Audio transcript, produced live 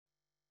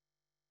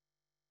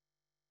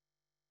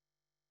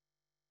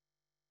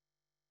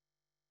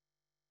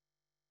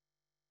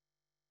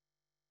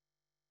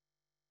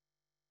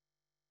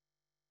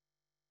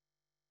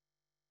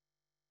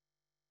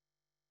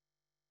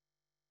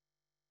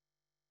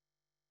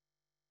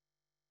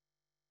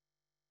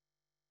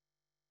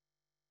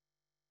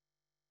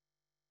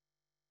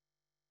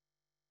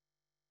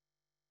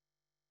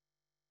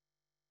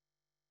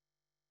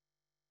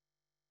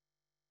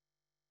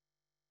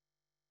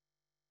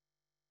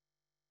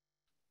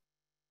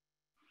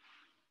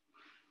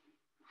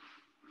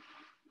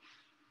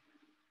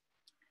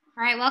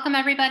All right, welcome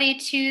everybody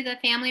to the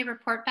family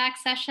report back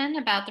session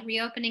about the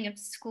reopening of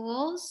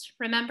schools.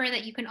 Remember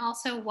that you can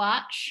also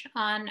watch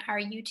on our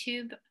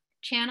YouTube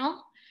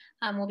channel.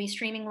 We'll be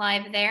streaming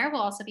live there.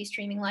 We'll also be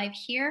streaming live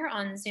here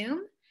on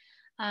Zoom.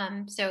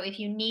 So if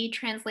you need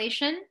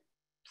translation,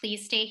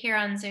 please stay here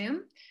on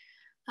Zoom.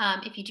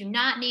 If you do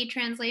not need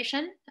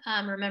translation,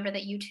 remember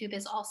that YouTube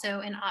is also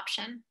an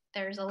option.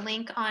 There's a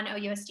link on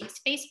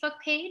OUSD's Facebook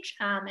page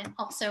and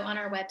also on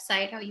our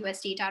website,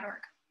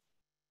 ousd.org.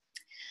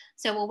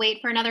 So we'll wait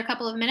for another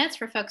couple of minutes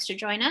for folks to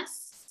join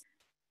us.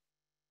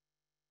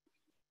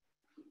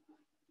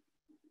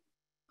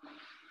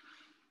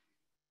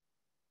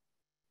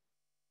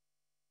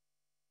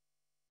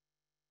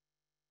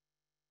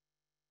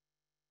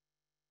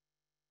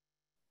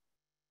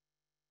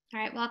 All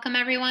right, welcome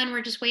everyone.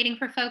 We're just waiting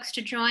for folks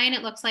to join.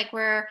 It looks like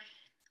we're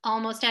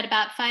almost at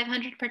about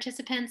 500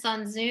 participants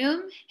on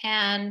Zoom,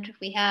 and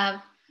we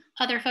have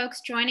other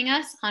folks joining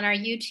us on our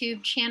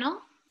YouTube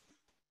channel.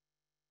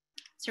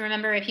 So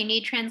remember, if you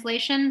need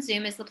translation,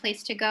 Zoom is the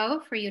place to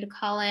go for you to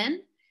call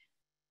in.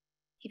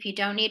 If you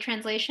don't need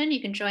translation,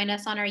 you can join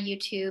us on our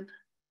YouTube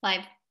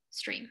live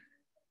stream.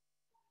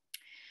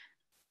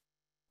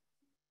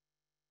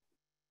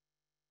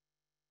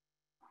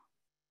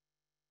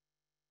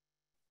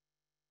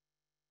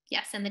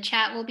 Yes, and the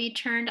chat will be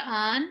turned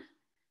on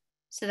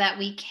so that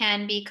we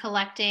can be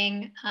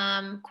collecting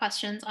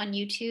questions on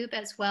YouTube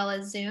as well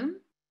as Zoom.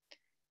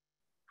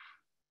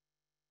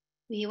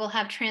 We will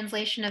have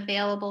translation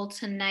available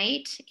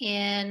tonight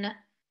in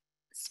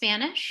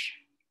Spanish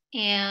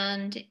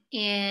and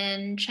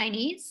in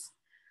Chinese.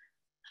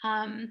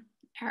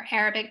 Our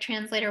Arabic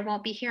translator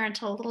won't be here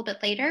until a little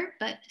bit later,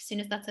 but as soon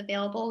as that's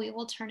available, we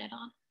will turn it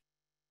on.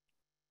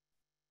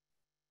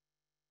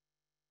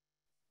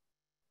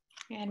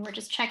 And we're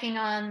just checking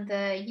on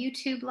the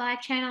YouTube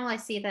live channel. I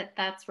see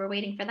that we're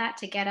waiting for that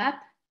to get up.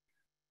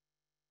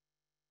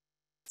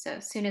 So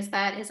as soon as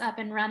that is up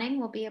and running,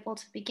 we'll be able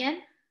to begin.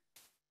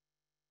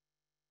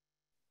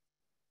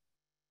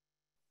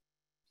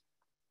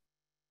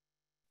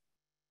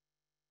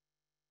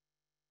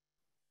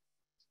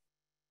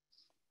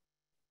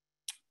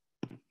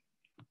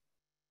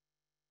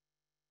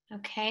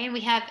 Okay,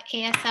 we have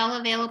ASL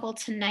available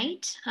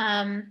tonight.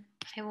 I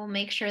will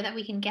make sure that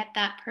we can get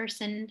that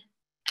person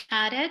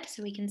added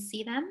so we can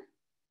see them.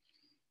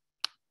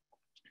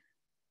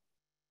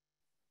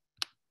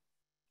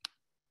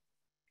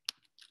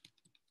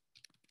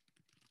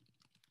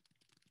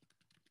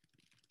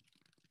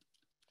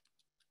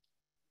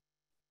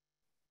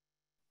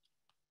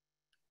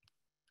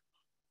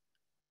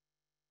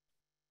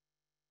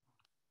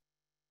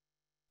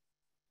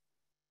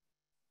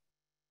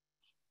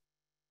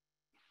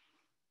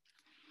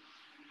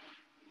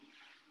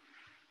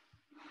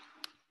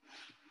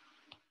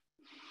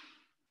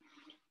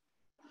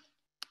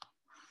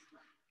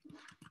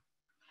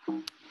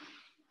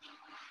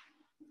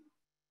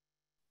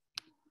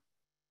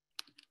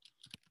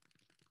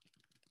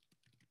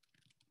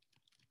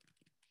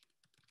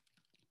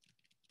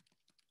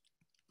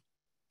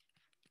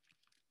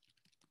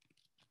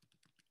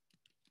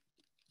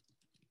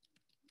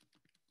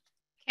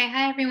 Okay,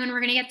 hi everyone.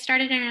 We're going to get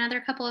started in another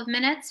couple of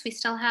minutes. We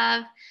still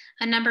have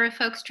a number of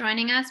folks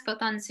joining us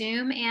both on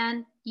Zoom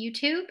and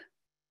YouTube.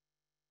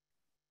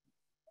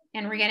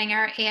 And we're getting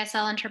our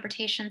ASL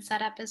interpretation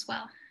set up as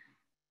well.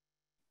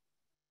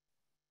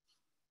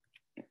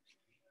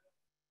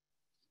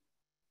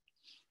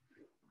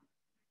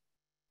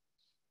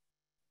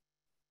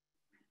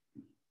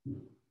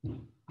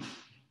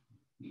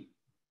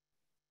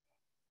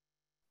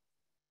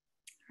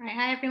 All right,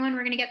 hi everyone. We're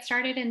going to get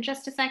started in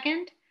just a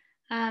second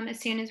as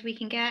soon as we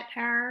can get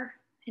our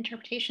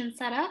interpretation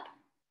set up.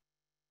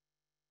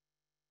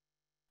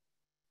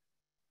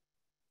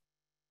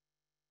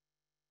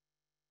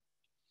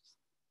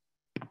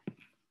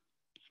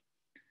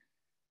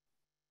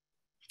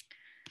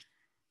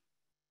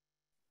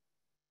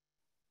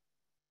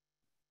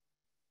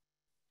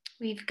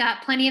 We've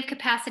got plenty of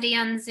capacity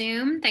on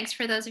Zoom. Thanks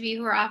for those of you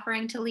who are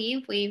offering to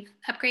leave. We've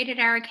upgraded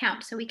our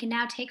account so we can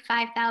now take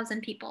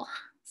 5,000 people.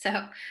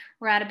 So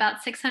we're at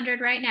about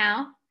 600 right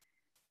now.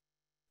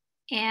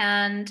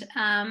 And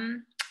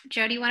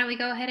Jody, why don't we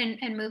go ahead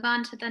and move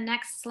on to the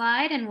next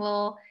slide and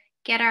we'll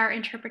get our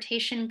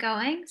interpretation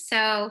going.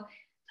 So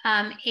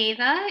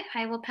Ava,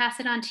 I will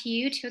pass it on to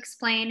you to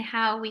explain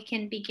how we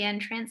can begin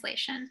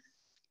translation.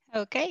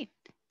 Okay.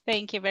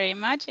 Thank you very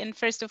much. And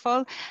first of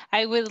all,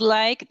 I would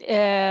like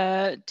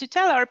to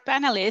tell our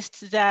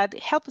panelists that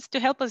help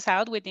us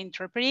out with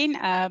interpreting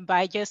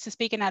by just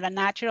speaking at a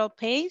natural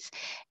pace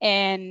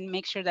and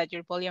make sure that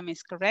your volume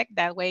is correct.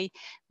 That way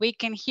we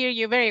can hear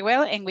you very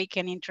well and we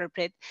can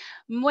interpret.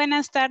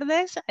 Buenas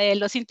tardes.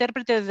 Los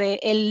intérpretes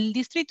del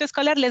Distrito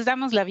Escolar les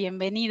damos la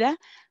bienvenida.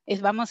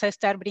 Vamos a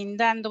estar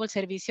brindando el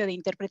servicio de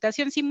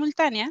interpretación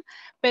simultánea,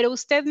 pero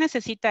usted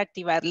necesita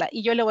activarla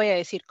y yo le voy a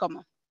decir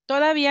cómo.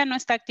 Todavía no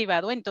está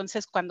activado,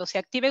 entonces cuando se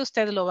active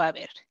usted lo va a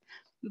ver.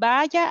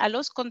 Vaya a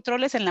los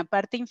controles en la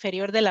parte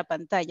inferior de la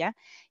pantalla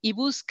y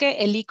busque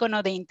el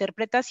icono de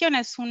interpretación.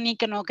 Es un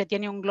icono que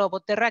tiene un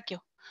globo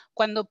terráqueo.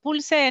 Cuando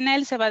pulse en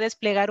él se va a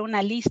desplegar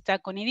una lista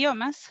con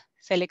idiomas.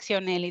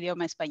 Seleccione el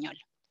idioma español.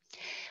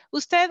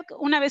 Usted,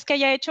 una vez que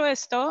haya hecho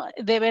esto,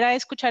 deberá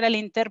escuchar al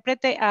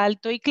intérprete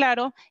alto y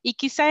claro y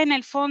quizá en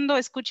el fondo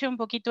escuche un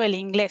poquito el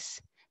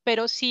inglés.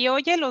 Pero si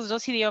oye los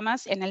dos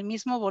idiomas en el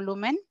mismo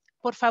volumen,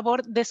 por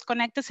favor,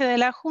 desconéctese de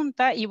la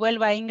junta y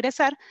vuelva a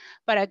ingresar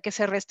para que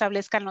se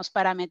restablezcan los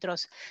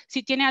parámetros.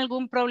 Si tiene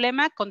algún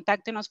problema,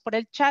 contáctenos por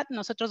el chat.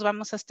 Nosotros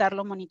vamos a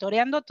estarlo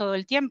monitoreando todo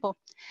el tiempo.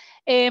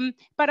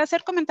 Para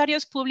hacer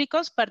comentarios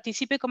públicos,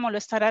 participe como lo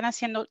estarán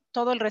haciendo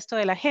todo el resto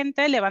de la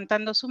gente,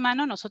 levantando su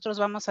mano. Nosotros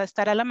vamos a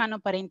estar a la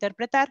mano para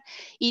interpretar.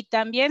 Y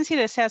también, si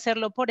desea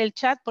hacerlo por el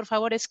chat, por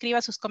favor,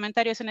 escriba sus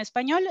comentarios en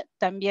español.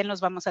 También los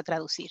vamos a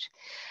traducir.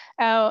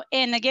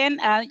 And again,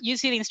 you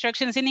see the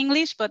instructions in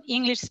English, but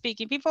English-speaking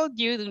people,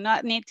 you do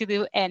not need to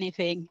do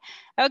anything.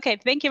 Okay,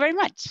 thank you very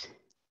much.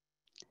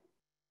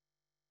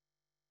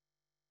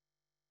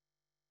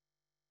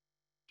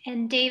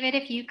 And David,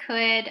 if you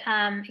could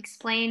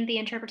explain the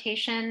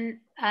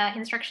interpretation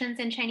instructions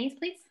in Chinese,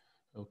 please.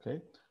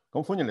 OK，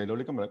咁歡迎嚟到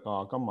呢今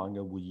晚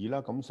嘅會議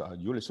啦。咁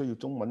如果你需要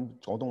中文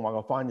廣東話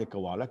嘅翻譯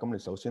嘅話咧，咁你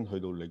首先去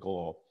到你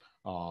嗰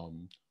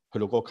去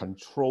到嗰個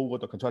control 嗰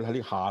度 ，control 喺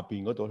呢下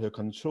邊嗰度，去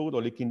control 嗰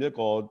度你見到一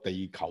個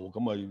地球咁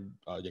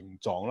嘅形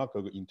狀啦，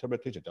佢嘅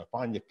interpretation 就係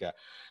翻譯嘅。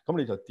咁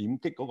你就點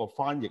擊嗰個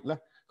翻譯咧，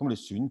咁你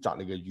選擇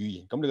你嘅語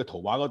言。咁你嘅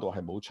圖畫嗰度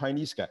係冇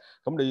Chinese 嘅，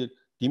咁你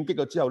點擊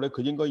咗之後咧，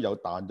佢應該有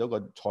彈咗個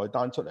菜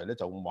單出嚟咧，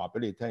就會話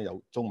俾你聽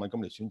有中文，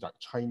咁你選擇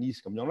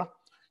Chinese 咁樣啦。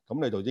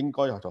咁你就應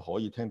該就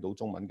可以聽到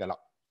中文嘅啦。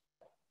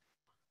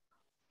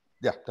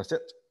Yeah, that's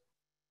it.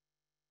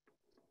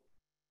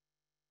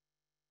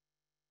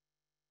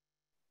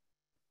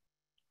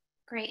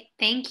 Great,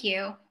 thank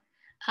you.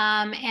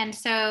 And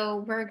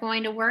so we're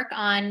going to work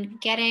on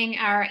getting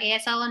our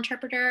ASL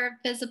interpreter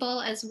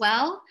visible as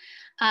well.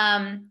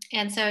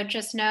 And so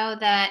just know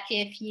that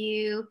if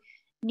you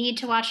need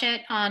to watch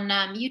it on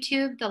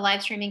YouTube, the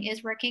live streaming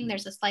is working.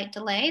 There's a slight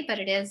delay, but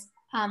it is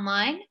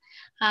online.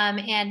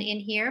 And in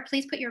here,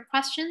 please put your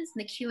questions in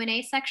the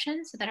Q&A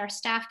section so that our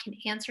staff can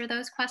answer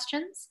those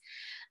questions.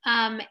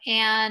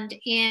 And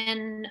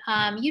in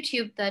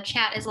YouTube, the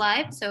chat is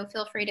live, so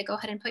feel free to go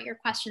ahead and put your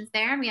questions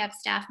there. And we have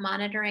staff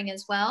monitoring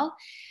as well.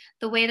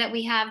 The way that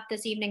we have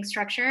this evening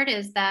structured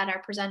is that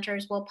our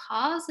presenters will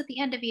pause at the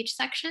end of each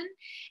section,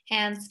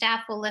 and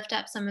staff will lift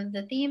up some of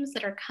the themes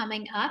that are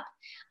coming up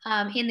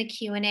in the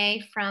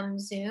Q&A from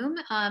Zoom,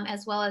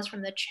 as well as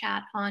from the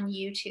chat on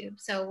YouTube.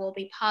 So we'll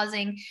be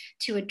pausing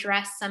to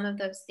address some of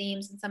those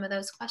themes and some of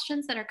those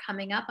questions that are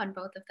coming up on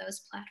both of those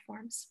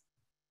platforms.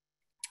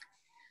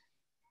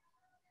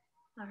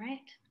 All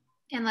right,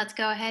 and let's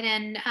go ahead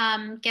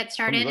and get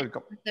started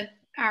with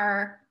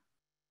our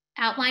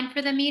outline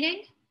for the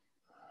meeting.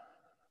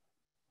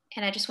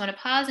 And I just want to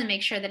pause and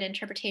make sure that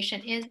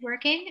interpretation is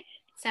working. It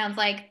sounds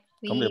like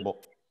we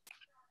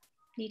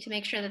need to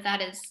make sure that that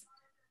is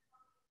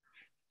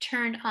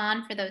turned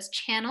on for those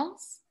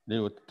channels. So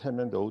I'm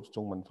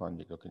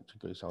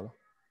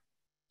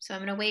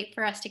going to wait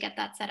for us to get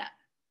that set up.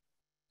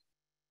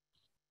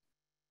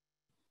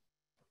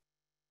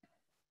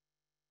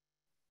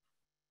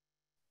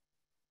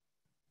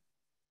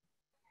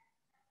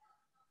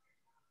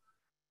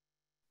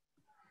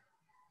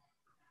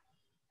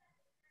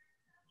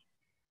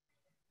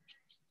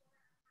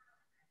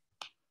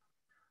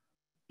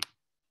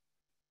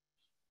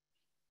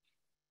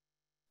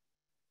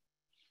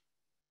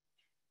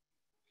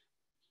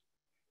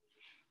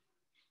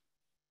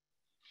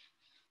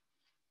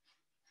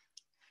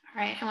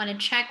 All right, I want to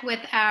check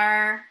with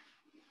our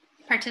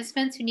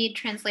participants who need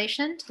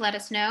translation to let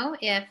us know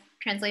if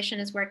translation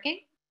is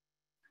working.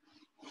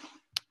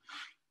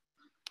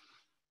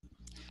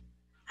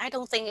 I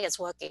don't think it's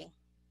working.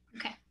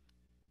 Okay.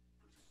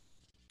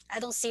 I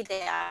don't see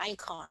the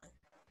icon.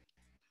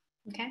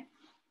 Okay.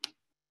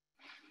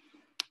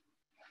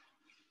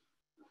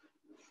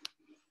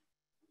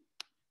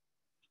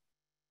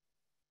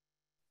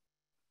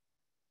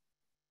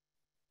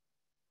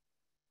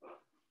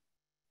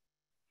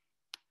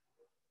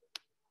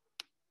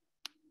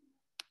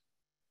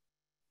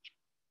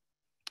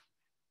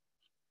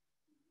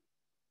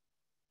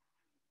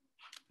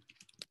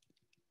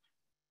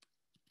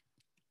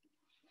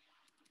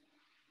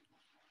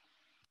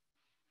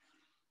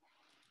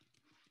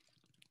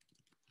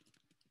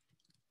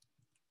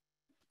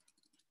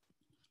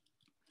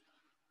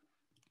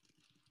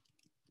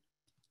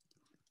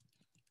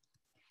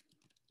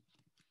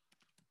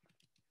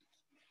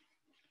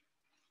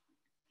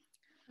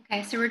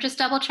 Okay, so we're just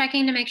double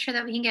checking to make sure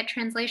that we can get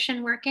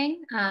translation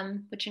working,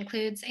 which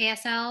includes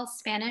ASL,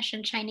 Spanish,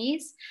 and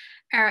Chinese.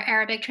 Our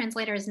Arabic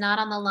translator is not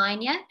on the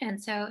line yet,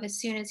 and so as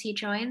soon as he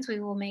joins, we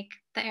will make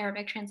the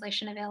Arabic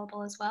translation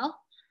available as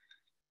well.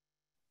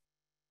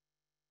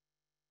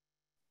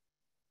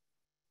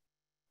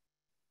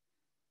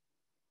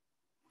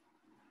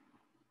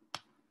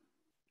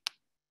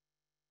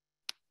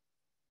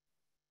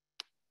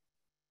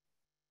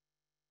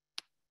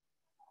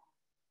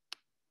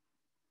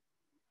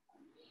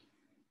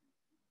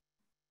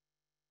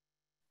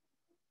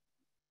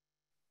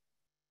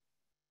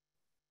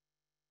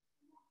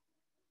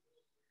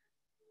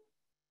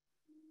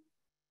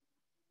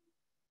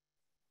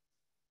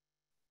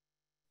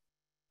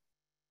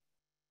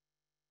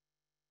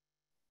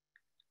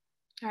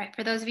 All right,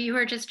 for those of you who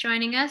are just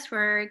joining us,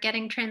 we're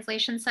getting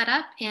translation set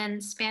up in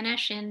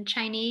Spanish, in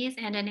Chinese,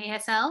 and in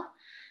ASL.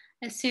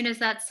 As soon as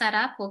that's set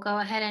up, we'll go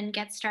ahead and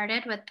get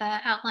started with the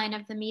outline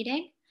of the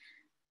meeting.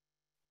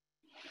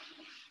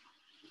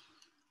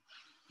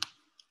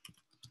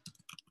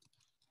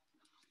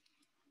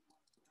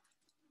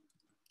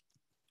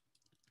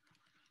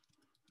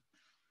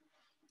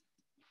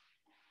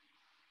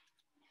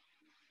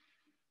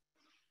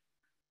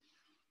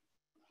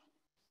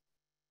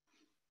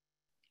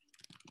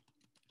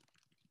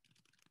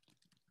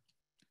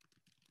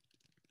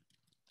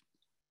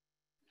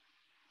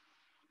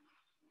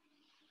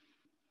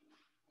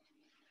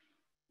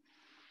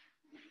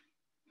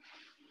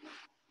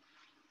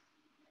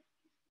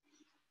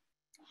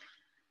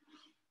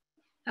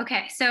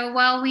 Okay, so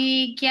while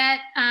we get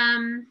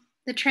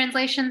the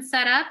translation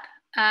set up,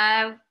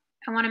 I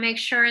want to make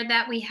sure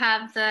that we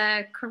have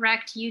the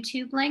correct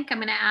YouTube link. I'm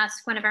going to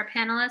ask one of our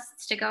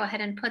panelists to go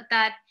ahead and put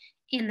that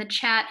in the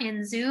chat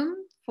in Zoom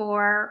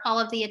for all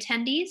of the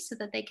attendees so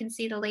that they can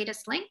see the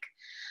latest link.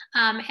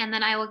 And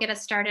then I will get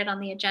us started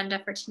on the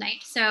agenda for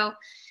tonight. So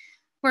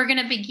we're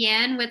going to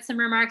begin with some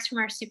remarks from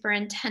our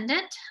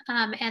superintendent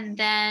and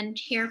then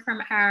hear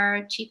from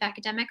our chief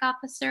academic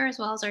officer as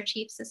well as our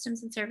chief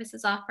systems and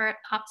services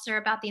officer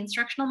about the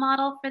instructional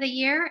model for the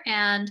year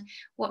and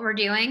what we're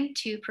doing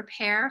to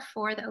prepare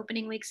for the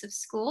opening weeks of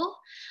school,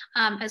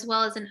 as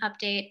well as an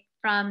update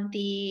from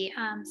the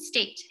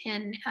state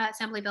in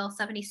Assembly Bill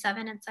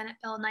 77 and Senate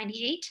Bill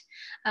 98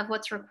 of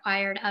what's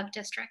required of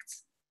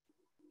districts.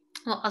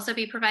 We'll also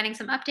be providing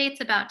some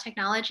updates about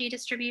technology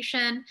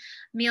distribution,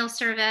 meal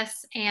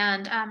service,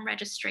 and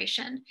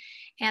registration.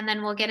 And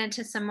then we'll get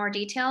into some more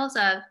details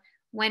of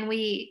when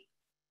we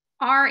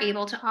are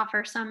able to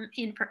offer some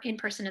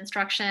in-person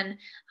instruction,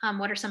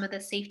 what are some of the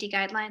safety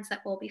guidelines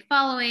that we'll be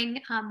following.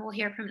 We'll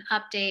hear from an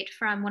update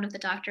from one of the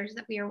doctors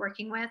that we are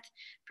working with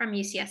from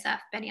UCSF,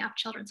 Benioff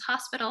Children's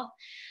Hospital,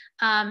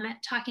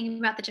 talking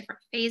about the different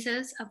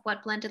phases of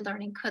what blended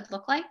learning could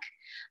look like,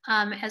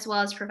 as well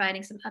as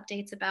providing some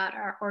updates about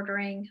our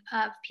ordering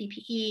of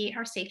PPE,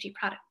 our safety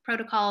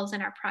protocols,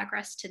 and our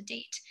progress to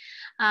date.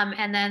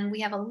 And then we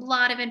have a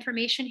lot of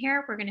information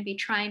here. We're going to be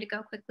trying to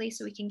go quickly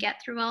so we can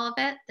get through all of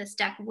it. This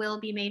deck will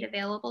be made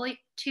available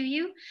to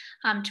you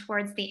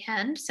towards the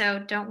end. So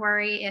don't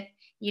worry if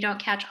you don't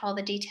catch all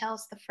the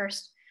details the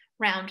first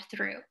round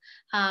through.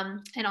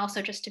 And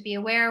also just to be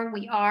aware,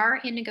 we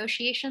are in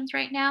negotiations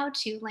right now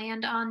to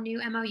land on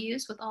new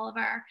MOUs with all of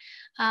our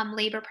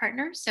labor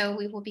partners. So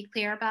we will be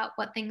clear about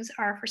what things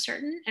are for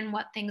certain and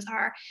what things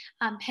are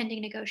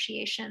pending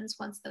negotiations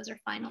once those are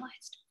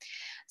finalized.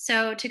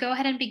 So to go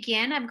ahead and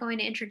begin, I'm going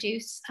to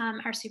introduce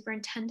our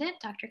superintendent,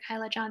 Dr.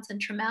 Kyla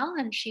Johnson-Trammell,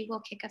 and she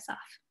will kick us off.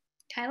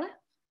 Kyla?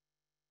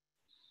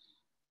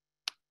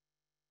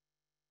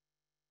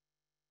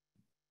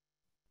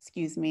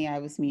 Excuse me, I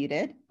was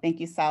muted. Thank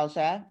you,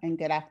 Salja, and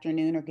good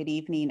afternoon or good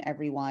evening,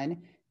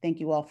 everyone.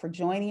 Thank you all for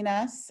joining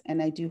us, and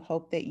I do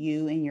hope that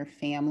you and your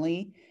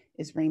family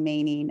is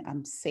remaining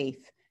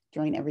safe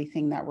during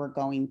everything that we're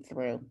going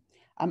through.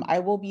 I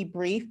will be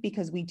brief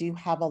because we do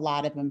have a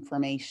lot of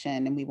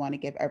information and we want to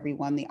give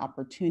everyone the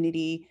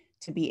opportunity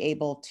to be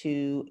able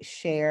to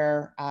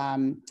share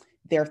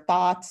their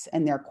thoughts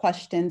and their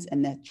questions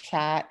in the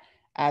chat.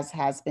 As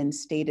has been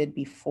stated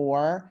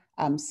before,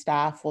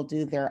 staff will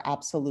do their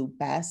absolute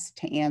best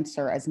to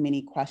answer as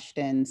many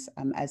questions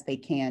as they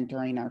can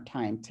during our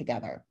time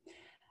together.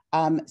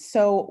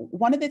 So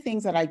one of the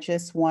things that I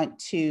just want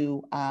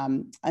to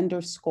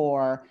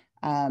underscore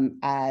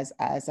as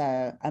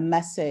a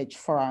message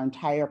for our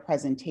entire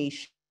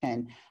presentation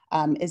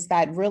is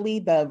that really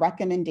the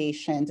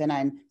recommendations, and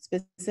I'm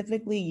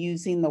specifically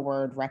using the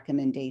word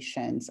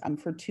recommendations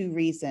for two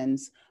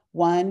reasons.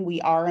 One, we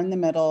are in the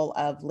middle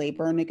of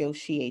labor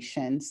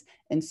negotiations,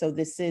 and so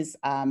this is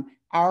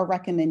our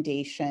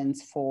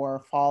recommendations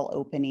for fall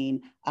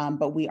opening,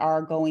 but we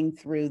are going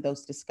through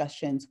those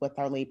discussions with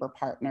our labor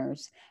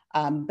partners.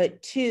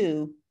 But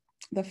two,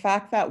 the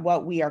fact that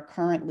what we are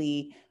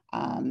currently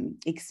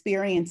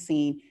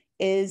experiencing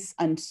is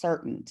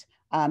uncertain.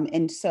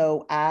 And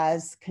so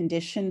as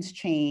conditions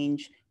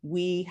change,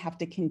 we have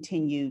to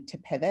continue to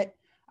pivot.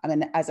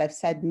 And as I've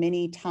said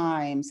many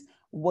times,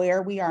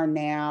 where we are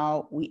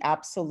now, we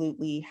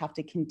absolutely have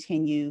to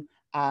continue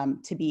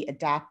to be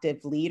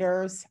adaptive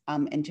leaders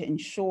and to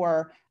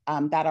ensure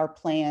that our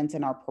plans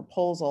and our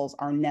proposals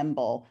are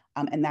nimble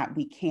and that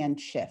we can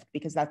shift,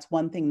 because that's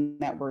one thing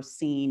that we're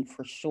seeing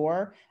for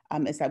sure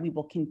is that we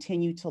will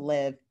continue to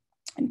live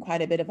in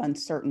quite a bit of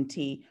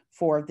uncertainty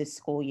for this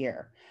school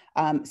year.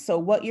 So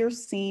what you're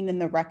seeing in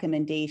the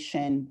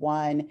recommendation,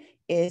 one,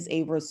 is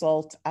a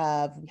result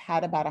of, we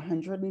had about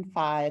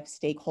 105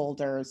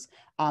 stakeholders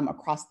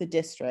across the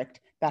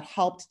district that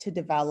helped to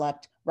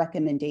develop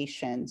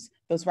recommendations.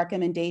 Those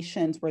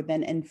recommendations were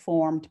then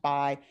informed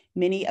by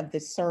many of the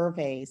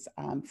surveys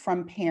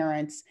from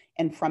parents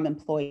and from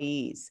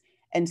employees.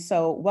 And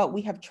so what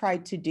we have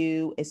tried to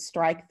do is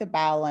strike the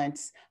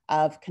balance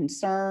of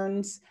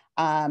concerns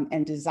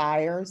and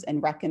desires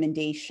and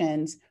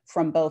recommendations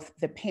from both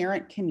the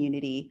parent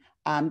community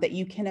that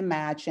you can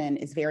imagine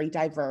is very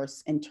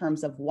diverse in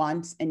terms of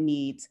wants and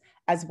needs,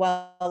 as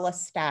well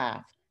as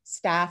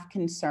staff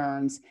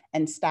concerns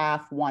and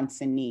staff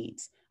wants and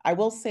needs. I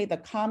will say the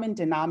common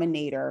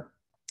denominator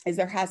is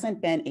there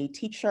hasn't been a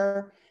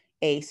teacher,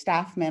 a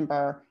staff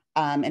member,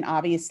 and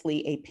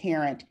obviously a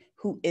parent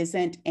who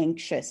isn't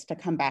anxious to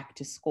come back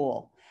to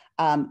school.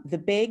 The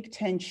big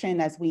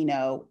tension, as we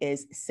know,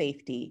 is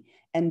safety,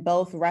 and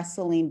both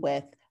wrestling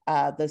with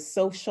the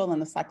social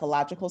and the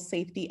psychological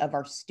safety of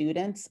our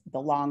students the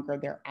longer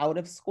they're out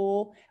of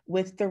school,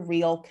 with the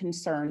real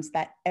concerns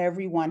that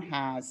everyone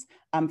has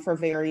for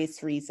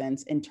various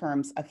reasons in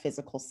terms of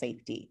physical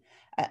safety.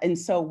 And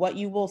so what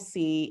you will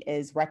see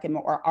is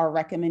our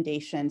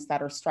recommendations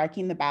that are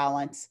striking the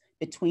balance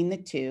between the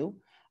two.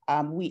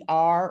 We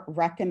are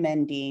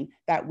recommending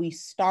that we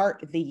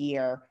start the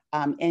year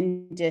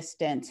in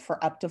distance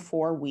for up to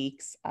 4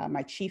 weeks.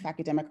 My chief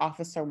academic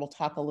officer will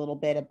talk a little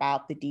bit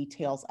about the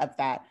details of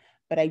that,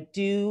 but I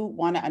do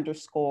want to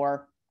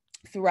underscore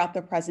throughout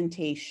the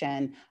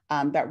presentation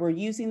that we're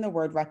using the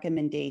word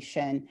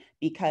recommendation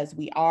because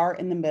we are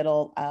in the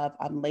middle of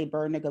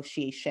labor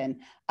negotiation.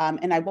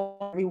 And I want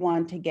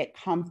everyone to get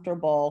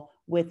comfortable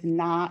with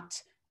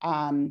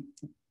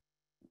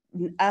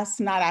us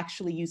not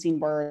actually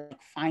using word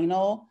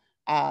final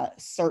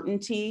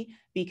certainty,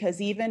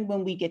 because even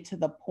when we get to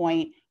the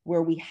point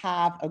where we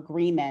have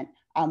agreement,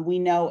 we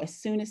know as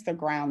soon as the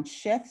ground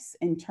shifts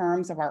in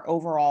terms of our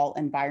overall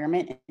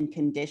environment and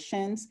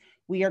conditions,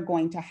 we are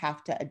going to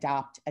have to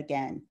adopt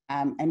again.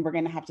 And we're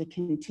going to have to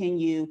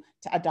continue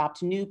to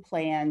adopt new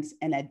plans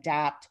and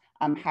adapt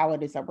how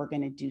it is that we're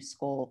going to do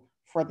school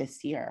for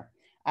this year.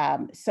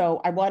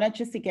 So I want to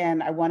just,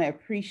 again, I want to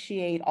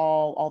appreciate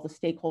all the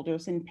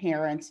stakeholders and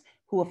parents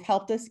who have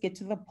helped us get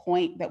to the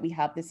point that we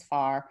have this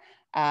far.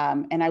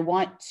 And I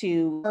want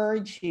to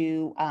urge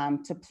you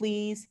to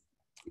please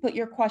put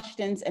your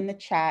questions in the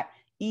chat,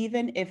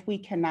 even if we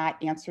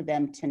cannot answer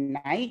them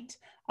tonight.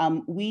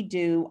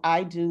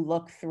 I do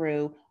look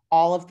through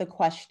all of the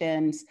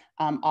questions,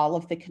 all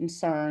of the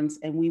concerns,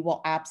 and we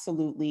will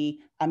absolutely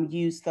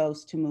use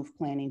those to move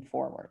planning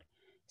forward.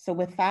 So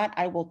with that,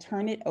 I will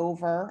turn it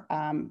over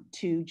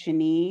to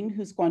Janine,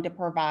 who's going to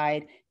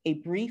provide a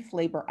brief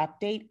labor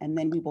update, and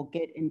then we will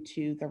get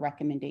into the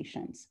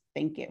recommendations.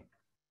 Thank you.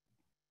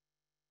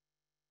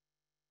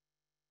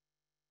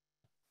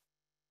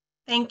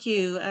 Thank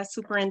you,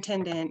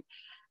 Superintendent.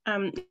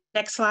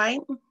 Next slide.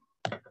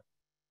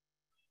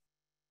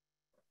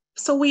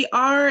 So we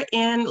are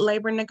in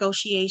labor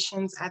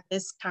negotiations at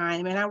this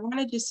time, and I want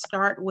to just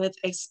start with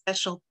a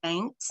special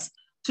thanks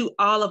to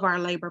all of our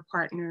labor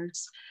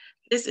partners.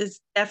 This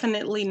is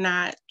definitely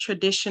not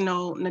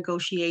traditional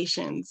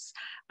negotiations.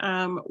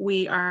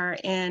 We are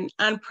in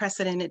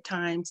unprecedented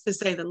times, to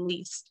say the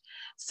least.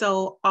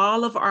 So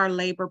all of our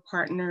labor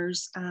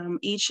partners,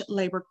 each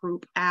labor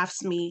group,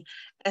 AFSCME,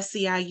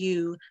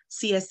 SEIU,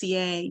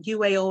 CSEA,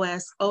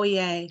 UAOS,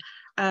 OEA,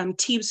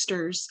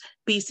 Teamsters,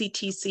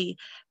 BCTC,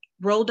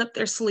 rolled up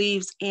their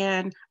sleeves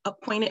and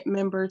appointed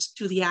members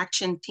to the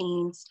action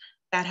teams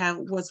that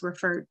was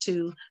referred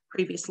to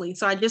previously.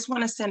 So I just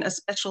want to send a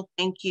special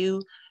thank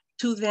you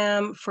to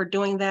them for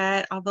doing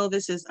that, although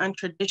this is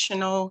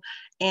untraditional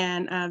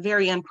and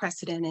very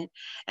unprecedented.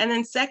 And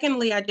then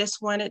secondly, I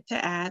just wanted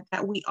to add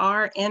that we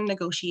are in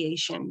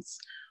negotiations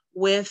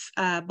with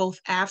both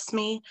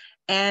AFSCME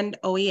and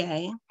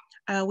OEA.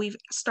 We've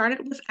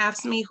started with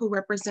AFSCME, who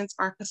represents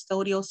our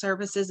custodial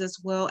services, as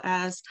well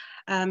as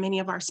many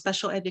of our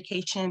special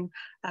education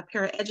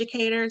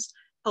paraeducators,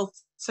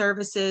 health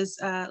services,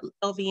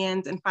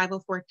 LVNs, and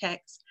 504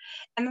 techs.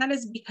 And that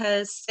is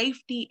because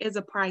safety is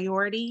a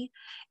priority.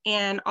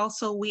 And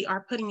also we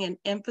are putting an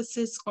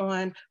emphasis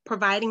on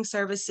providing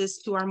services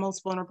to our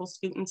most vulnerable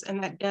students.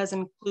 And that does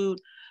include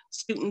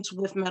students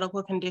with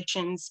medical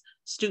conditions,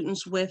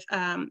 students with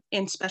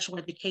in special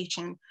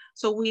education.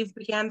 So we've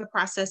began the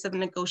process of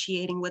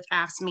negotiating with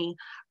AFSCME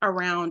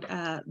around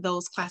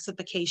those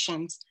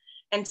classifications.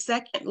 And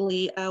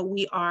secondly,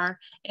 we are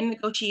in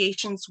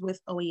negotiations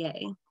with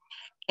OEA.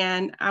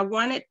 And I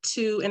wanted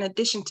to, in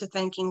addition to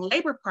thanking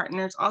labor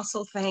partners,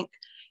 also thank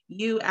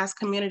you as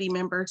community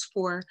members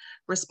for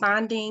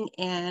responding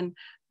and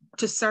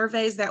to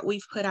surveys that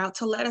we've put out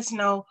to let us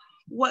know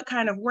what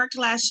kind of worked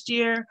last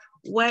year,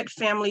 what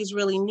families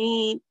really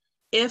need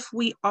if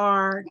we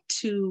are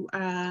to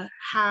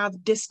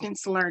have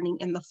distance learning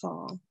in the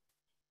fall.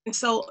 And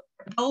so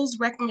those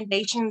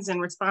recommendations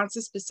and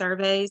responses to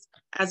surveys,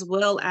 as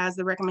well as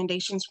the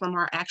recommendations from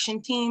our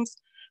action teams,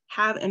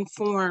 have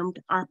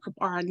informed our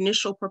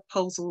initial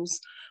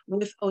proposals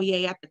with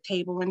OEA at the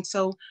table. And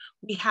so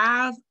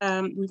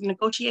we've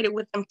negotiated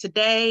with them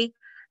today.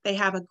 They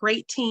have a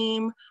great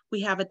team.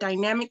 We have a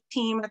dynamic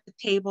team at the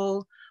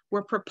table.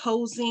 We're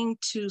proposing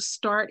to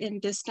start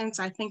in distance.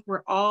 I think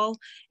we're all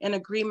in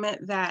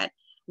agreement that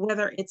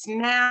whether it's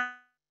now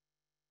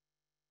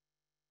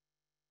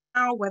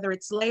whether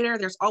it's later,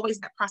 there's always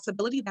that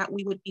possibility that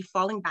we would be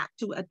falling back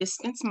to a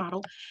distance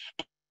model.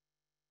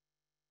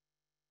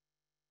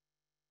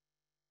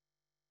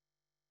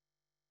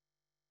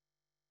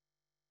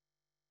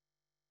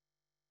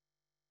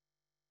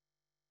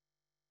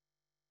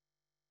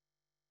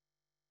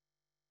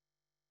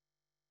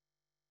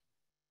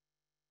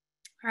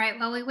 All right,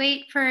 while we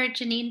wait for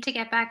Janine to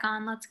get back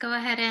on, let's go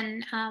ahead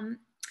and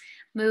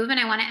move. And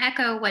I want to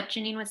echo what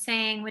Janine was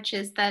saying, which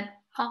is that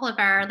all of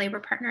our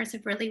labor partners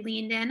have really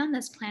leaned in on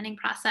this planning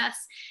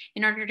process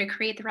in order to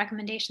create the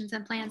recommendations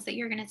and plans that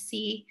you're going to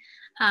see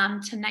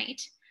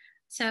tonight.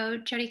 So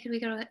Jody, could we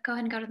go ahead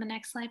and go to the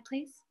next slide,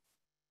 please?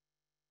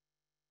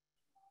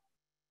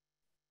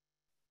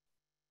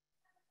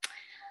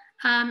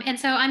 And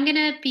so I'm going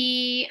to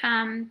be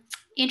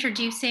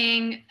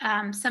introducing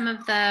some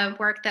of the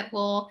work that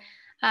we'll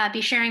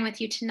be sharing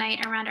with you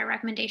tonight around our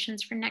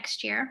recommendations for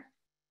next year.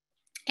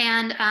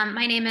 And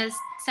my name is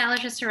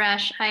Salaja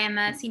Suresh. I am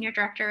a senior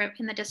director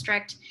in the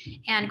district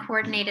and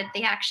coordinated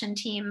the action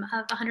team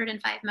of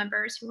 105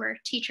 members who were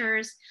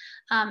teachers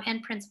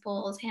and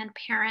principals and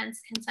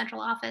parents and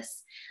central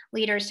office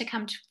leaders to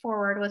come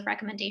forward with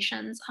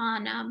recommendations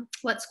on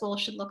what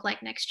schools should look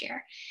like next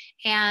year.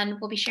 And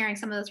we'll be sharing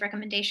some of those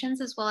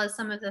recommendations as well as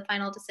some of the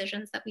final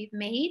decisions that we've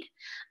made.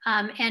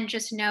 And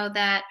just know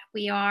that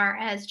we are,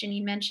 as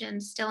Janine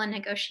mentioned, still in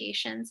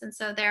negotiations. And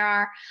so there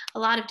are a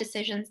lot of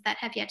decisions that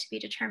have yet to be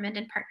determined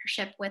in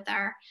partnership with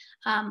our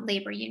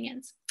labor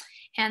unions.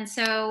 And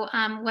so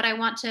what I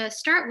want to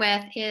start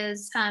with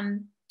is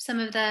some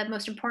of the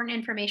most important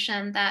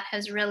information that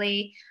has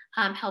really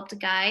helped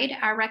guide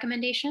our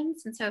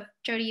recommendations. And so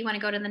Jody, you want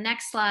to go to the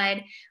next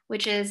slide,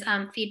 which is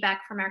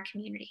feedback from our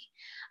community.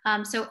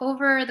 So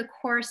over the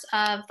course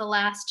of the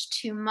last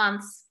 2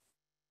 months,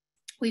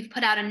 we've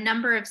put out a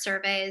number of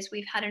surveys.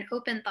 We've had an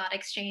open thought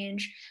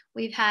exchange.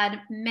 We've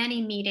had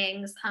many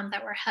meetings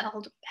that were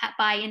held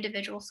by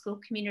individual school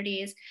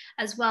communities,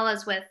 as well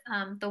as with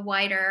the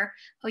wider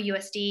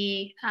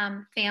OUSD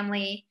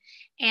family,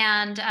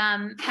 and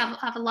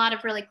have a lot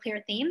of really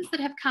clear themes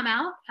that have come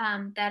out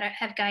that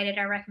have guided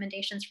our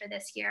recommendations for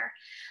this year.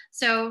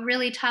 So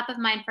really top of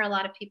mind for a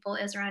lot of people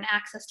is around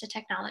access to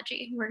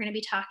technology. We're going to be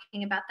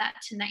talking about that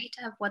tonight,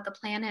 of what the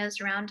plan is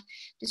around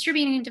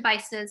distributing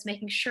devices,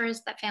 making sure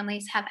that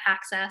families have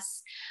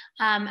access,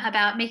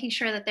 about making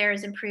sure that there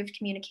is improved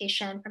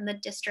communication from the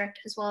district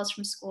as well as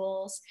from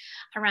schools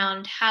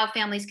around how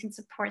families can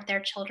support their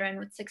children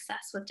with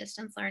success with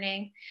distance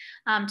learning,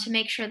 to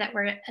make sure that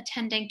we're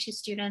attending to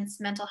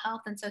students' mental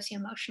health and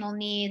socio-emotional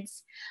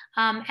needs,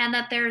 and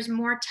that there's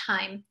more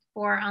time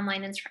for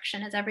online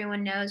instruction. As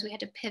everyone knows, we had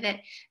to pivot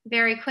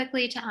very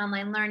quickly to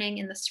online learning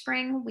in the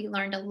spring. We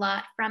learned a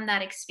lot from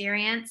that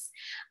experience.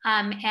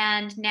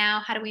 And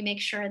now how do we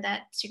make sure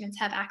that students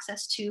have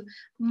access to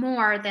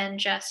more than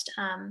just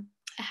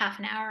a half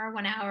an hour,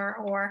 1 hour,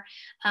 or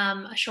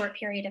a short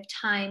period of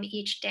time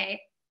each day?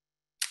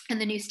 And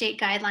the new state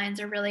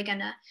guidelines are really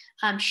going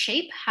to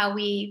shape how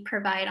we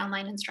provide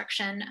online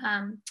instruction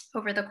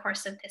over the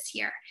course of this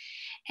year.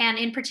 And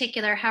in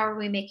particular, how are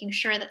we making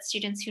sure that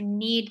students who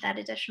need that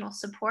additional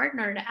support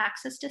in order to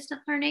access distance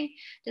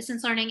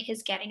learning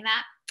is getting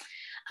that?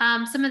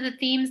 Some of the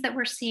themes that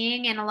we're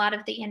seeing in a lot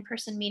of the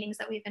in-person meetings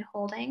that we've been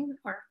holding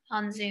or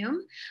on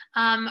Zoom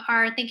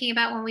are thinking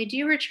about, when we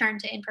do return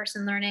to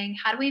in-person learning,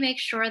 how do we make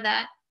sure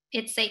that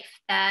it's safe,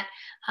 that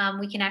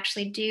we can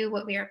actually do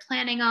what we are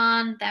planning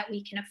on, that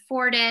we can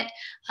afford it,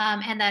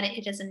 and that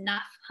it is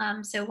enough.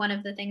 So one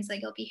of the things that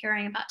you'll be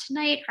hearing about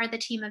tonight are the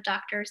team of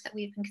doctors that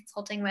we've been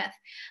consulting with,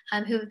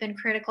 who have been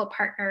critical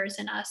partners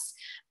in us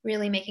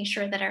really making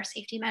sure that our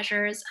safety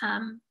measures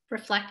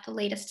reflect the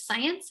latest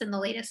science and the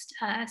latest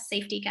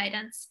safety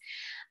guidance.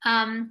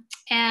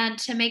 And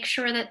to make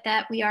sure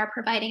that we are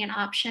providing an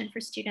option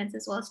for students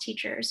as well as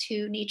teachers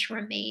who need to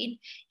remain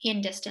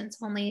in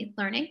distance-only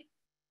learning,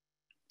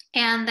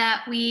 and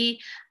that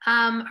we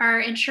are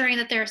ensuring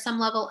that there is some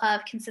level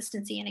of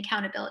consistency and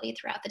accountability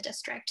throughout the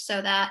district,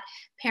 so that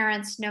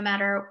parents, no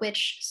matter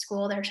which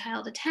school their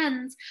child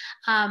attends,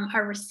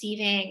 are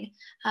receiving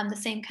the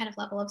same kind of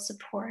level of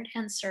support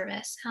and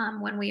service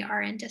when we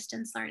are in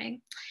distance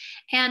learning.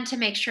 And to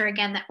make sure,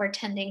 again, that we're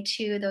tending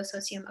to those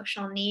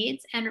socio-emotional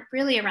needs and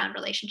really around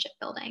relationship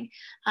building,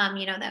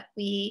 that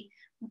we,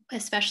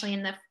 especially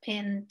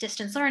in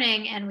distance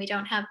learning, and we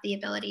don't have the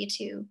ability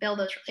to build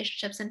those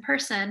relationships in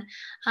person,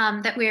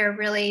 that we are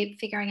really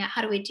figuring out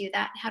how do we do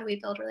that, how do we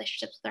build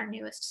relationships with our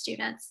newest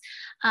students,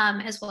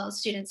 as well as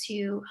students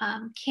who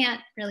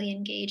can't really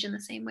engage in the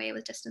same way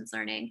with distance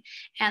learning,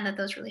 and that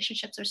those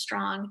relationships are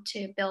strong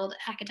to build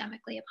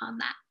academically upon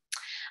that.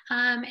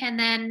 And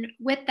then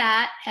with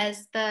that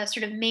as the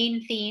sort of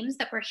main themes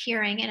that we're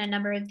hearing in a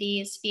number of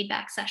these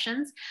feedback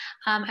sessions,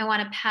 I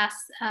want to pass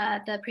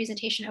the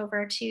presentation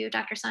over to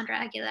Dr. Sandra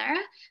Aguilera,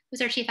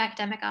 who's our Chief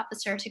Academic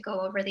Officer, to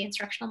go over the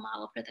instructional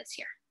model for this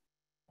year.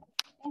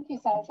 Thank you,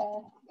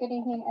 Sasha. Good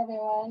evening,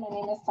 everyone. My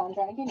name is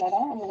Sandra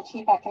Aguilera. I'm the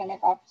Chief Academic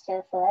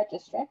Officer for our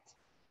district.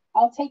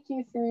 I'll take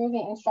you through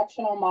the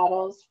instructional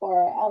models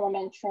for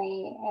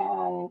elementary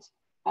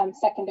and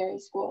secondary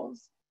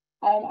schools.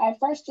 I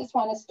first just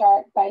want to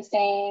start by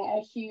saying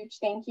a huge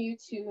thank you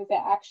to the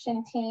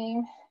action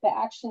team. The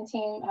action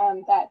team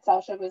that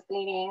Salsha was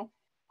leading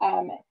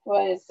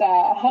was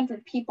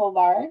 100 people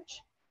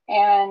large,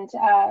 and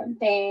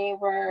they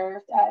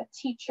were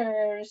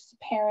teachers,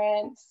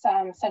 parents,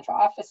 central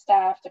office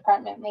staff,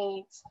 department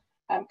leads,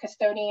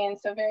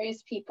 custodians, so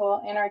various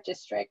people in our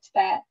district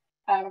that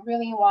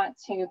really want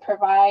to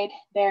provide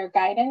their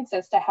guidance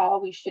as to how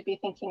we should be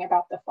thinking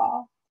about the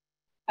fall.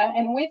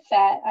 And with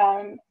that,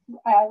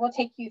 I will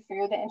take you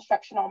through the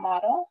instructional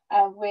model,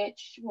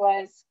 which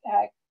was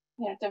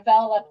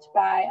developed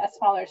by a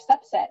smaller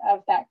subset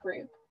of that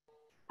group.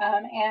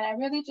 And I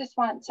really just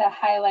want to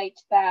highlight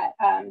that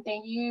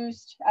they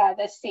used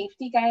the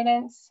safety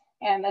guidance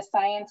and the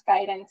science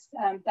guidance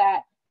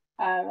that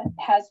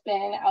has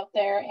been out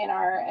there in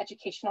our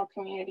educational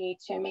community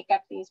to make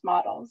up these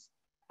models.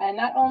 And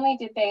not only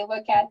did they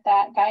look at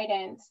that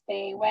guidance,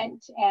 they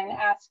went and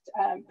asked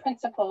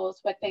principals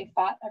what they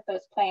thought of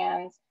those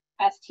plans,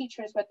 asked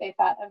teachers what they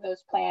thought of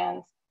those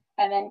plans,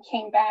 and then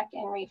came back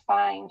and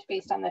refined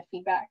based on the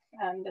feedback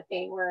that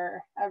they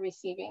were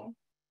receiving.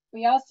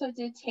 We also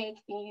did take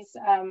these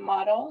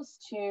models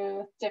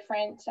to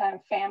different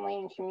family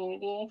and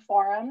community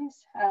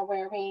forums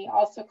where we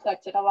also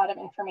collected a lot of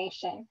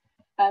information.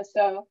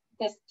 So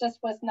this just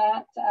was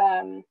not,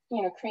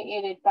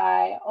 created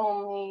by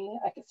only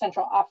like a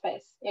central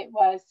office. It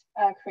was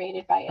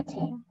created by a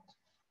team.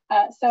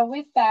 So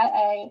with that,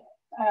 I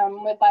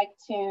would like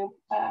to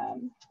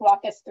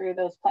walk us through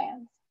those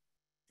plans.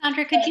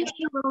 Sandra, could you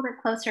be a little bit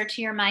closer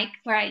to your mic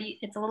where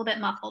it's a little bit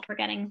muffled? We're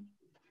getting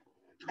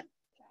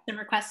some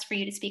requests for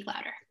you to speak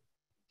louder.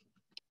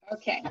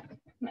 Okay,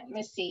 let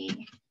me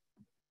see.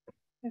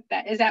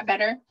 Is that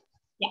better?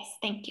 Yes,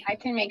 thank you. I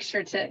can make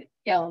sure to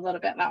yell a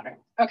little bit louder.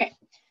 Okay.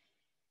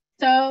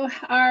 So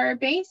our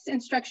base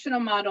instructional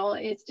model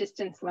is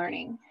distance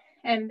learning,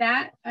 and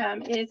that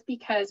is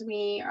because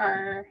we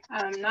are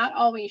not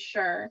always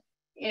sure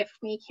if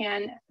we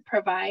can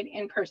provide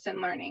in-person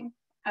learning.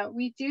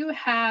 We do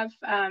have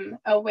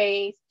a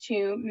way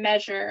to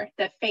measure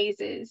the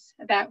phases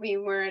that we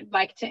would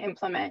like to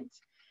implement,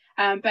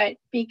 but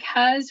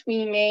because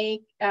we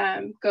may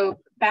go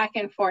back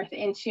and forth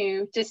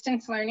into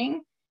distance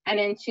learning and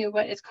into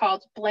what is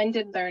called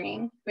blended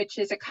learning, which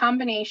is a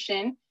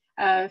combination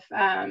of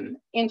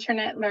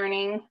internet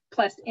learning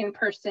plus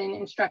in-person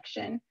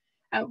instruction.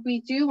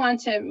 We do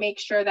want to make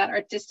sure that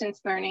our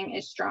distance learning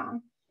is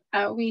strong.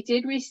 We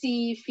did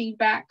receive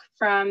feedback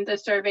from the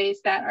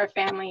surveys that our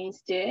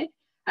families did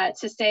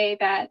to say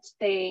that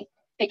they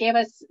gave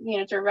us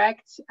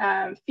direct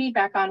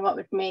feedback on what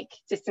would make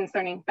distance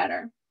learning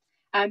better.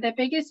 The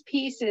biggest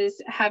piece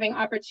is having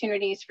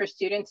opportunities for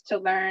students to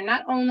learn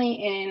not only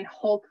in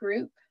whole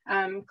group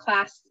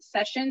class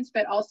sessions,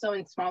 but also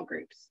in small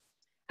groups.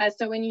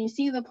 So when you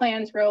see the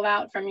plans roll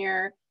out from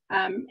your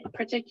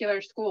particular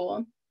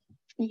school,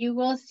 you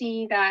will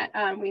see that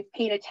we've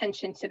paid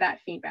attention to that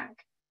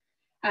feedback.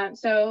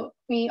 So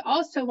we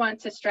also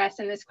want to stress,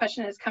 and this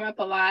question has come up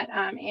a lot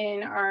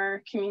in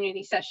our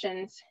community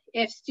sessions,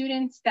 if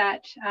students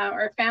that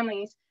or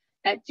families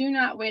that do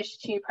not wish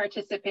to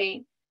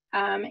participate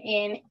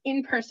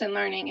in-person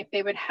learning, if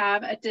they would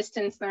have a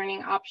distance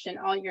learning option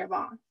all year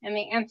long. And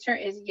the answer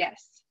is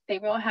yes, they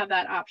will have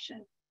that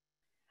option.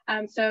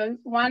 So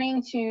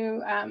wanting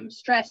to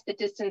stress that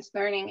distance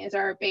learning is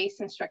our base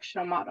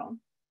instructional model.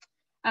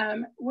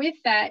 With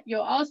that,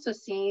 you'll also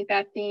see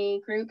that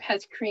the group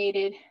has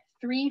created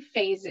 3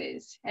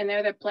 phases, and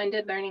they're the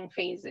blended learning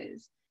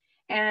phases.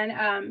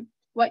 And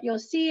what you'll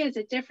see is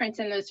a difference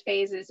in those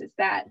phases is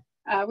that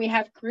we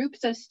have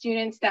groups of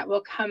students that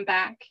will come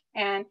back.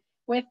 And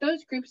with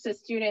those groups of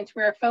students,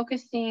 we're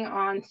focusing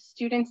on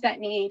students that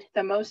need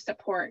the most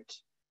support.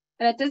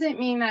 And that doesn't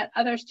mean that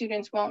other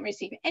students won't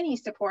receive any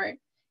support.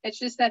 It's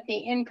just that the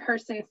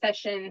in-person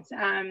sessions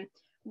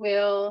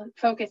will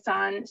focus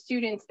on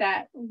students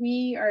that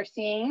we are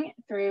seeing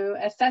through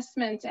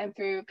assessments and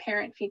through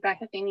parent feedback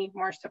that they need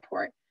more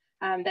support,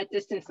 that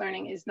distance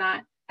learning is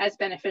not as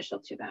beneficial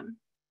to them.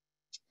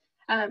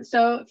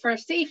 So for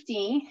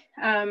safety,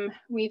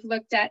 we've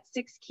looked at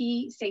 6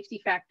 key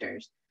safety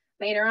factors.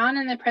 Later on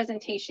in the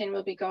presentation,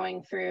 we'll be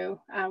going through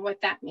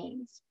what that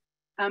means.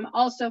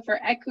 Also for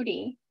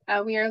equity,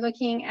 we are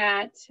looking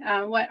at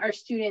what our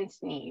students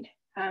need.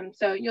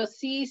 So you'll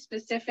see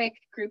specific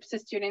groups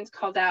of students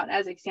called out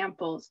as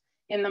examples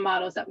in the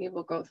models that we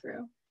will go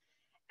through.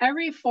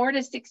 Every 4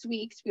 to 6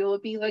 weeks, we will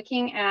be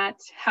looking at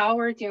how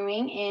we're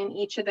doing in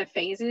each of the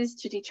phases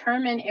to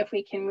determine if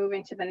we can move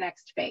into the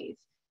next phase.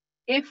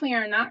 If we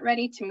are not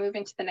ready to move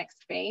into the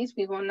next phase,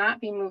 we will not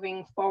be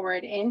moving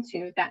forward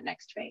into that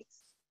next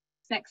phase.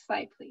 Next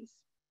slide, please.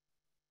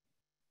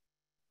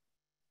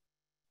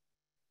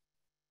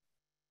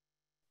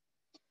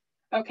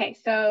 Okay,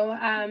 so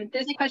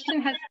this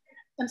question has...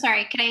 I'm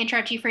sorry, can I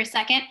interrupt you for a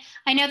second?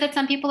 I know that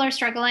some people are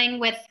struggling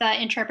with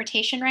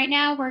interpretation right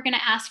now. We're going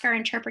to ask our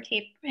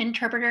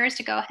interpreters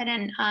to go ahead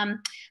and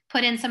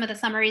put in some of the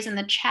summaries in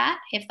the chat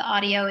if the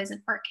audio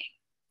isn't working.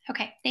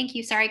 Okay, thank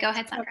you. Sorry, go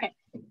ahead, Sandra.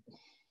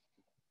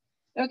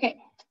 Okay,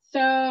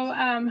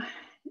 So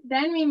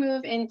then we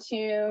move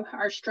into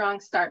our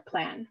Strong Start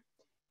plan.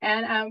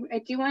 And I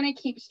do want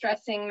to keep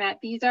stressing that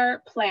these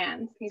are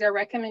plans. These are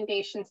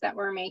recommendations that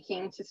we're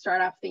making to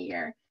start off the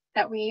year,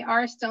 that we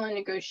are still in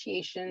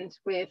negotiations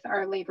with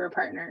our labor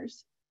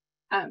partners.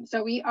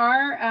 So we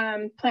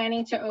are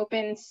planning to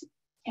open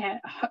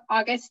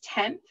August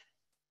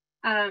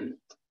 10th.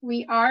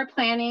 We are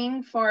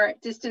planning for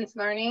distance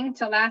learning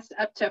to last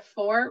up to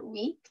 4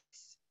 weeks.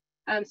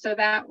 So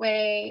that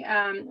way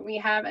we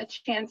have a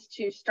chance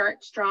to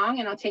start strong,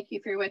 and I'll take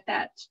you through what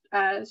that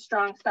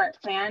Strong Start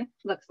plan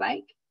looks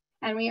like.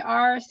 And we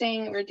are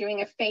saying we're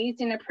doing a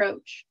phased-in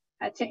approach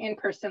to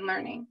in-person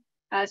learning.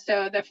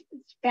 So the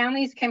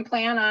families can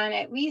plan on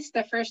at least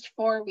the first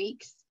 4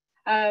 weeks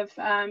of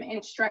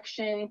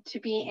instruction to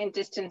be in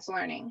distance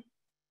learning.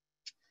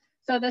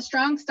 So the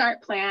Strong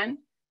Start plan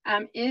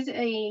is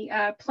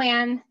a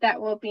plan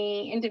that will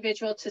be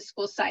individual to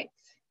school sites,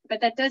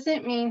 but that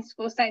doesn't mean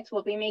school sites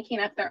will be making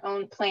up their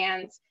own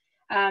plans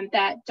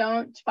that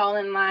don't fall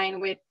in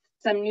line with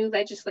some new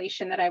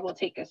legislation that I will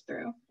take us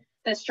through.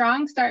 The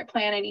Strong Start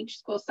plan at each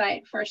school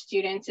site for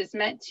students is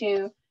meant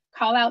to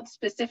call out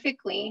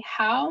specifically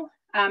how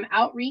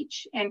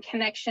outreach and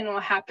connection will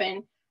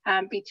happen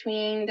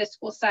between the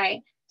school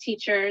site,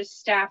 teachers,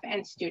 staff,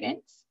 and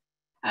students.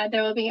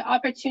 There will be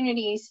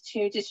opportunities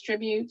to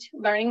distribute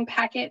learning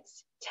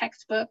packets,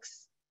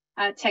 textbooks,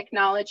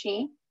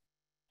 technology,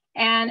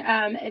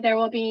 and there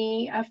will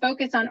be a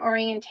focus on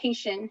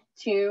orientation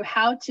to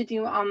how to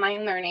do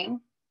online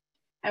learning.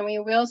 And we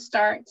will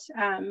start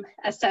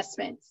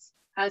assessments.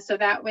 So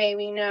that way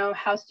we know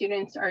how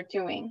students are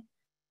doing.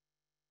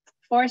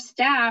 For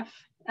staff,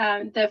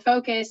 the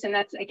focus, and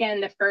that's again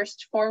the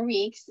first 4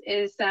 weeks,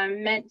 is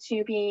meant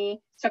to be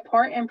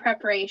support and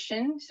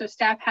preparation. So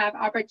staff have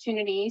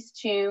opportunities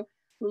to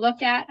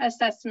look at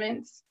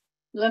assessments,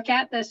 look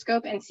at the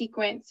scope and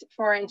sequence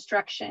for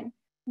instruction.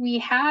 We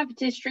have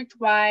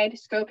district-wide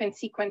scope and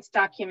sequence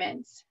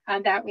documents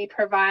that we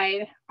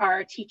provide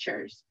our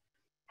teachers.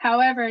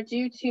 However,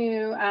 due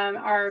to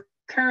our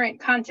current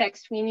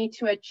context, we need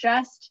to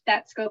adjust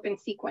that scope and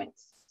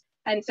sequence.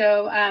 And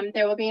so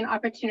there will be an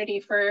opportunity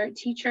for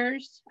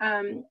teachers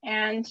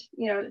and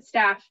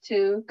staff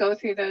to go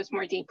through those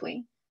more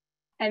deeply.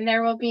 And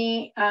there will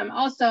be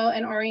also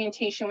an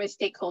orientation with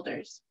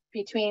stakeholders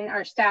between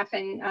our staff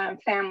and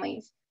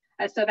families.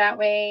 So that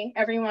way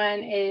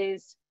everyone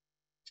is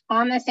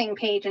on the same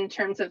page in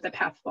terms of the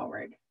path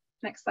forward.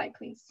 Next slide,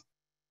 please.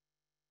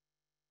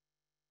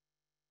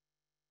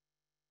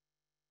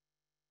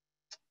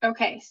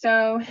 Okay,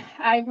 so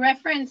I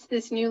referenced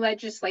this new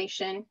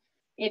legislation.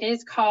 It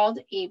is called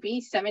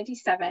AB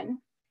 77.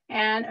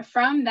 And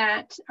from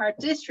that, our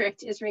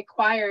district is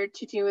required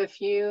to do a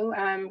few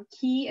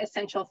key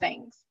essential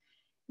things.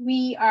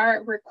 We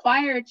are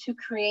required to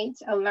create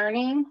a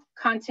learning,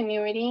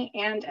 continuity,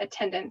 and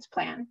attendance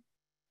plan.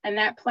 And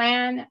that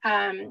plan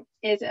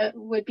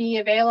would be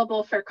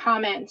available for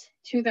comment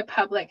to the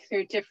public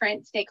through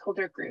different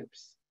stakeholder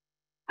groups.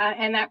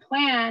 And that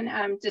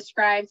plan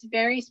describes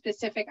very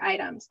specific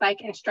items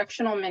like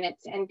instructional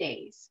minutes and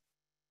days.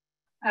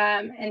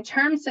 In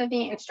terms of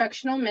the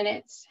instructional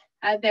minutes,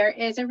 there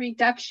is a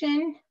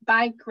reduction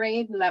by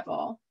grade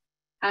level.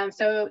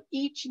 So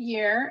each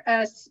year,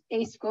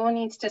 a school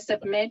needs to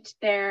submit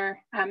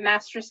their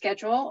master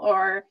schedule,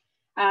 or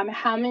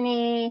how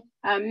many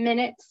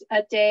minutes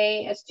a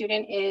day a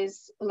student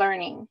is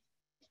learning.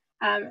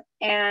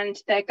 And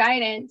the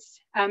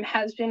guidance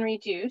has been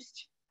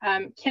reduced.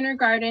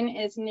 Kindergarten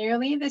is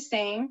nearly the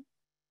same.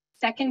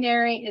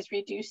 Secondary is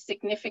reduced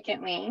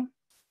significantly.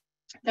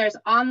 There's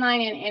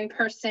online and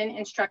in-person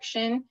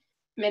instruction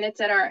minutes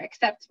that are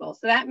acceptable.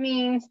 So that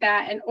means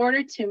that in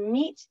order to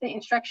meet the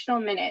instructional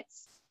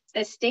minutes,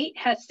 the state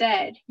has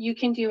said you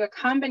can do a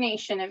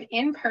combination of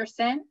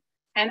in-person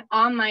and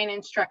online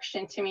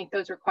instruction to meet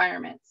those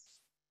requirements.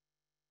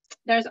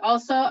 There's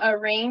also a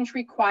range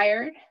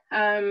required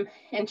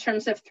in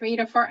terms of 3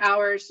 to 4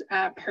 hours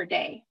per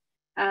day.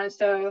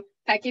 So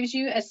that gives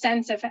you a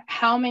sense of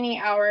how many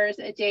hours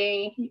a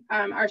day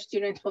our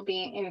students will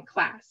be in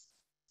class.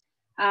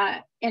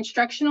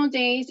 Instructional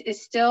days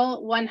is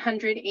still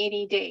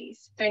 180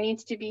 days. There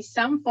needs to be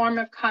some form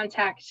of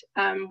contact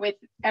with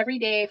every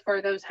day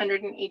for those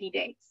 180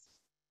 days.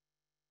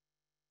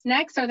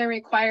 Next are the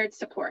required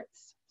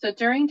supports. So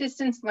during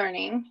distance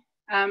learning,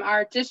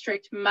 our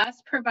district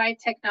must provide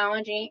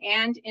technology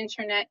and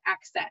internet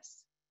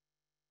access.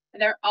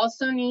 There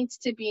also needs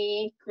to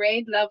be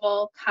grade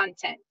level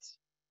content.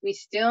 We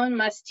still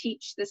must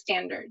teach the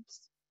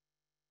standards.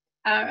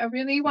 I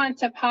really want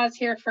to pause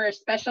here for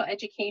special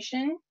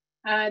education.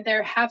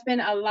 There have been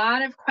a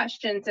lot of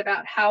questions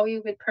about how we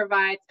would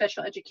provide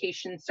special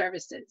education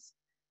services.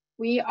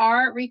 We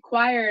are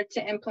required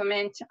to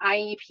implement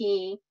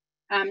IEP,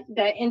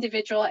 the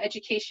individual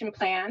education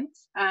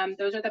plans.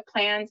 Those are the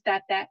plans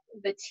that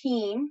the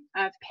team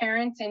of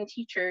parents and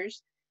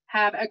teachers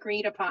have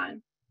agreed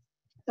upon.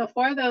 So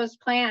for those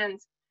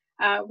plans,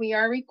 we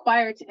are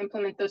required to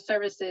implement those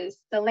services.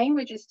 The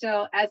language is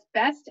still as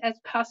best as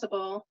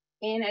possible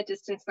in a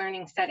distance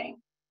learning setting.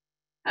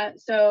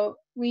 So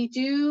we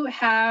do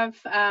have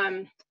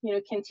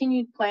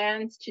continued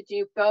plans to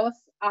do both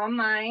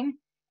online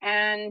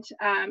and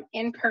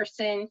in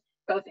person,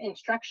 both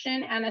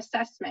instruction and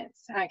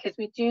assessments, because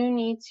we do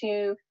need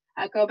to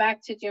go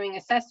back to doing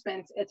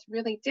assessments. It's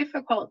really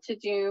difficult to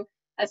do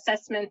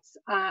assessments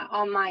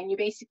online. You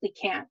basically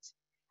can't.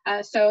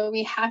 So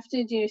we have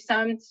to do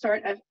some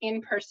sort of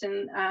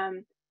in-person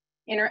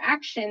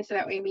interaction so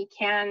that way we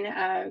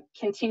can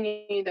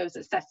continue those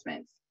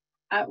assessments.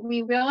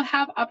 We will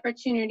have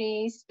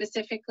opportunities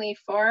specifically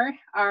for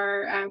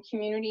our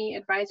Community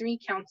Advisory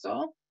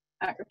Council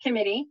or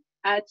Committee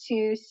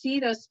to see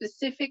those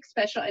specific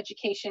special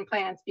education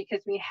plans,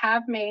 because we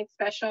have made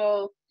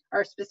special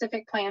or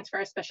specific plans for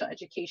our special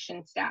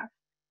education staff.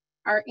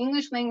 Our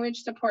English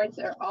language supports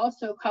are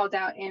also called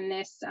out in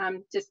this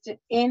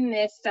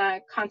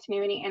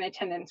continuity and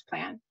attendance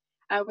plan.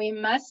 We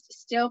must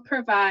still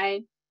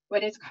provide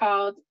what is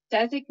called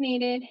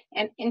designated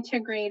and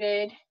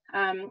integrated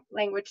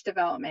language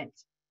development.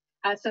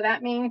 So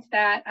that means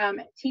that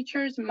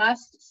teachers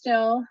must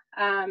still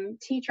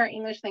teach our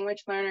English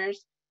language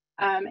learners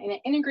in an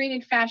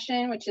integrated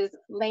fashion, which is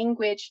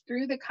language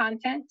through the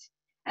content,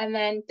 and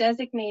then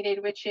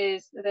designated, which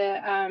is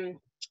the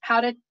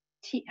how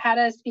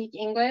to speak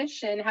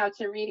English and how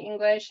to read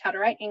English, how to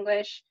write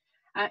English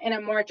in a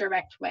more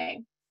direct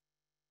way.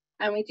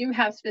 And we do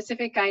have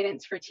specific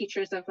guidance for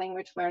teachers of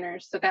language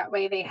learners, so that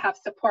way they have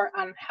support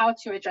on how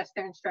to adjust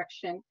their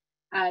instruction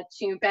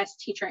to best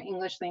teach our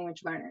English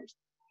language learners.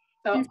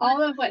 So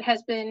all of what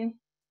has been...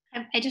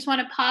 I just want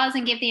to pause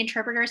and give the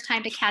interpreters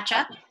time to catch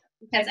up.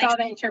 I saw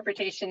the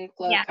interpretation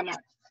globe come up.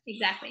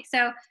 Exactly.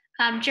 So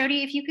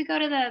Jody, if you could go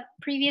to the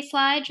previous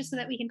slide just so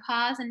that we can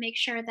pause and make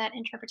sure that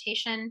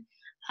interpretation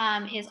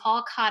is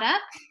all caught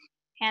up.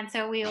 And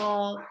so we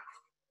will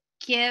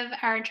give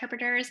our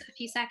interpreters a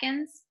few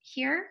seconds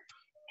here,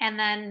 and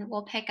then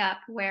we'll pick up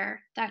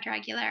where Dr.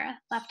 Aguilera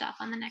left off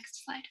on the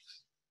next slide.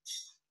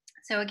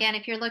 So again,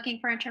 if you're looking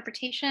for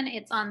interpretation,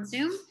 it's on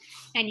Zoom,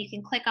 and you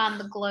can click on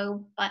the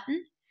globe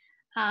button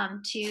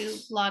to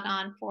log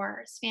on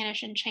for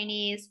Spanish and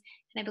Chinese.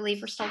 And I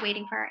believe we're still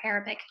waiting for our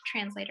Arabic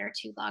translator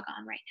to log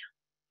on right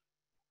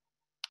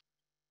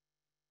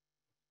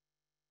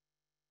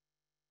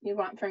now. You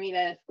want for me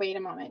to wait a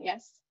moment,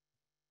 yes?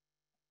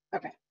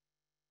 Okay.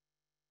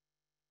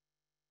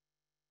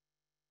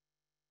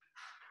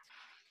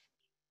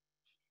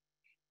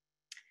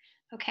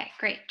 Okay,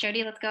 great.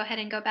 Jody, let's go ahead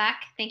and go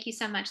back. Thank you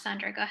so much,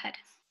 Sandra. Go ahead.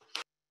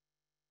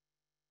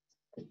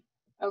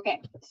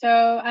 Okay,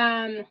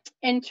 so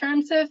in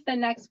terms of the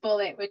next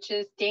bullet, which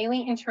is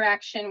daily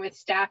interaction with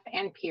staff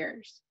and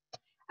peers.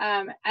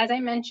 As I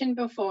mentioned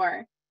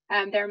before,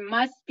 there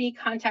must be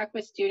contact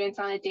with students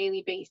on a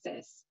daily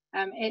basis.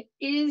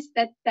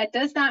 That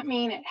does not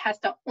mean it has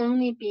to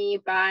only be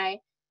by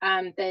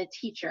the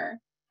teacher.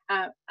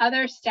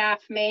 Other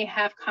staff may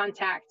have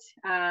contact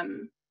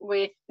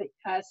with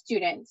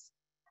students,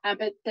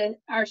 but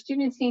our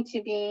students need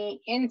to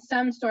be in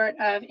some sort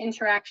of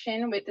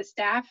interaction with the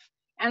staff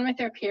and with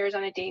their peers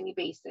on a daily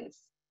basis.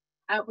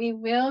 We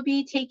will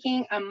be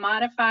taking a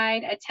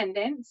modified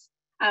attendance.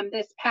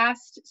 This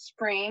past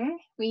spring,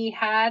 we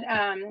had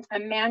a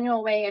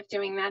manual way of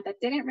doing that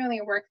didn't really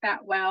work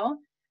that well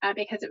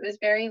because it was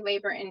very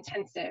labor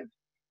intensive.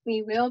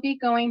 We will be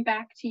going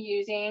back to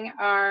using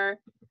our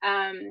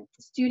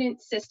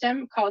student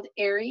system called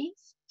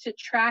ARIES to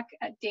track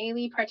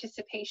daily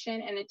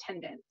participation and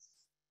attendance.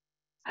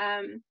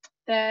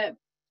 The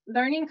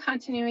learning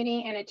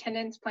continuity and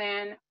attendance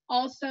plan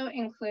also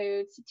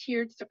includes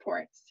tiered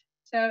supports.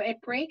 So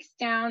it breaks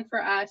down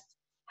for us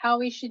how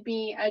we should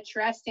be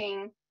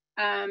addressing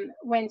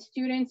when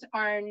students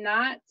are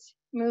not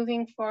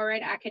moving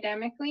forward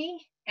academically,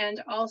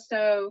 and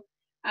also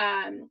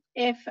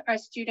if a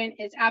student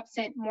is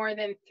absent more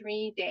than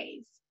 3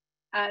 days.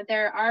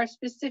 There are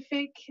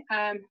specific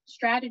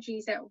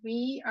strategies that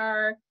we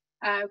are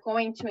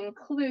going to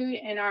include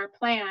in our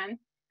plan.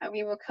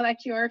 We will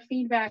collect your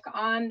feedback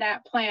on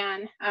that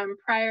plan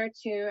prior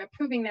to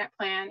approving that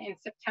plan in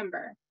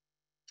September.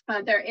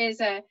 There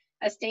is a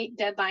state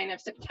deadline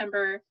of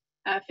September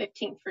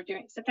 15th for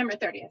doing, September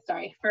 30th,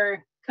 sorry,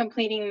 for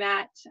completing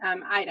that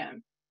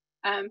item.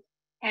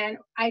 And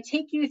I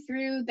take you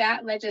through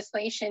that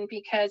legislation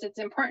because it's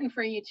important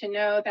for you to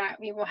know that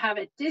we will have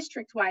a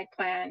district-wide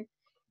plan.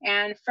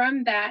 And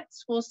from that,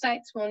 school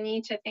sites will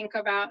need to think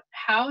about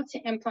how to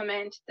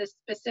implement the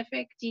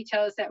specific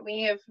details that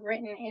we have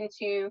written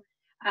into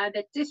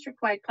the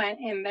district-wide plan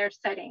in their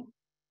setting.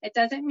 It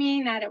doesn't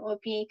mean that it will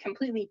be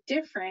completely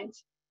different,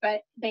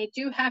 but they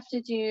do have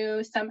to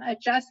do some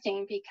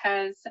adjusting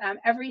because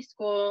every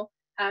school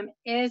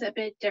is a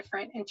bit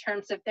different in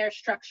terms of their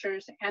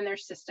structures and their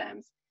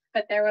systems.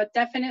 But there will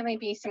definitely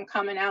be some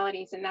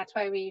commonalities, and that's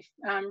why we've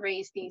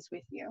raised these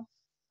with you.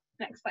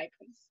 Next slide,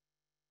 please.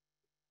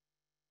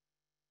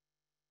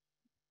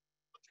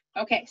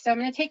 Okay, so I'm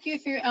going to take you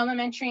through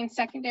elementary and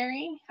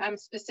secondary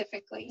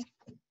specifically.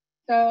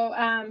 So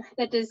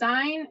the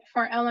design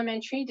for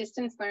elementary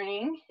distance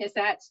learning is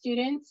that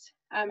students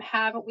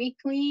have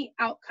weekly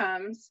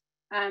outcomes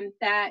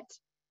that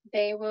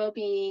they will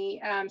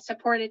be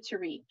supported to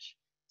reach.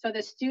 So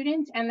the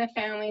students and the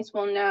families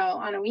will know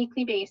on a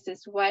weekly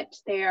basis what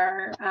they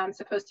are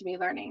supposed to be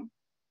learning.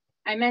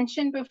 I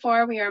mentioned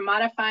before we are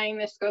modifying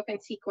the scope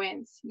and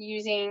sequence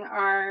using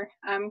our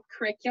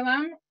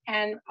curriculum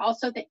and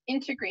also the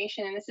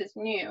integration, and this is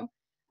new,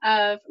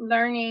 of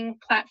learning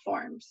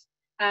platforms.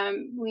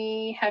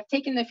 We have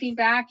taken the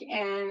feedback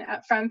and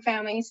from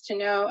families to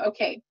know,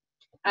 okay,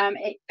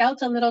 it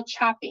felt a little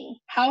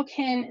choppy. How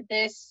can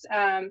this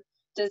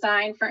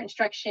design for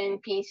instruction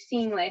be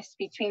seamless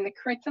between the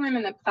curriculum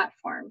and the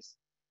platforms?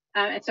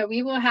 And so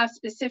we will have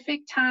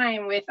specific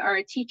time with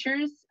our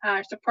teachers,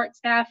 our support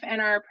staff, and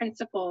our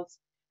principals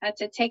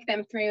to take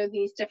them through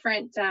these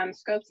different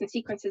scopes and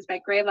sequences by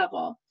grade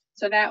level.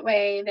 So that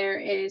way there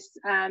is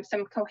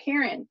some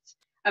coherence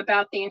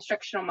about the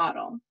instructional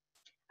model.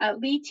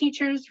 Lead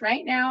teachers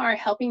right now are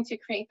helping to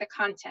create the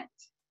content.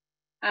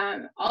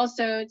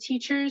 Also,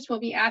 teachers will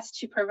be asked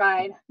to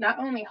provide not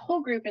only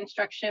whole group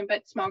instruction,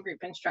 but small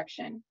group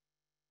instruction.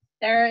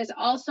 There is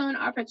also an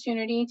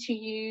opportunity to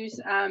use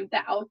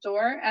the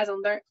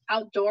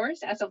outdoors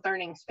as a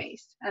learning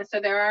space. So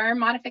there are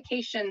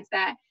modifications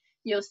that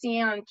you'll see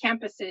on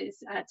campuses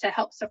to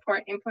help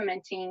support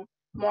implementing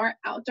more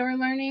outdoor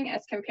learning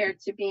as compared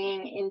to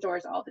being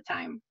indoors all the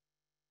time.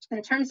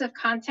 In terms of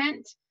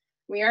content,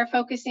 we are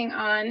focusing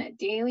on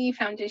daily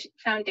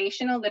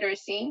foundational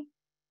literacy,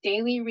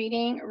 daily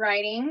reading,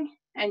 writing,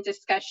 and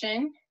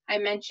discussion. I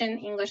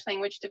mentioned English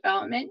language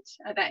development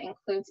that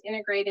includes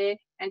integrated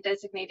and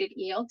designated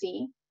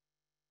ELD,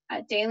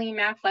 daily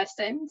math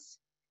lessons,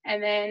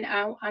 and then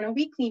on a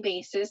weekly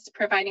basis,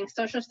 providing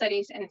social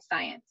studies and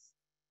science.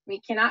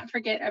 We cannot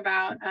forget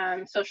about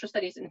social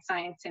studies and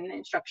science in the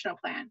instructional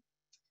plan.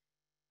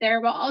 There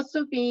will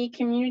also be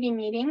community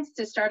meetings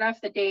to start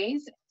off the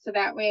days, so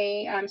that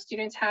way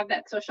students have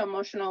that social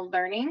emotional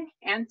learning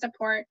and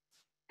support.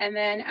 And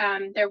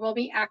then there will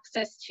be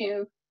access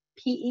to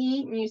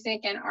PE,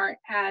 music, and art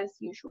as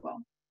usual.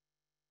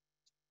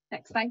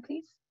 Next slide,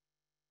 please.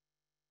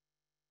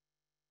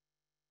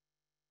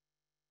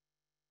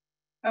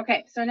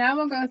 Okay, so now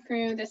we'll go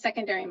through the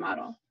secondary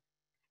model.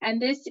 And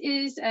this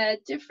is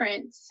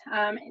different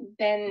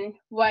than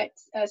what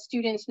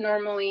students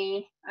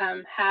normally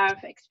have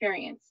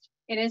experienced.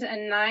 It is a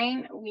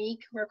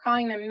 9-week, we're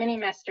calling them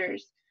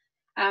mini-mesters,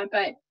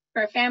 but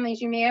for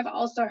families, you may have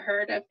also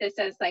heard of this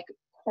as like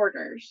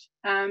quarters,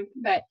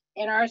 but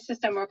in our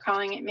system, we're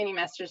calling it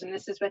mini-mesters, and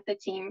this is what the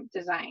team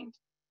designed.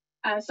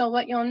 So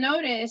what you'll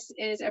notice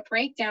is a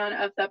breakdown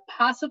of the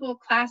possible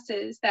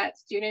classes that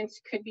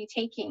students could be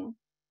taking.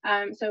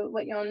 So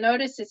what you'll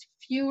notice is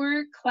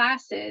fewer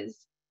classes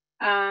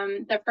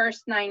the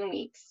first 9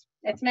 weeks.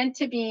 It's meant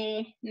to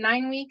be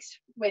 9 weeks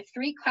with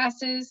 3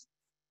 classes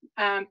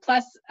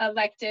plus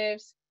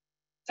electives.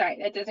 Sorry,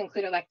 that does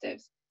include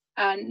electives.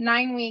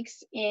 9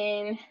 weeks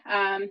in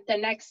the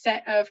next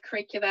set of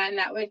curricula, and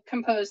that would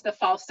compose the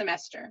fall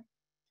semester.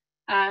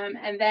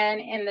 And then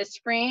in the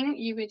spring,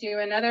 you would do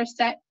another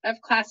set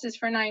of classes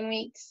for 9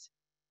 weeks,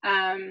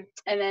 and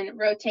then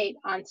rotate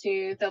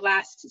onto the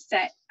last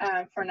set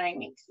for 9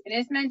 weeks. It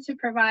is meant to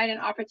provide an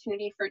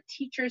opportunity for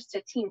teachers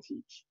to team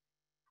teach.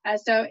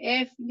 So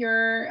if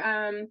your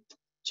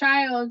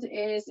child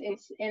is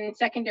in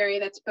secondary,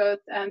 that's both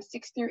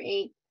 6 through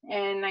 8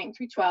 and 9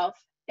 through 12,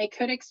 they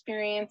could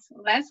experience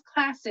less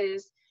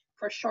classes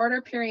for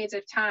shorter periods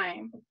of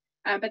time,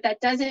 but that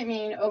doesn't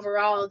mean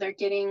overall they're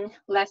getting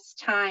less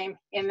time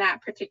in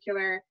that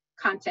particular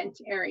content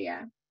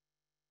area.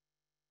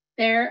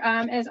 There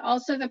is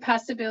also the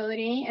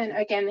possibility, and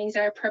again, these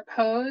are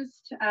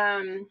proposed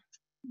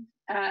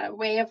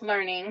way of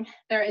learning.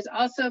 There is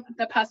also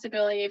the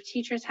possibility of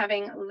teachers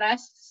having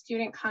less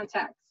student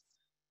contacts.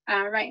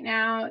 Right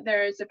now,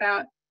 there's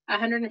about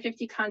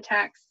 150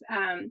 contacts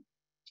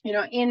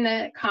in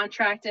the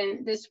contract,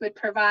 and this would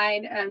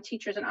provide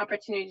teachers an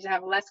opportunity to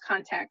have less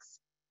contacts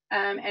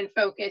and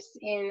focus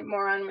in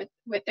more on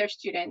with their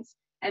students.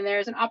 And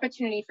there's an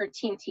opportunity for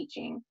team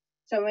teaching.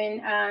 So when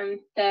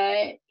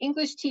the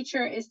English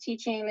teacher is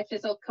teaching, the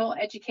physical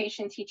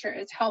education teacher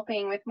is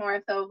helping with more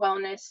of the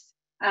wellness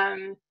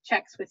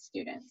checks with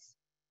students.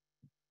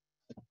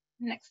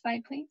 Next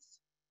slide, please.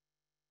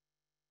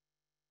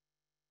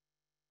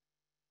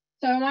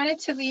 So I wanted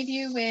to leave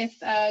you with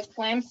a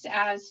glimpse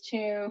as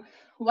to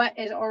what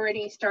is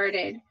already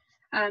started.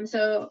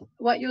 So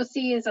what you'll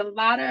see is a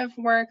lot of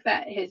work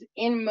that is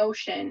in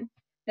motion.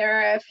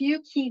 There are a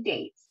few key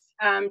dates.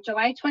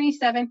 July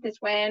 27th is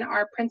when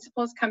our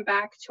principals come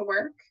back to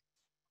work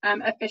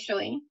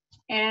officially.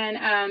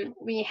 And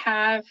we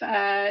have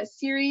a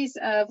series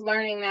of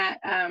learning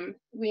that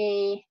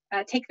we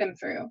take them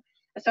through.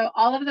 So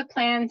all of the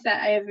plans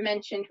that I have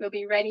mentioned will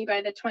be ready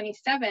by the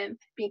 27th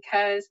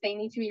because they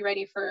need to be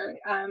ready for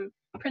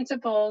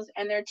principals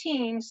and their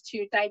teams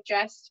to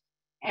digest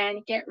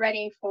and get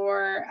ready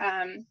for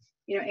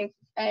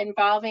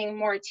involving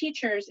more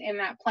teachers in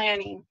that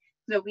planning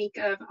the week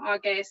of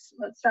August,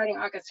 starting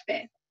August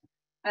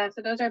 5th.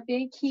 So those are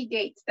big key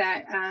dates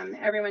that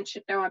everyone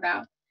should know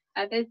about.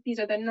 These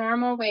are the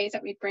normal ways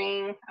that we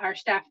bring our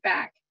staff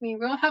back. We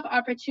will have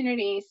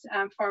opportunities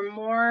for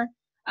more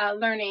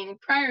learning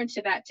prior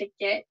to that to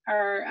get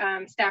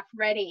our staff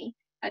ready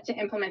to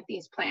implement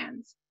these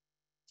plans.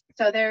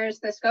 So there's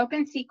the scope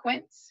and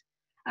sequence.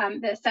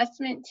 The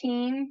assessment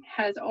team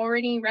has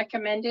already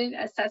recommended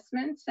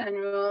assessments, and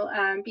will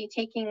be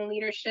taking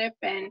leadership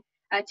and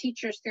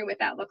teachers through what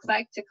that looks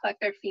like to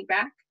collect their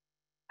feedback.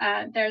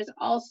 There's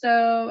also,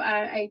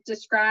 I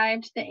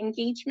described the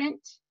engagement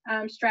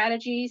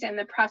strategies and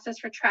the process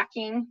for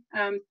tracking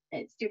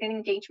student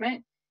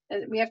engagement.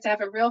 We have to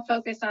have a real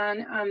focus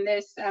on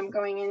this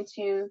going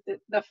into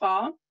the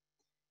fall.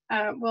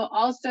 We'll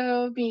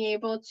also be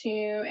able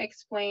to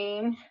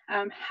explain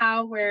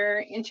how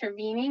we're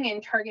intervening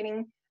and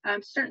targeting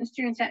certain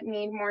students that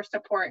need more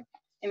support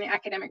in the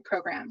academic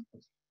program.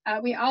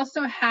 We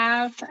also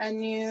have a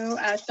new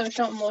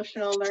social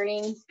emotional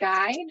learning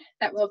guide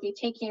that we'll be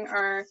taking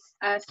our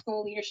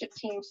school leadership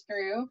teams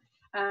through.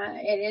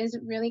 It is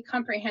really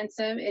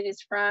comprehensive. It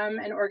is from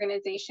an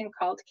organization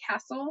called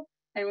Castle,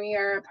 and we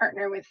are a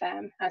partner with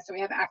them, so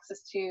we have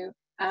access to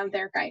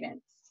their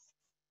guidance.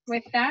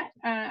 With that,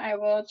 I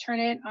will turn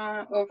it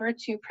over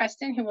to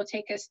Preston, who will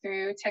take us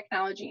through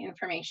technology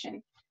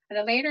information. At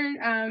a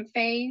later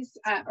phase,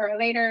 or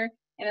later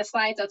in the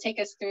slides, I'll take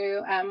us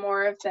through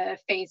more of the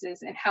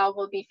phases and how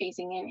we'll be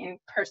phasing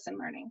in-person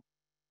learning.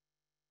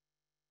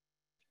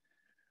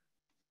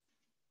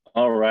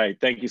 All right,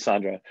 thank you,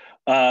 Sandra.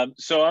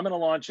 So I'm going to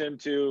launch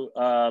into,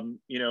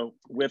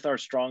 with our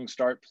Strong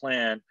Start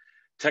plan,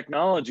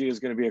 technology is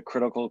going to be a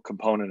critical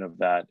component of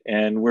that.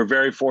 And we're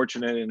very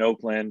fortunate in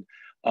Oakland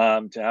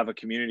to have a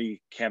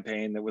community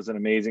campaign that was an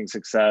amazing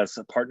success,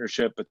 a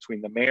partnership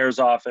between the mayor's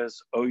office,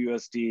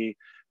 OUSD,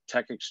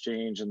 Tech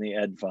Exchange, and the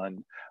Ed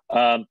Fund.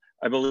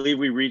 I believe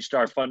we reached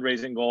our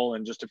fundraising goal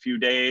in just a few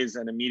days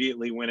and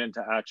immediately went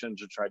into action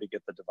to try to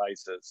get the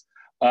devices.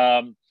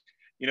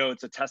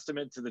 It's a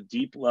testament to the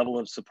deep level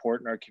of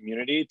support in our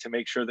community to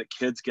make sure that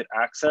kids get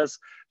access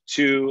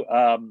to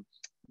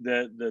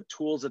the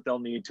tools that they'll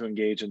need to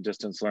engage in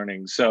distance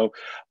learning. So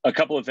a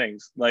couple of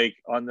things like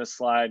on this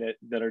slide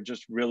that are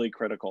just really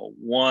critical.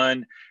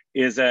 One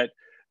is that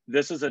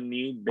this is a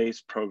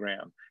need-based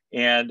program,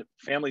 and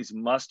families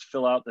must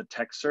fill out the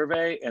tech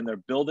survey, and they're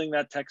building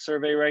that tech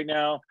survey right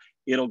now.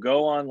 It'll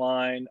go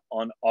online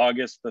on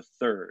August the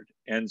 3rd.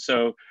 And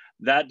so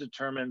that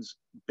determines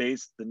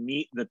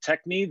the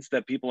tech needs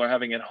that people are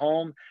having at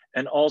home,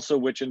 and also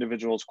which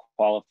individuals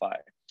qualify.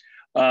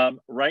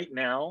 Right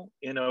now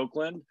in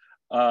Oakland,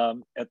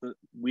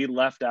 we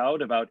left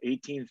out about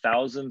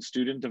 18,000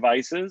 student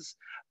devices,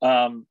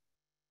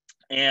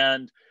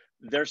 and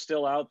they're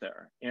still out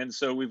there. And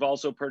so we've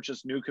also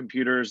purchased new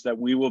computers that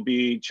we will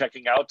be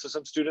checking out to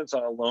some students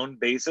on a loan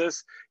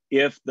basis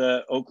if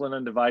the Oakland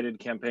Undivided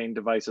campaign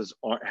devices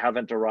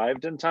haven't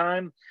arrived in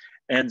time.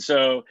 And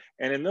so,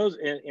 and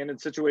in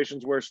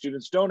situations where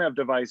students don't have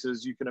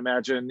devices, you can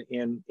imagine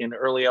in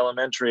early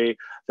elementary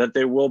that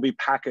there will be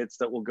packets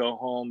that will go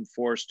home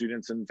for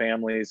students and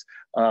families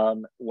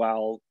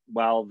while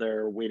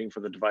they're waiting for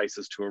the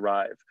devices to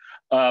arrive.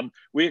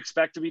 We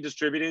expect to be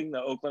distributing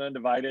the Oakland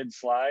Undivided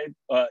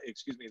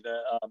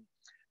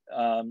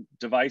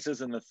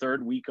devices in the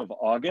 3rd week of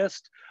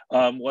August.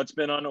 What's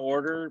been on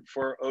order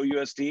for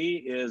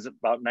OUSD is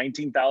about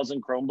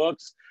 19,000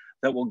 Chromebooks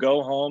that will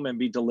go home and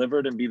be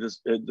delivered and be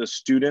the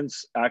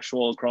students'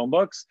 actual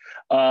Chromebooks.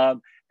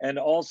 And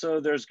also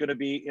there's going to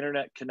be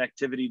internet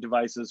connectivity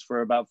devices for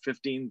about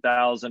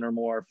 15,000 or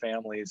more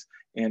families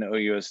in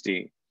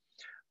OUSD.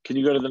 Can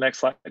you go to the next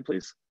slide,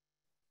 please?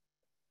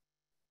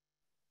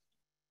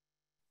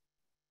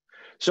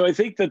 So I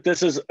think that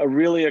this is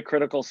really a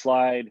critical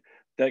slide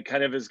that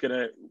kind of is going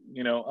to,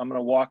 I'm going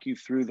to walk you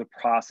through the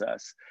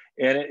process.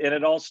 And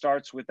it all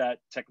starts with that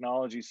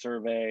technology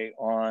survey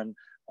on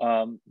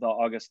the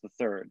August the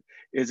 3rd.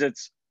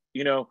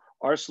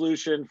 Our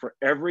solution for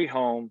every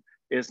home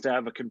is to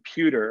have a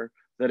computer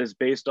that is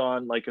based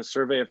on like a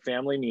survey of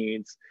family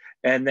needs.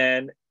 And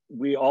then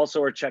we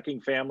also are checking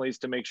families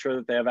to make sure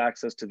that they have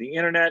access to the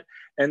internet.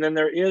 And then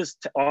there is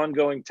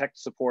ongoing tech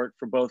support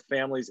for both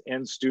families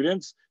and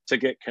students to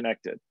get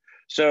connected.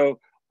 So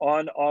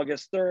on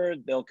August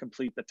 3rd, they'll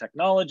complete the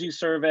technology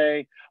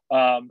survey.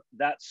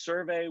 That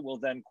survey will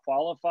then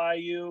qualify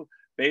you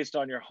based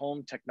on your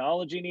home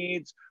technology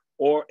needs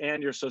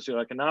and your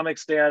socioeconomic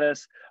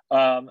status.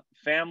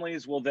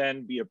 Families will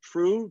then be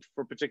approved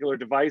for particular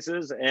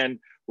devices, and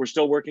we're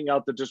still working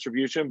out the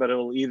distribution, but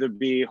it'll either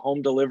be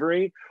home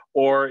delivery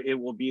or it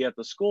will be at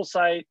the school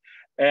site.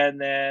 And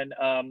then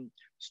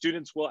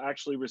students will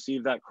actually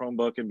receive that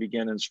Chromebook and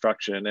begin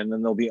instruction, and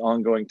then there'll be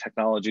ongoing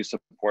technology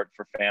support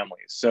for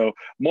families. So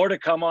more to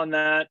come on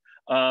that,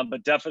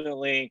 but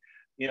definitely,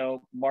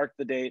 mark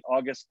the date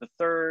August the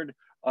 3rd.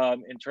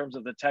 In terms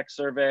of the tech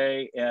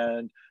survey,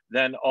 and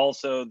then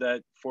also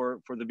that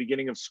for the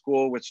beginning of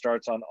school, which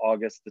starts on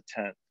August the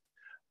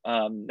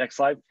 10th. Next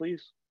slide,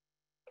 please.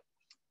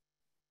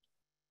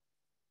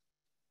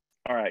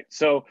 All right,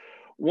 so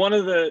one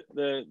of the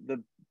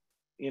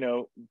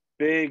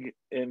big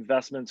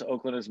investments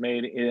Oakland has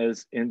made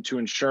is into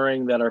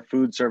ensuring that our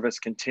food service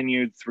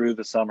continued through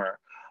the summer.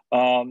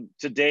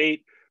 To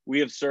date, we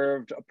have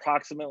served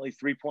approximately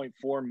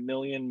 3.4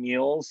 million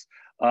meals,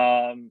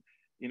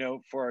 you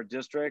know, for our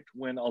district,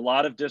 when a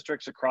lot of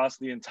districts across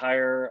the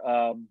entire,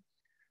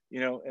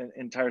 you know,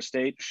 entire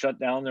state shut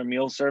down their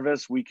meal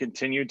service. We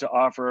continue to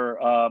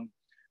offer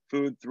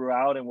food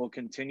throughout, and will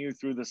continue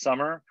through the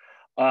summer.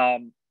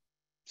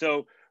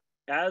 So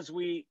as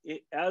we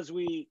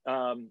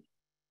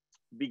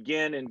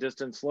begin in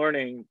distance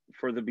learning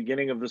for the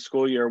beginning of the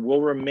school year,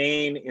 we'll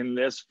remain in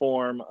this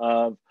form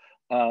of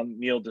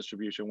meal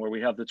distribution, where we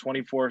have the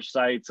 24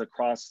 sites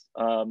across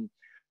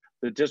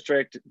the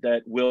district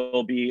that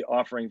will be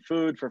offering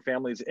food for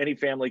families. Any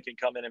family can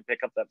come in and pick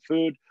up that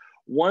food.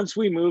 Once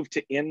we move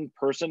to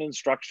in-person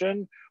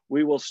instruction,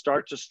 we will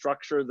start to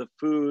structure the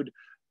food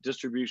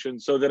distribution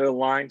so that it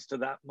aligns to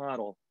that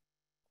model.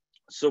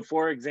 So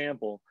for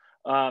example,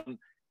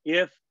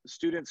 if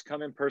students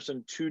come in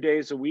person 2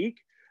 days a week,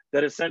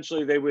 that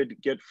essentially they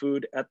would get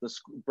food at the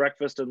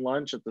breakfast and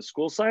lunch at the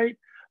school site.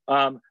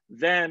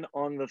 Then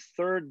on the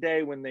third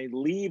day, when they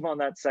leave on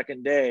that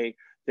second day,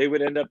 they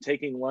would end up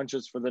taking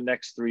lunches for the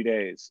next 3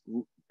 days.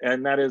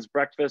 And that is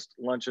breakfast,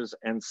 lunches,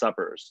 and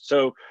suppers.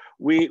 So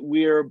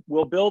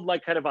we'll build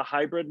like kind of a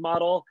hybrid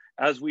model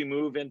as we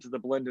move into the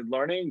blended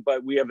learning,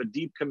 but we have a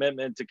deep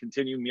commitment to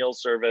continue meal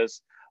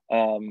service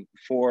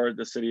for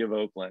the city of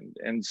Oakland.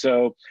 And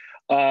so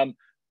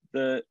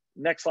the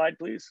next slide,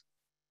 please.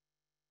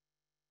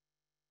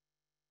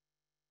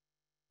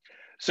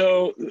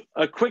 So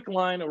a quick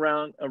line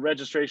around a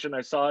registration.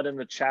 I saw it in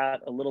the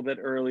chat a little bit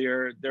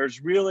earlier.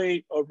 There's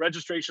really,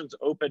 registration's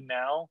open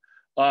now.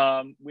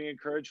 We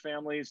encourage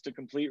families to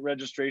complete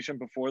registration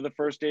before the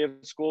first day of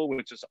school,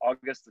 which is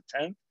August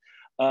the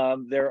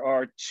 10th. There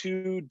are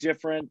 2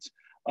 different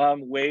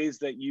ways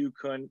that you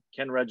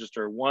can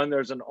register. One,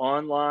 there's an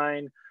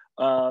online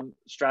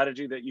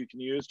strategy that you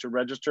can use to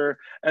register.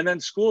 And then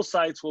school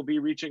sites will be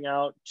reaching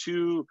out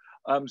to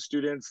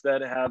students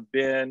that have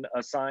been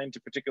assigned to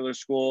particular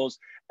schools,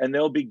 and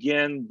they'll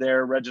begin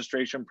their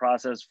registration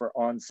process for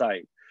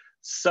on-site.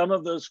 Some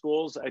of those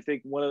schools, I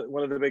think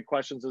one of the big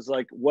questions is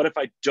like, what if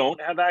I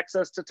don't have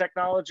access to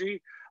technology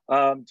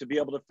to be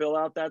able to fill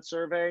out that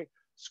survey?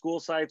 School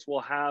sites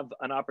will have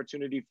an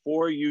opportunity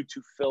for you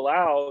to fill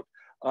out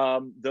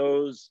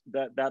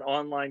that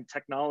online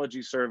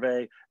technology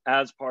survey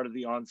as part of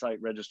the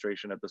on-site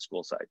registration at the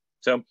school site.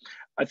 So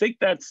I think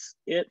that's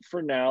it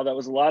for now. That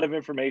was a lot of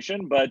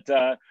information, but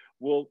I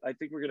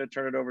think we're going to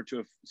turn it over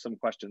to some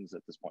questions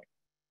at this point.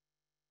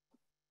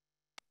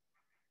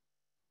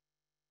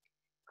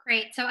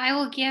 Great. So I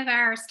will give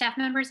our staff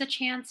members a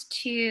chance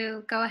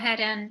to go ahead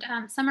and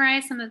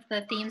summarize some of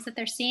the themes that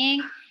they're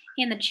seeing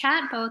in the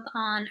chat, both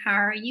on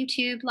our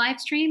YouTube live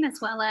stream as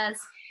well as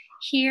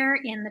here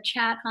in the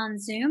chat on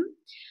Zoom.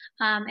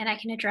 And I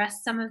can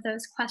address some of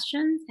those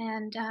questions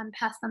and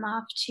pass them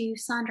off to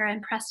Sandra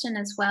and Preston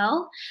as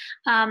well.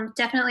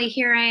 Definitely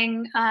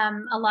hearing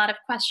a lot of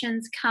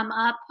questions come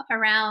up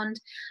around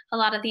a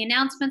lot of the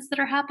announcements that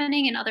are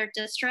happening in other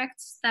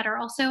districts that are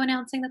also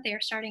announcing that they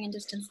are starting in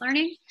distance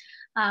learning.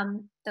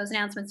 Those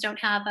announcements don't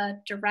have a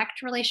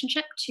direct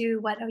relationship to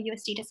what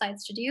OUSD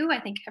decides to do. I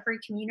think every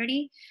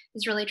community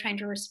is really trying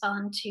to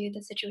respond to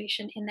the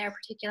situation in their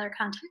particular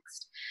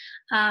context.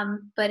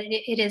 But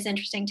it is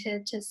interesting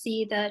to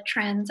see the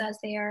trends as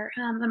they are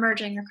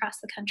emerging across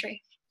the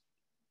country.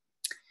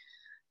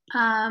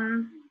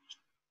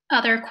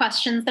 Other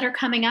questions that are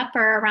coming up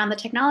are around the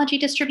technology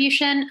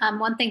distribution.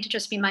 One thing to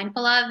just be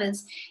mindful of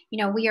is,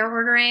 we are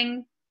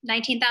ordering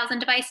 19,000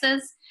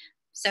 devices.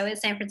 So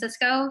is San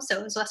Francisco,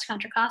 so is West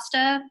Contra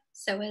Costa,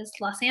 so is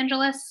Los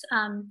Angeles.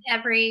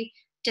 Every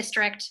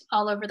district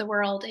all over the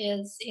world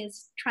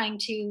is trying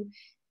to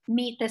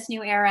meet this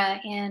new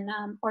era in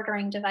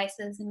ordering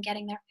devices and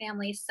getting their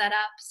families set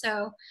up.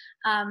 So,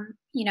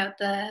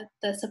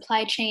 the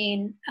supply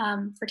chain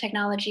for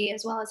technology,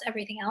 as well as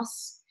everything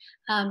else,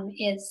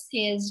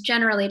 is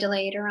generally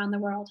delayed around the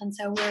world. And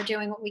so we're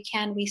doing what we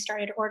can. We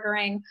started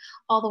ordering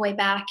all the way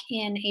back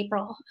in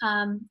April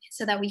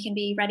so that we can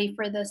be ready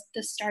for the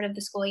start of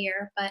the school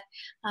year. But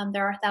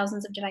there are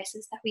thousands of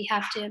devices that we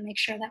have to make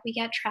sure that we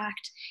get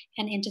tracked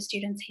and into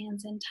students'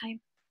 hands in time.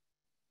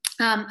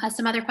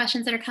 Some other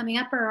questions that are coming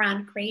up are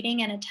around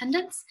grading and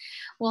attendance.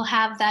 We'll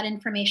have that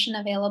information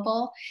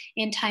available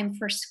in time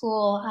for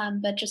school,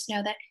 but just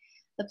know that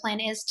the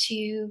plan is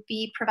to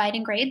be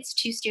providing grades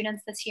to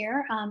students this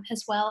year,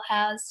 as well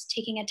as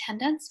taking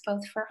attendance,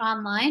 both for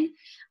online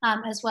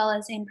as well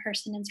as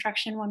in-person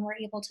instruction when we're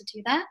able to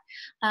do that.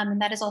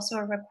 And that is also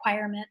a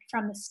requirement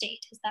from the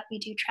state, is that we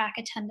do track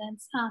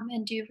attendance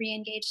and do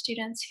re-engage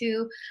students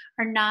who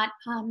are not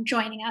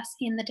joining us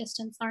in the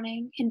distance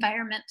learning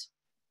environment.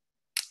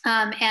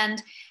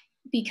 And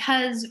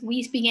because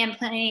we began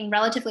planning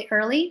relatively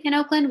early in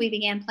Oakland, we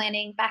began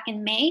planning back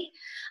in May.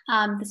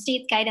 The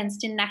state's guidance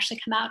didn't actually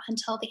come out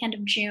until the end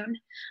of June.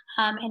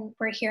 And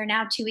we're here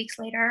now 2 weeks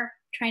later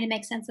trying to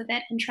make sense of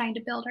it, and trying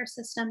to build our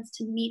systems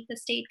to meet the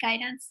state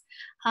guidance.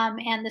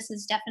 And this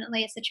is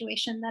definitely a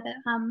situation that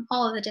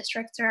all of the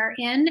districts are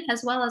in,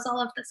 as well as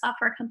all of the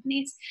software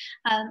companies,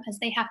 as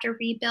they have to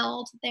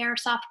rebuild their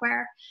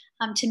software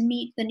to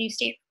meet the new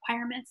state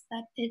requirements,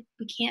 that we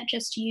can't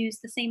just use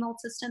the same old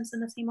systems in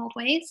the same old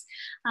ways,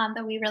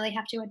 that we really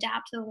have to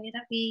adapt the way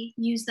that we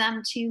use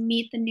them to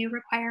meet the new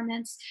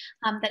requirements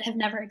that have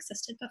never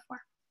existed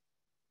before.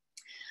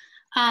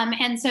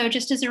 And so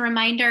just as a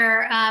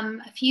reminder,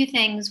 a few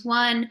things.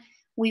 One,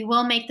 we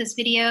will make this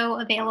video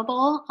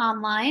available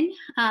online,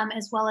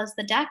 as well as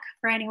the deck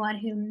for anyone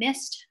who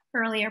missed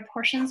earlier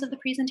portions of the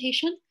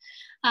presentation.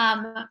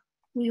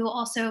 We will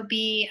also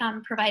be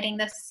providing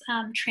this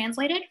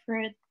translated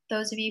for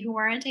those of you who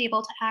weren't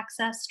able to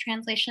access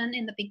translation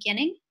in the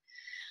beginning.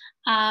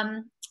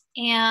 With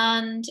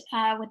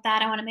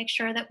that, I want to make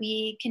sure that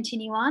we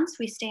continue on so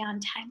we stay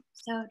on time.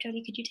 So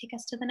Jody, could you take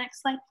us to the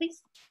next slide,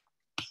 please?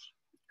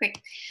 Great.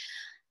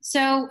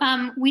 So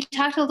we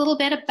talked a little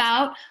bit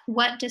about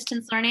what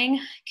distance learning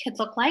could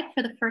look like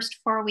for the first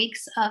 4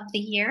 weeks of the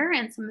year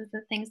and some of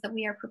the things that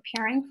we are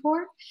preparing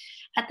for.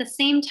 At the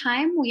same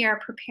time, we are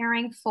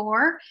preparing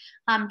for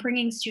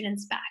bringing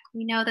students back.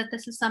 We know that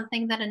this is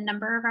something that a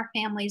number of our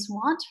families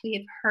want. We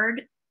have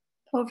heard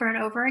over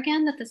and over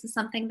again that this is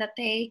something that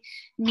they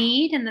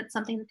need and that's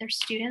something that their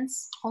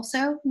students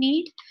also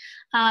need.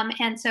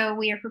 And so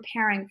we are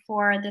preparing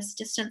for this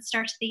distant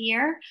start to the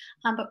year,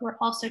 but we're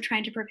also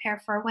trying to prepare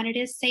for when it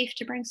is safe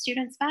to bring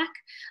students back.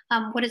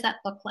 What does that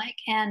look like?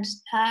 And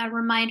a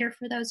reminder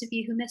for those of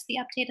you who missed the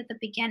update at the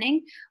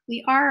beginning,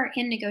 we are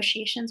in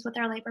negotiations with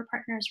our labor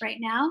partners right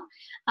now,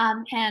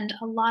 and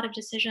a lot of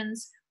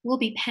decisions will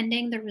be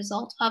pending the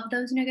result of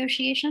those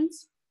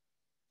negotiations.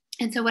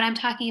 And so what I'm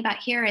talking about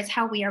here is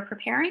how we are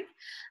preparing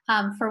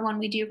for when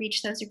we do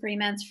reach those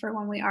agreements, for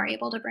when we are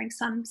able to bring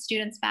some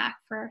students back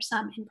for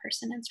some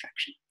in-person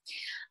instruction.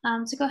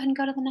 So go ahead and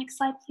go to the next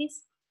slide,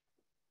 please.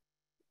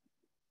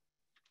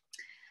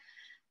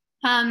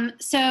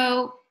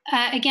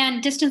 Again,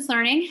 distance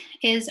learning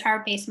is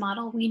our base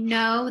model. We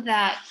know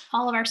that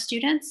all of our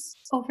students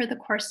over the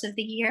course of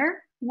the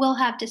year will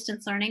have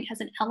distance learning as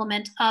an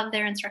element of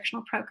their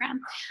instructional program.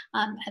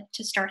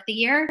 To start the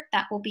year,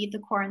 that will be the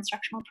core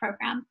instructional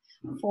program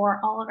for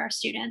all of our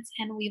students.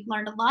 And we've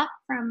learned a lot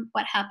from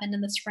what happened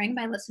in the spring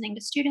by listening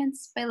to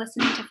students, by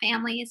listening to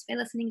families, by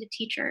listening to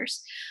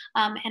teachers,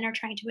 and are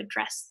trying to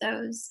address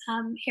those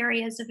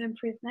areas of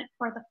improvement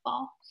for the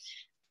fall.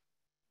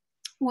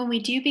 When we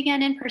do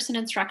begin in-person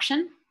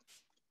instruction,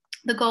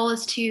 the goal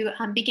is to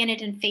begin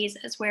it in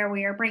phases where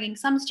we are bringing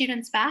some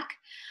students back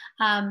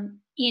in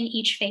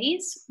each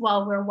phase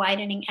while we're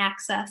widening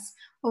access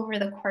over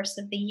the course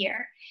of the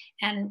year.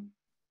 And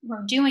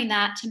we're doing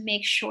that to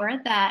make sure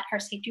that our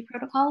safety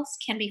protocols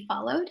can be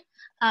followed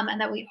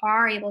and that we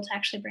are able to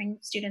actually bring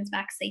students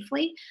back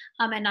safely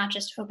and not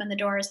just open the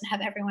doors and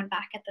have everyone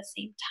back at the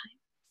same time.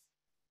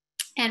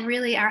 And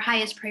really our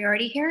highest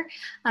priority here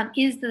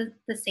is the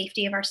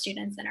safety of our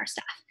students and our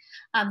staff.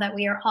 That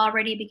we are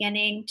already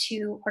beginning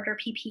to order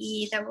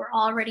PPE, that we're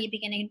already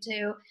beginning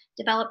to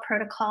develop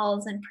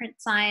protocols and print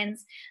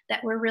signs,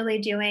 that we're really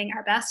doing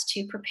our best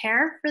to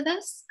prepare for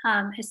this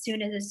as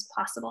soon as is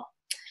possible.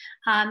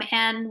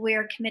 And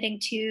we're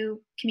committing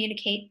to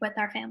communicate with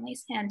our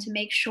families and to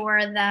make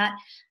sure that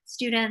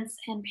students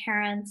and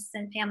parents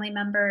and family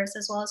members,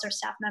 as well as our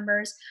staff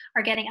members,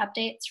 are getting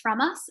updates from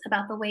us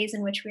about the ways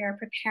in which we are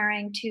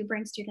preparing to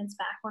bring students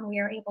back when we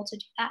are able to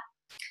do that.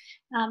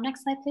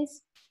 Next slide,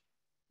 please.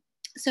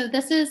 So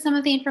this is some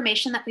of the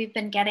information that we've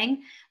been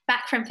getting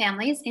back from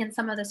families in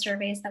some of the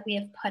surveys that we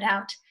have put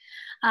out.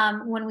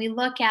 When we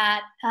look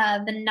at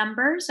the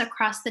numbers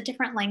across the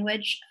different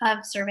language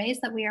of surveys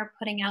that we are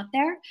putting out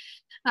there,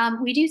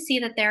 we do see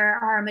that there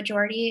are a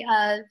majority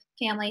of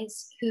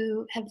families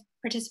who have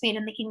participated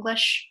in the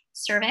English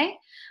survey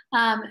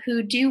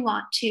who do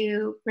want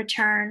to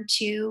return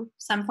to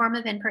some form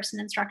of in-person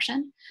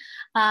instruction.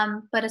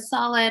 But a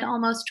solid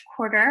almost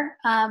quarter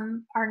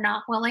are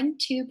not willing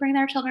to bring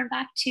their children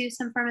back to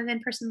some form of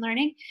in-person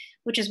learning,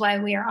 which is why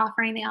we are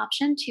offering the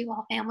option to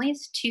all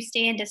families to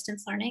stay in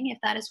distance learning if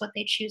that is what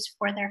they choose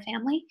for their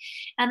family.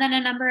 And then a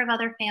number of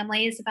other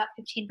families, about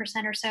 15%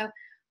 or so,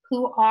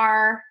 who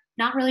are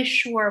not really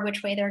sure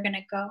which way they're going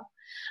to go.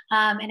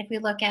 And if we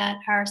look at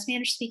our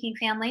Spanish-speaking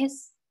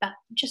families,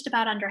 just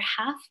about under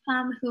half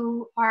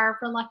who are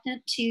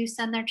reluctant to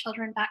send their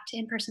children back to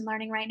in-person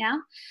learning right now.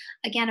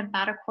 Again,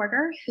 about a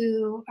quarter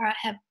who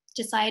have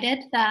decided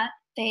that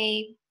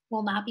they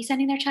will not be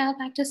sending their child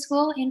back to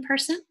school in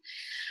person.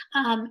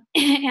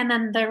 And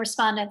then the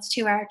respondents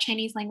to our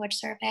Chinese language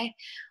survey,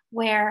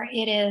 where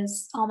it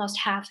is almost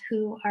half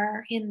who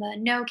are in the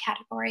no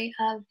category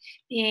of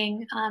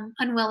being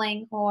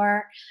unwilling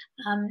or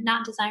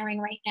not desiring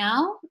right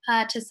now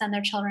to send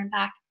their children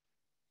back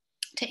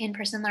to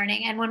in-person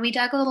learning. And when we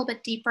dug a little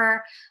bit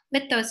deeper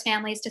with those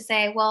families to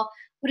say, well,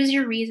 what is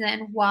your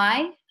reason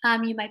why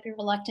you might be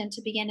reluctant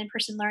to begin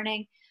in-person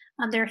learning?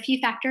 There are a few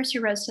factors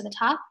who rose to the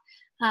top.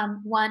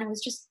 One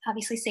was just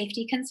obviously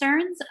safety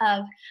concerns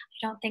of, I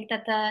don't think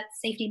that the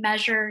safety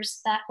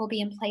measures that will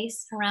be in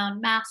place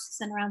around masks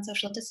and around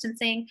social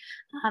distancing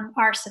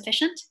are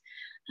sufficient.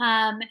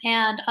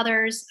 And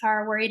others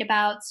are worried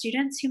about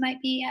students who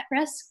might be at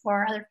risk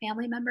or other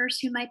family members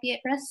who might be at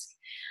risk.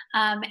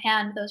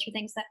 And those are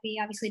things that we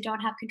obviously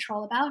don't have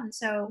control about, and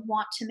so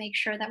want to make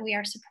sure that we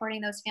are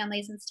supporting those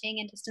families and staying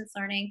in distance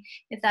learning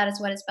if that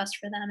is what is best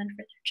for them and for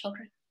their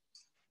children.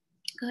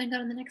 Go ahead and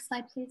go to the next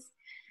slide, please.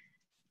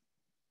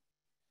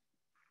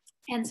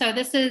 And so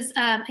this is,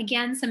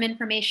 again, some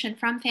information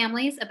from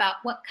families about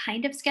what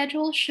kind of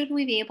schedule should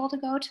we be able to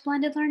go to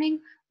blended learning,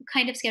 what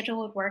kind of schedule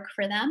would work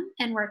for them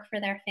and work for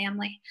their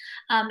family.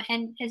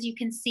 And as you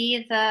can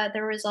see,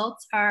 the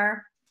results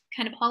are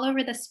kind of all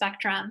over the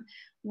spectrum,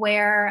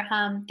 where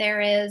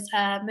there is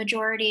a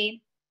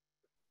majority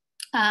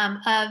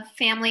of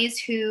families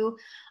who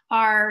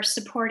are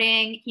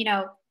supporting,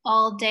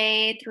 all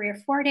day 3 or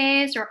 4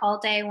 days, or all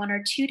day 1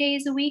 or 2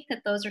 days a week,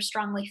 that those are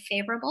strongly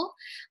favorable.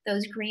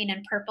 Those green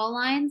and purple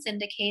lines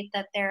indicate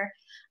that they're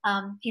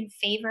in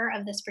favor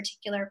of this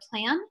particular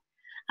plan.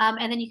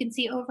 And then you can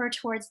see over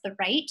towards the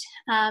right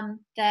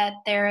that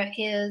there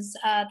is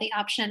the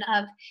option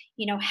of,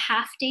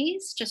 half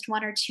days, just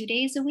 1 or 2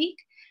 days a week,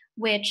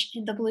 which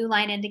the blue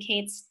line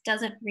indicates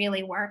doesn't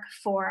really work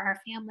for our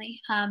family.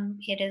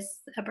 It is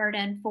a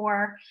burden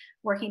for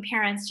working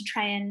parents to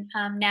try and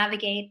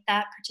navigate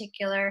that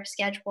particular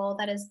schedule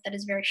that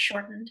is very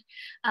shortened.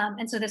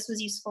 And so this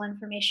was useful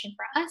information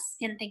for us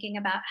in thinking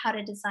about how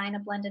to design a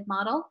blended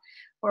model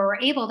where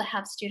we're able to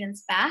have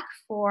students back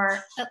for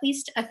at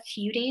least a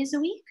few days a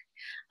week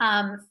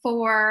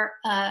for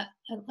an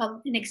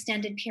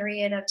extended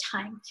period of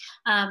time.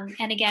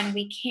 And again,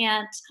 we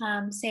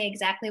can't say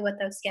exactly what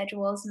those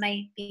schedules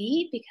might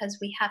be, because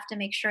we have to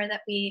make sure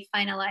that we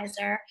finalize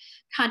our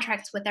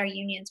contracts with our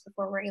unions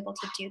before we're able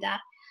to do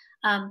that.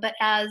 But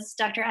as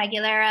Dr.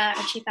 Aguilera,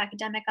 our Chief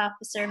Academic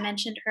Officer,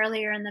 mentioned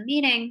earlier in the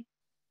meeting,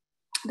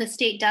 the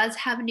state does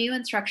have new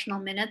instructional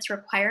minutes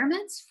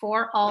requirements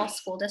for all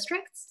school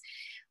districts,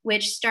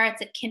 which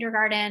starts at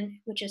kindergarten,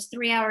 which is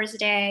 3 hours a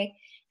day,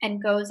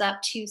 and goes up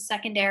to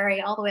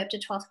secondary all the way up to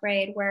 12th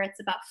grade, where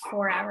it's about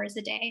 4 hours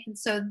a day. And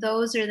so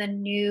those are the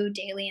new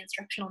daily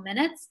instructional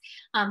minutes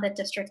that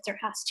districts are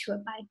asked to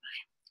abide by.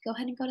 Go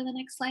ahead and go to the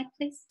next slide,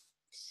 please.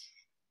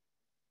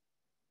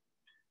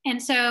 And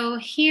so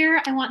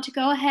here I want to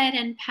go ahead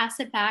and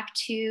pass it back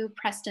to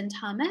Preston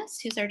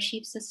Thomas, who's our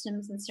Chief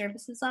Systems and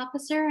Services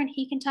Officer, and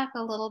he can talk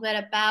a little bit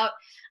about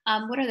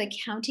what are the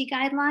county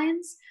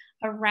guidelines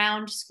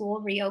around school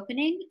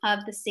reopening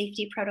of the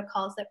safety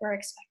protocols that we're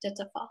expected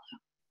to follow.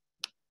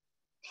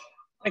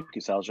 Thank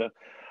you, Salja.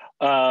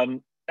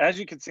 As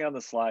you can see on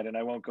the slide, and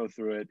I won't go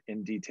through it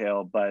in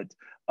detail, but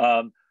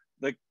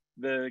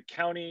the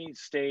county,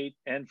 state,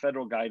 and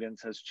federal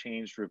guidance has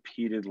changed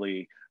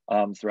repeatedly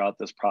throughout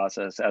this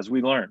process as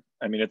we learn.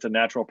 I mean, it's a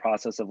natural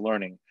process of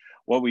learning.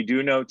 What we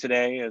do know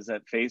today is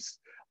that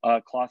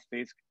cloth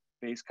face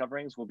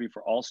coverings will be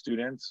for all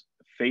students.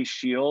 Face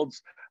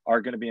shields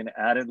are going to be an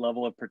added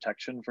level of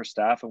protection for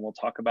staff, and we'll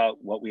talk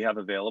about what we have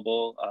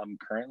available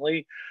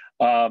currently.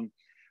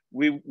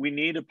 We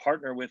need to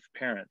partner with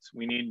parents.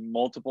 We need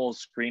multiple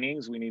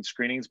screenings. We need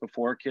screenings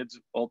before kids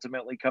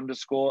ultimately come to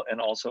school and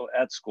also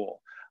at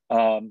school.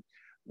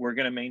 We're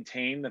going to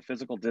maintain the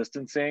physical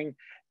distancing.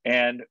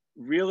 And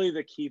really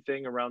the key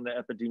thing around the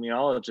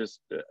epidemiology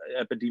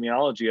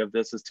of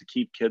this is to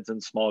keep kids in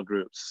small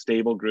groups,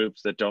 stable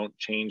groups that don't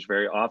change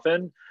very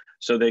often,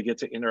 so they get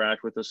to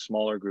interact with a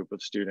smaller group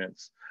of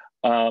students.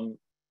 And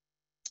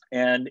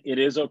it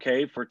is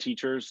okay for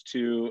teachers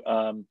to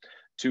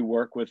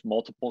work with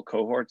multiple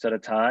cohorts at a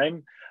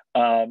time.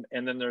 And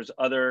then there's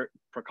other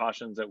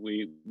precautions that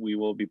we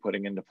will be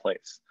putting into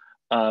place.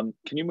 Can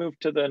you move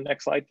to the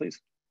next slide, please?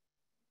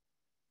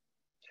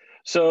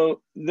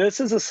 So this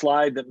is a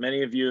slide that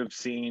many of you have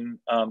seen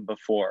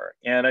before.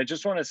 And I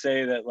just want to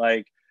say that,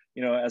 like,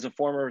 as a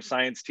former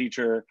science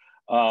teacher,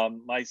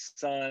 my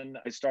son,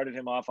 I started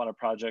him off on a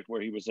project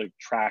where he was like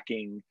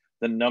tracking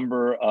the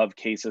number of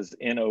cases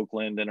in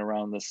Oakland and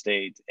around the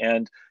state.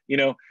 And,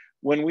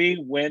 when we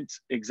went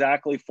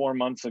exactly 4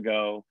 months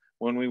ago,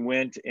 when we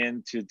went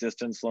into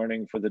distance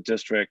learning for the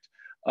district,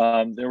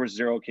 there were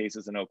 0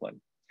 cases in Oakland.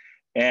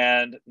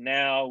 And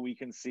now we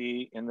can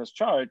see in this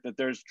chart that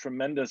there's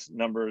tremendous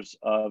numbers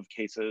of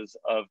cases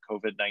of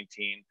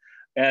COVID-19.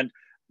 And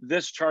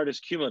this chart is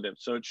cumulative.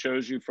 So it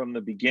shows you from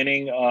the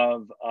beginning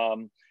of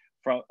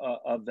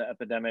the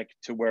epidemic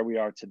to where we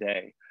are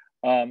today.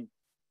 And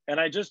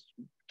I just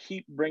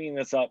keep bringing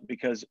this up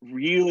because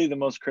really the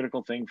most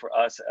critical thing for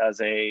us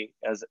as a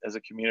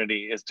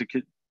community is to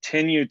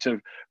continue to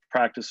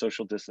practice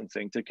social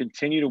distancing, to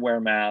continue to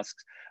wear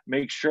masks,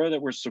 make sure that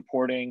we're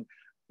supporting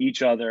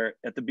each other.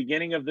 At the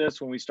beginning of this,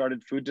 when we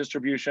started food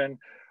distribution,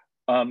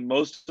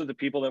 most of the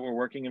people that were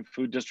working in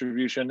food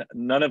distribution,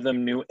 none of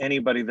them knew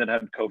anybody that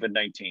had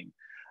COVID-19.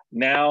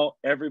 Now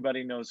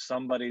everybody knows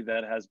somebody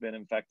that has been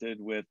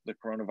infected with the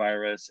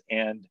coronavirus,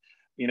 and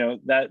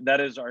that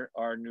is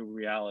our new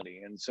reality.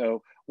 And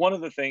so one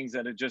of the things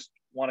that it just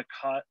want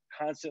to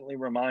constantly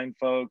remind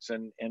folks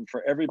and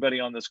for everybody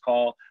on this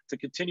call to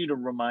continue to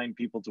remind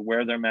people to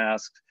wear their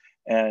masks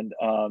and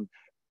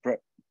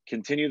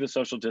continue the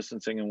social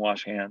distancing and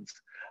wash hands.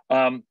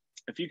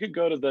 If you could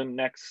go to the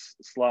next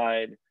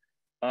slide.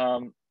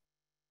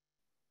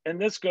 And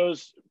this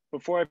goes,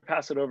 before I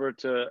pass it over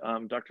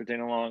to Dr.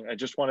 Dana Long, I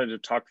just wanted to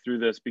talk through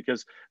this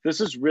because this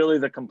is really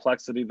the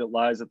complexity that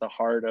lies at the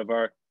heart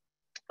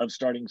of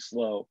starting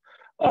slow.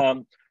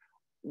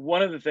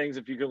 One of the things,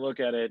 if you could look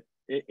at it,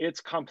 it's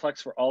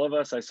complex for all of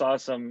us. I saw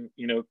some,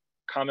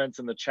 comments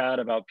in the chat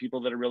about people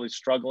that are really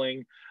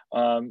struggling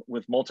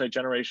with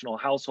multi-generational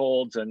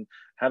households and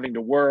having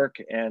to work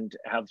and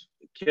have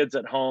kids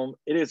at home.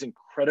 It is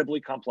incredibly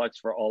complex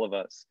for all of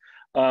us.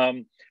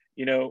 And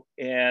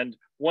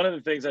one of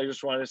the things I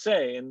just wanted to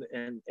say,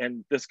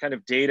 and this kind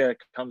of data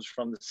comes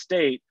from the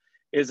state,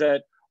 is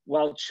that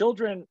while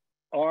children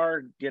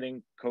are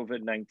getting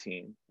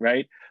COVID-19,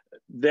 right,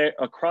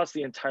 across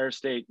the entire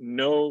state,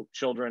 no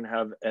children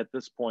have at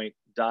this point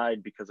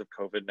died because of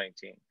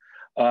COVID-19.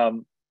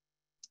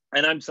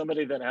 And I'm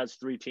somebody that has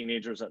 3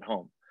 teenagers at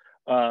home.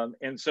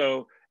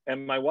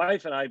 And my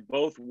wife and I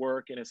both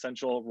work in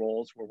essential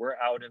roles where we're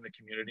out in the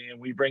community and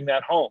we bring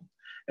that home.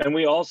 And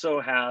we also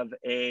have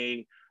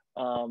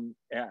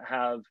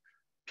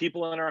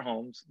people in our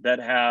homes that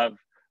have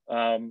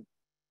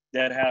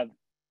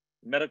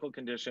medical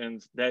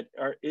conditions that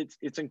are,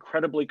 it's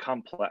incredibly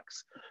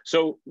complex.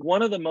 So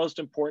one of the most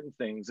important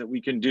things that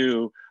we can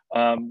do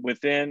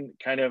within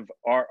kind of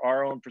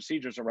our own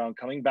procedures around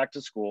coming back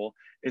to school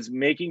is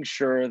making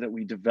sure that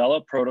we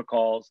develop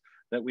protocols,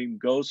 that we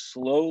go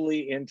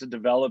slowly into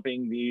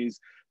developing these,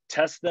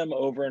 test them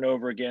over and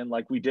over again,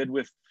 like we did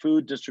with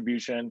food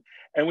distribution,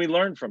 and we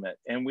learn from it,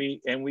 and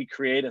we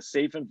create a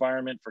safe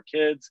environment for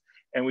kids,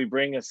 and we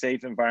bring a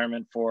safe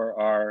environment for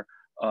our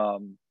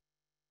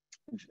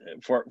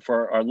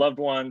loved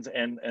ones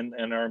and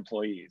our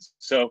employees.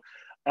 So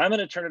I'm going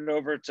to turn it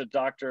over to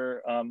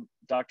Dr.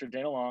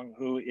 Dana Long,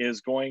 who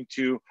is going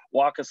to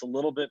walk us a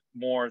little bit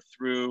more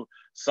through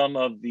some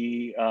of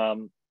the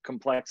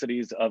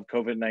complexities of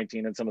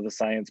COVID-19 and some of the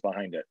science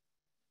behind it.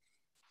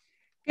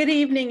 Good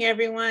evening,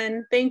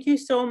 everyone. Thank you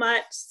so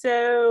much.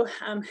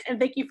 And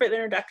thank you for the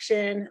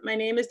introduction. My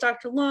name is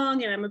Dr.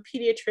 Long, and I'm a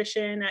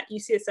pediatrician at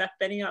UCSF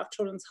Benioff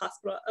Children's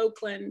Hospital,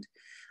 Oakland.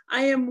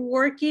 I am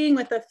working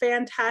with a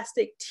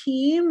fantastic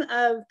team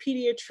of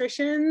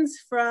pediatricians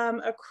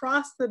from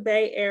across the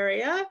Bay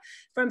Area,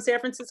 from San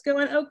Francisco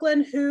and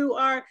Oakland, who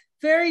are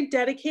very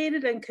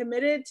dedicated and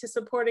committed to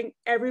supporting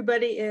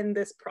everybody in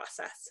this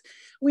process.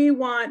 We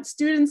want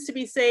students to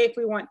be safe,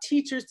 we want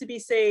teachers to be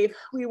safe,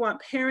 we want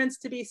parents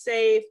to be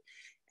safe.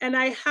 And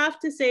I have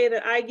to say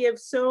that I give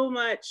so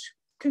much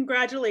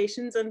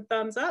congratulations and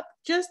thumbs up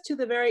just to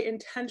the very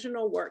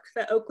intentional work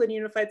that Oakland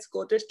Unified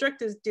School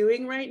District is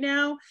doing right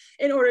now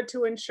in order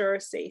to ensure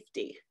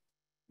safety.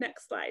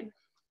 Next slide.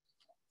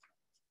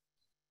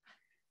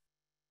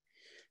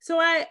 So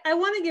I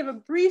want to give a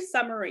brief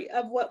summary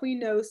of what we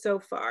know so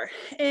far.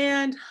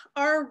 And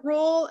our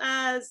role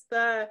as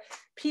the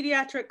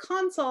pediatric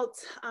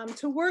consults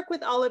to work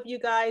with all of you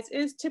guys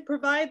is to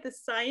provide the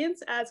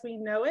science as we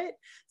know it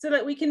so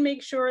that we can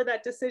make sure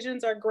that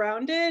decisions are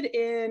grounded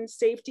in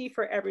safety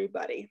for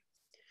everybody.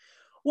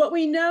 What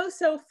we know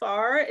so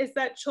far is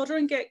that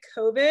children get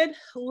COVID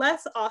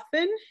less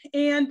often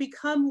and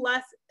become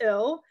less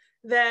ill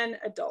than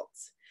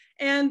adults.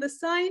 And the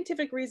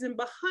scientific reason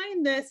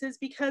behind this is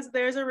because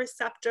there's a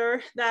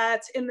receptor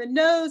that's in the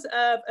nose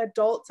of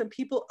adults and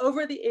people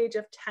over the age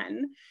of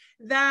 10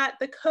 that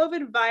the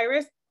COVID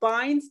virus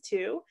binds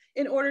to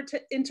in order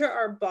to enter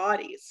our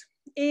bodies.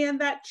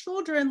 And that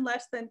children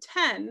less than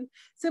 10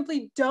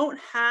 simply don't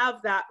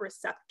have that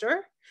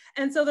receptor.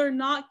 And so they're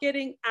not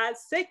getting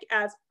as sick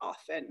as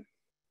often.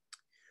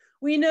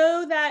 We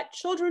know that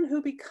children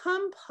who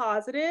become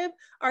positive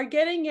are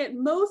getting it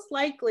most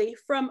likely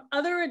from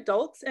other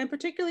adults, and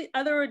particularly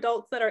other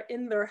adults that are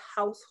in their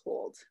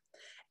household,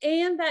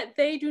 and that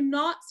they do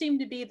not seem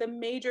to be the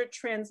major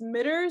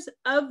transmitters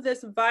of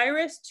this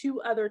virus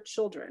to other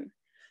children.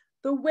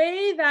 The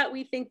way that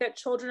we think that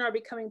children are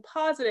becoming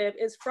positive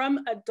is from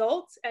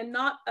adults and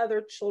not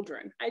other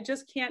children. I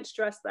just can't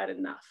stress that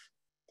enough.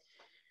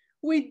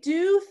 We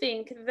do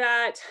think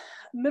that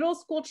middle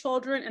school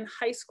children and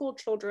high school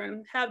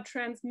children have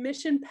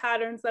transmission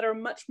patterns that are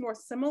much more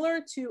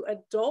similar to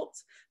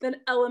adults than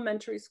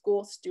elementary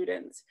school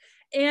students.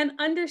 And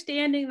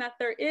understanding that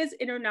there is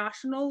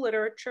international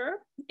literature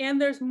and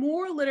there's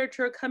more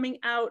literature coming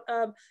out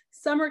of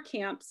summer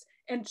camps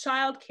and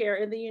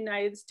childcare in the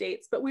United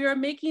States, but we are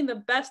making the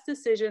best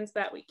decisions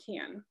that we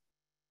can.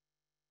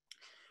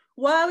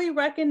 While we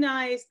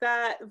recognize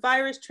that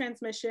virus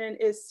transmission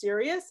is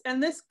serious,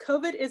 and this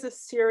COVID is a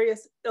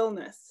serious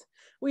illness,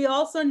 we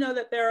also know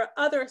that there are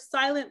other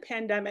silent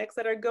pandemics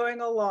that are going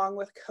along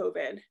with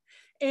COVID,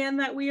 and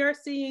that we are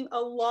seeing a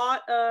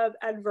lot of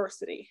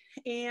adversity,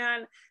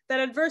 and that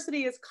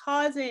adversity is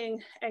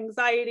causing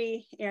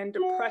anxiety and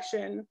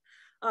depression,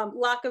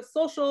 lack of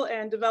social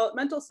and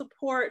developmental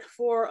support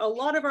for a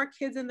lot of our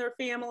kids and their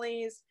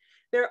families,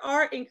 there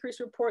are increased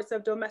reports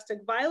of domestic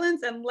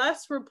violence and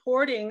less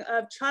reporting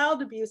of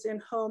child abuse in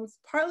homes,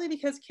 partly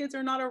because kids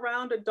are not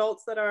around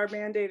adults that are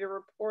mandated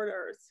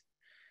reporters.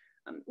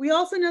 We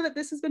also know that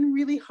this has been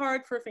really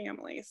hard for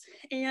families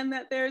and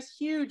that there's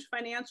huge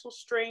financial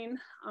strain.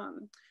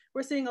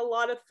 We're seeing a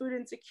lot of food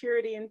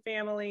insecurity in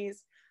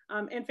families,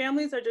 and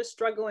families are just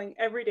struggling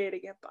every day to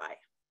get by.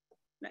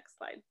 Next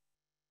slide.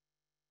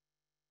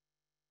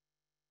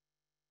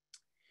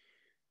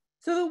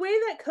 So the way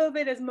that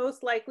COVID is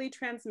most likely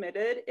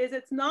transmitted is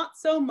it's not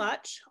so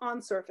much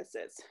on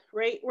surfaces,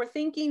 right? We're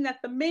thinking that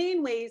the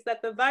main ways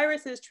that the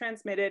virus is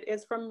transmitted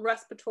is from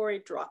respiratory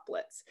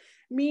droplets,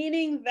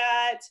 meaning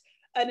that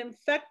an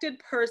infected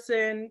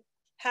person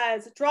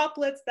has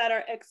droplets that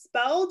are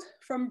expelled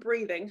from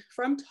breathing,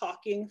 from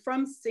talking,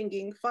 from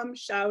singing, from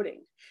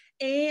shouting,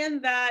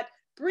 and that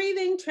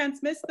breathing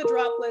transmits the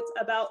droplets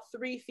about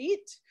 3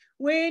 feet.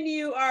 When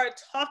you are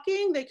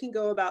talking, they can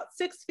go about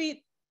 6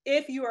 feet.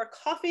 If you are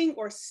coughing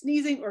or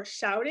sneezing or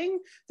shouting,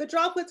 the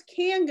droplets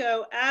can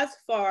go as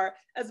far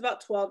as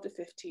about 12 to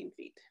 15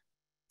 feet.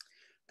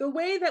 The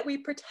way that we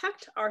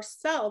protect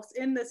ourselves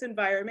in this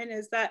environment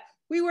is that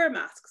we wear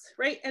masks,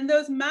 right? And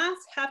those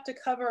masks have to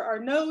cover our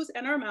nose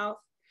and our mouth,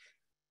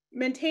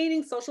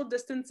 maintaining social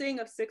distancing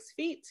of 6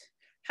 feet,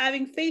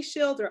 having face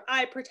shields or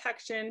eye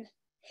protection,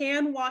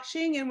 hand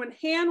washing. And when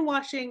hand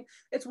washing,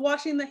 it's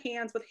washing the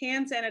hands with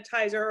hand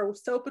sanitizer or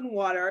soap and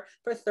water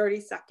for 30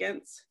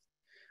 seconds.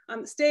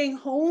 Staying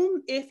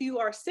home if you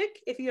are sick,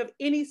 if you have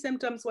any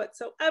symptoms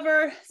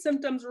whatsoever,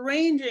 symptoms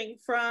ranging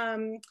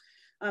from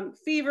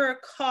fever,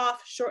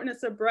 cough,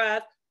 shortness of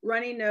breath,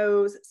 runny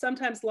nose,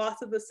 sometimes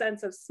loss of the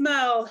sense of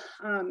smell,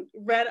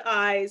 red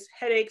eyes,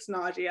 headaches,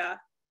 nausea.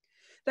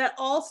 That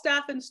all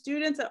staff and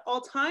students at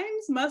all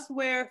times must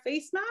wear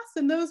face masks,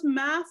 and those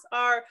masks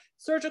are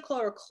surgical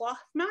or cloth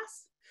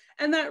masks.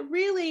 And that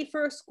really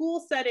for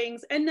school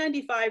settings,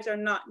 N95s are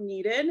not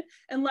needed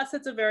unless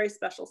it's a very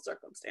special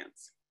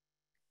circumstance.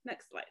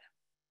 Next slide.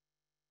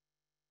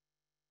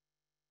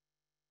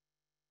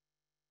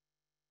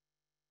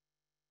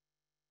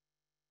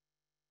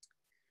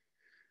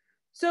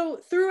 So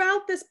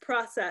throughout this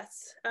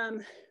process,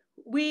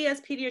 we as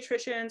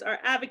pediatricians are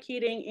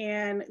advocating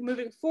and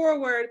moving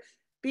forward,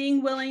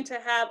 being willing to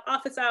have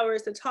office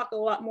hours to talk a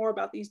lot more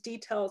about these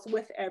details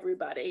with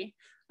everybody.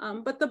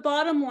 But the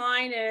bottom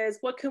line is,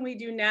 what can we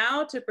do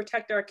now to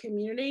protect our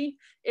community?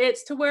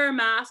 It's to wear a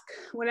mask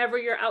whenever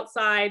you're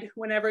outside,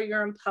 whenever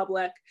you're in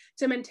public,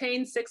 to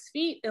maintain 6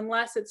 feet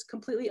unless it's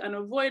completely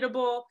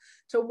unavoidable,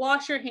 to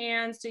wash your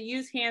hands, to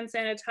use hand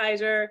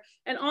sanitizer,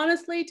 and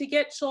honestly, to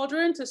get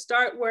children to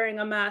start wearing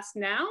a mask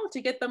now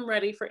to get them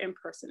ready for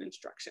in-person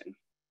instruction.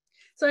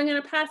 So I'm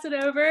going to pass it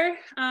over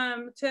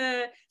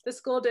to the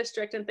school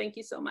district, and thank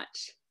you so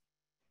much.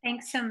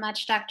 Thanks so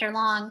much, Dr.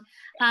 Long.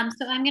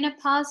 So I'm going to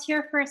pause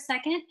here for a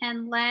second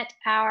and let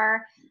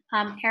our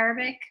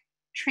Arabic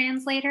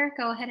translator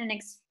go ahead and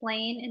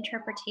explain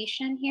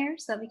interpretation here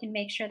so we can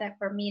make sure that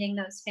we're meeting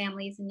those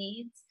families'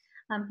 needs.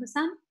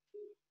 Hussam?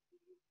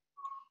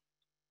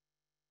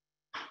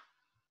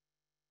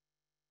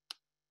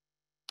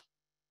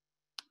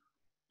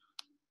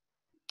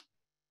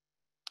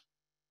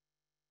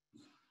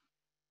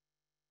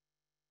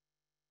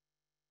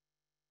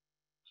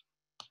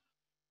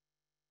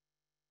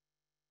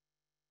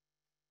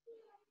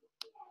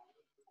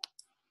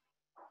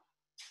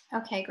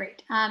 Okay,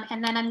 great.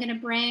 And then I'm going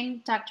to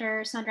bring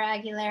Dr. Sandra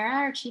Aguilera,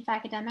 our Chief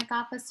Academic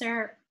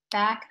Officer,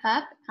 back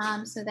up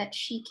so that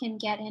she can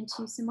get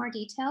into some more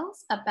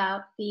details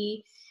about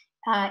the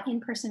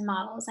in-person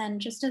models. And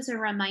just as a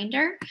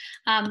reminder,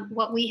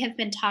 what we have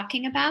been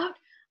talking about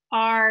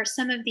are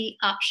some of the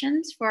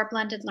options for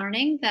blended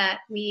learning that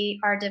we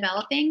are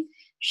developing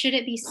should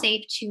it be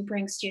safe to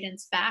bring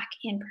students back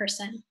in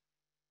person.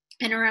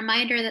 And a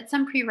reminder that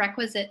some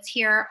prerequisites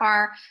here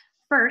are,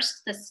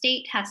 first, the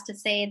state has to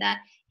say that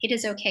it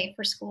is okay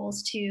for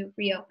schools to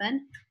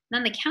reopen.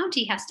 Then the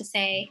county has to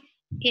say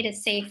it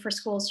is safe for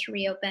schools to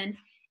reopen.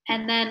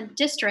 And then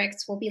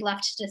districts will be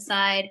left to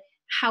decide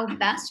how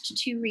best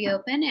to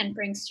reopen and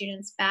bring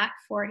students back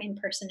for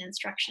in-person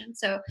instruction.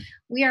 So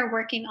we are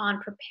working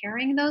on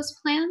preparing those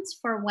plans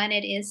for when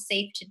it is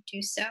safe to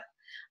do so.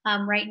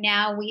 Right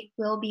now, we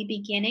will be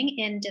beginning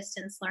in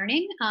distance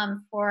learning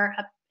for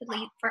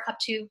up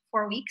to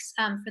 4 weeks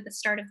for the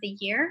start of the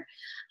year,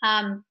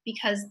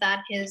 because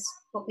that is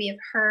what we have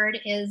heard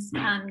is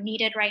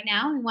needed right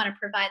now. We want to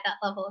provide that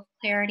level of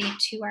clarity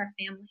to our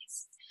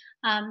families.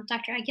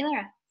 Dr.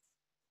 Aguilera.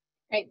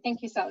 Great,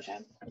 thank you,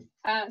 Salja.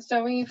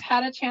 So we've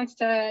had a chance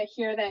to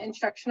hear the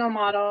instructional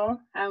model.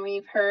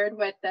 We've heard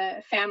what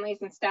the families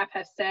and staff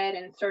have said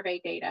and survey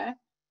data.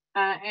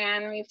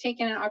 And we've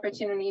taken an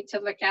opportunity to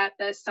look at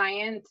the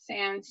science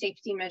and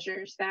safety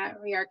measures that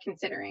we are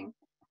considering.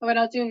 What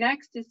I'll do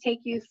next is take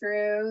you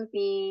through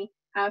the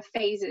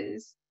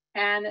phases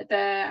and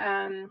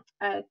the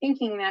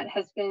thinking that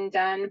has been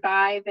done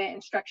by the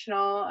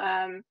instructional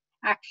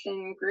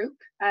action group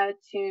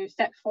to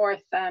set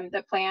forth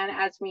the plan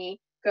as we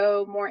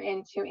go more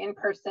into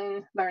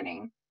in-person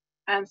learning.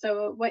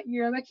 So what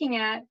you're looking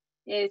at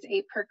is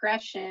a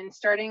progression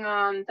starting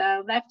on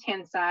the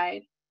left-hand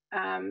side.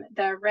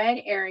 The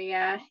red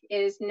area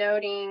is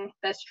noting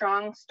the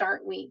strong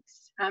start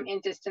weeks in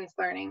distance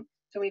learning.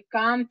 So we've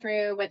gone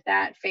through what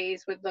that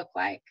phase would look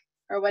like,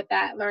 or what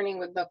that learning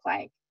would look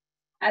like.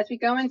 As we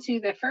go into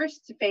the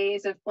first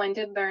phase of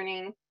blended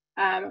learning,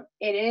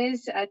 it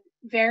is a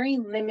very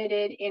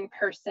limited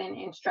in-person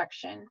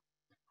instruction.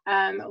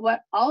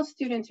 What all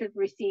students would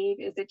receive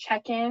is a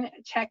check-in,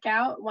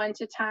 check-out 1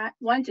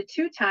 to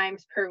 2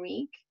 times per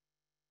week.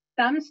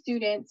 Some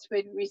students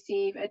would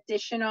receive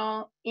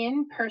additional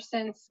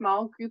in-person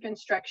small group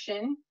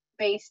instruction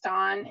based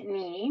on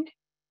need.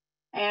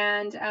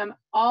 And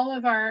all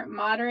of our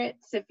moderate,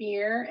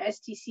 severe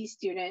STC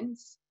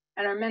students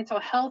and our mental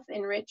health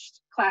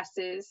enriched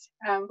classes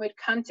would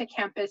come to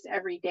campus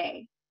every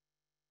day.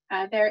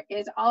 There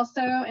is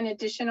also an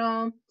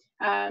additional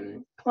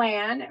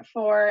plan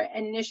for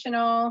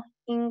initial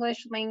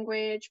English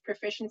language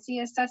proficiency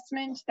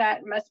assessment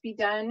that must be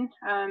done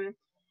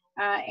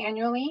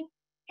annually.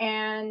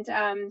 And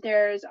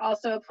there's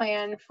also a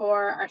plan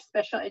for our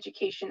special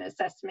education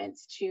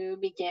assessments to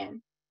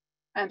begin.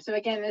 So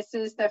again, this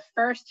is the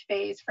first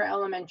phase for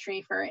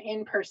elementary for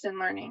in-person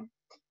learning.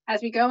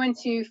 As we go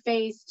into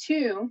phase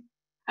 2,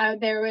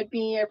 there would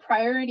be a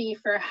priority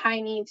for high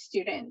need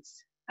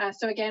students.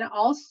 So again,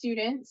 all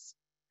students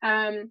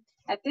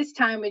at this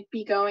time would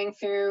be going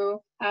through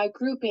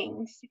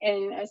groupings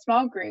in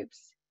small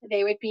groups.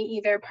 They would be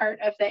either part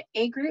of the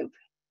A group,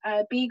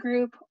 B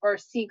group, or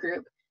C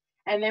group.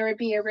 And there would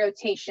be a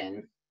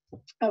rotation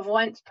of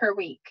once per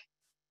week.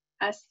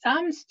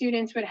 Some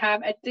students would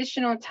have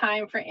additional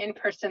time for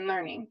in-person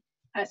learning.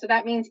 So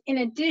that means in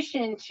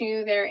addition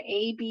to their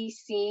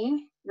ABC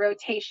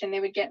rotation, they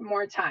would get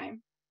more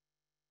time.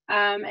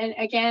 And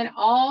again,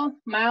 all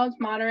mild,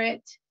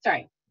 moderate,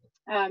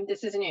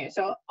 this is new.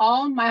 So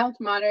all mild,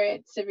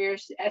 moderate, severe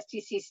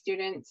STC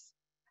students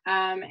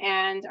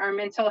and our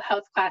mental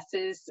health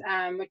classes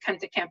would come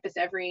to campus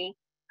every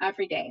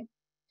day.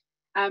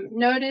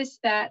 Notice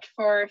that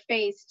for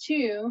phase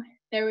 2,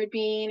 there would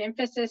be an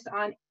emphasis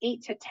on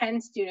 8 to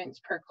 10 students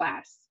per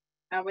class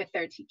with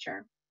their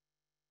teacher.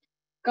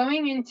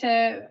 Going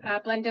into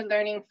blended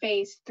learning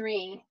phase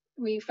 3,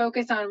 we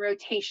focus on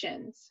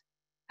rotations.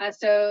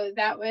 So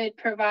that would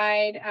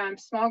provide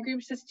small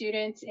groups of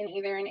students in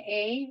either an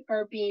A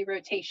or B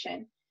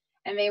rotation.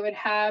 And they would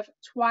have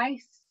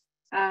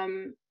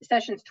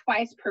sessions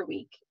twice per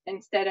week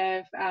instead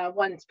of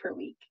once per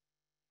week.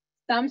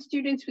 Some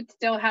students would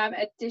still have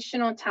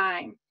additional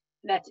time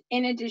that's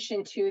in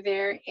addition to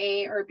their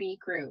A or B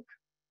group.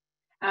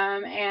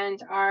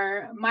 And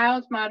our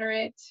mild,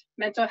 moderate,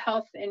 mental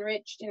health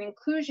enriched and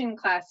inclusion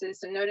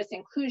classes, so notice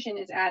inclusion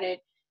is added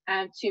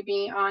to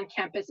be on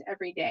campus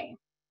every day.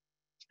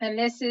 And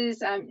this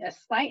is a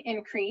slight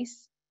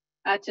increase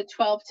to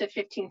 12 to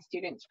 15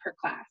 students per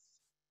class.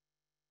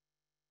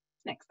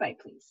 Next slide,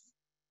 please.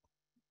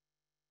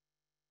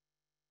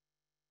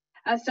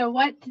 So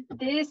what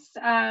this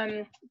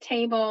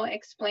table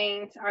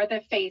explains are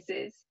the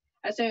phases.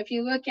 So if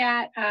you look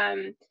at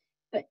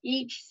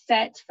each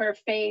set for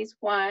phase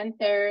 1,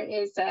 there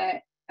is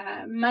a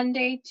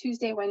Monday,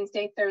 Tuesday,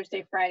 Wednesday,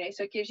 Thursday, Friday.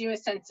 So it gives you a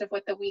sense of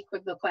what the week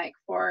would look like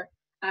for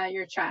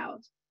your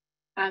child.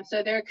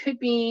 So there could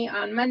be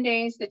on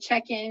Mondays, the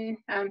check-in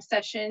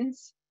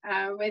sessions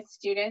with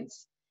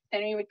students.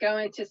 Then we would go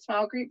into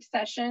small group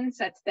sessions.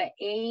 That's the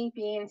A,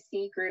 B, and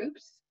C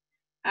groups.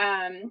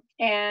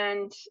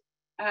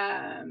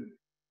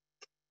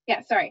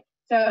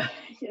 So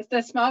it's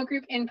the small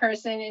group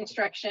in-person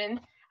instruction.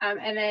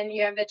 And then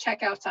you have the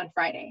checkouts on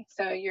Friday.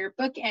 So your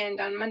bookend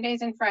on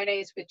Mondays and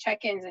Fridays with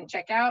check-ins and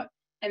check-out.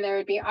 And there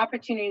would be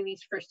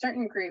opportunities for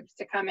certain groups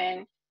to come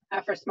in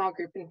for small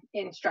group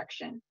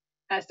instruction.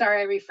 Sorry,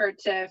 I referred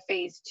to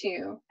phase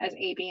 2 as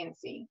A, B, and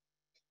C.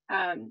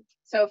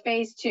 So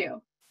phase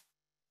 2,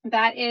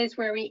 that is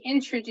where we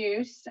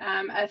introduce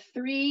a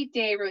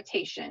 3-day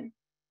rotation.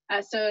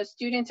 So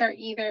students are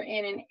either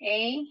in an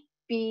A,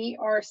 B,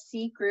 or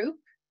C group,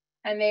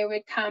 and they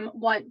would come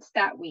once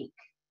that week.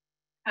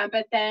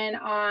 But then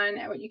on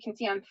what you can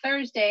see on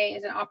Thursday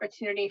is an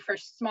opportunity for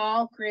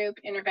small group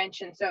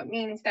intervention. So it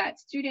means that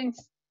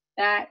students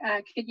that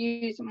could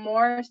use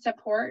more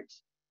support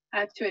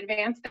to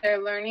advance their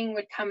learning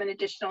would come an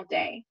additional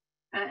day.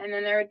 And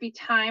then there would be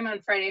time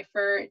on Friday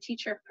for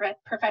teacher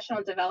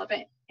professional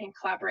development and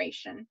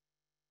collaboration.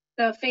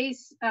 So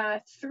phase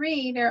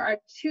 3, there are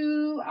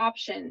 2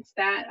 options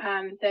that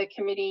the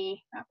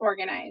committee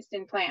organized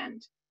and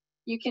planned.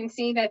 You can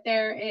see that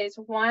there is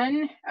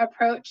one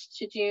approach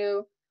to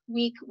do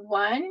week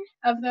 1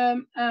 of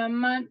the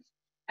month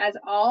as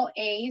all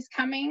A's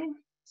coming,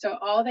 so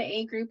all the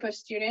A group of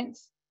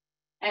students.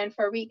 And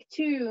for week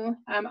 2,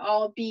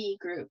 all B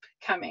group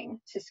coming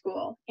to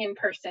school in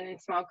person in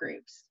small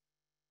groups.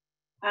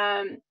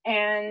 For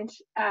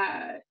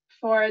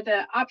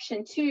the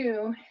option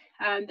 2,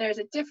 there's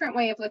a different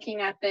way of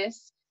looking at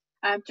this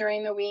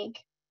during the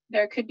week.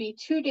 There could be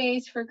 2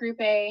 days for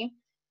group A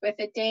with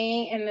a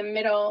day in the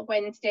middle,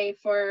 Wednesday,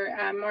 for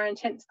more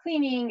intense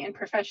cleaning and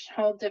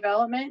professional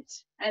development,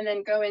 and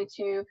then go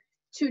into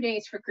 2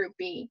 days for group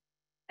B,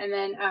 and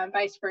then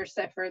vice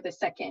versa for the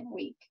second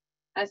week.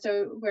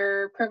 So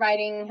we're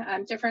providing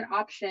different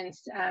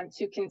options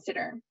to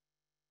consider.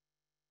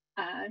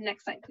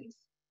 Next slide, please.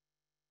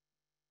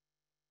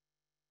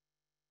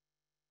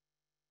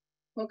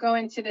 We'll go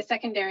into the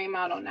secondary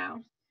model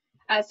now.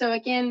 So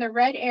again, the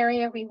red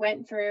area we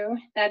went through,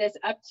 that is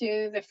up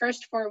to the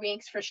first 4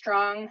 weeks for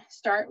strong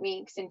start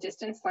weeks in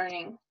distance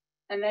learning.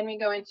 And then we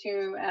go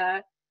into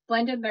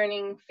blended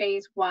learning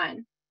phase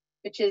 1,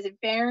 which is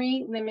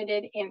very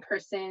limited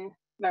in-person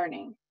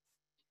learning.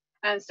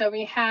 So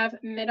we have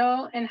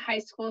middle and high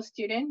school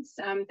students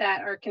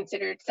that are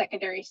considered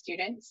secondary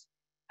students.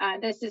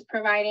 This is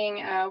providing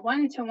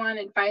one-to-one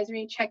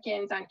advisory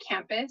check-ins on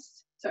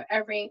campus. So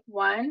every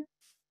 1,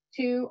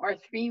 2, or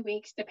 3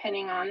 weeks,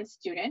 depending on the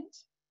student.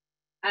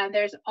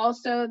 There's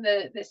also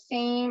the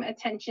same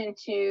attention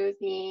to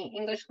the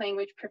English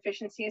language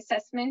proficiency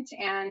assessment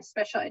and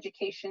special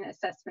education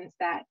assessments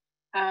that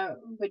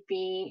would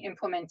be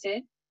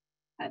implemented.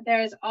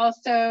 There's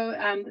also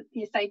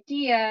this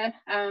idea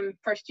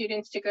for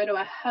students to go to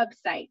a hub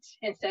site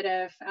instead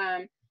of,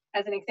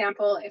 as an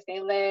example, if they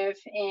live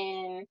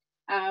in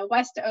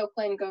West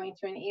Oakland going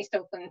to an East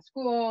Oakland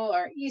school,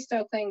 or East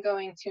Oakland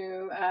going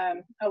to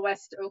a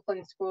West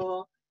Oakland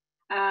school,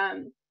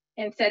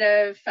 instead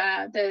of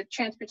the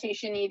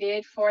transportation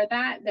needed for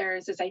that,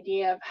 there's this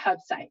idea of hub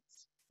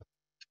sites.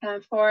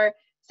 For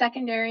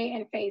secondary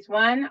and phase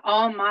 1,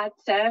 all Mod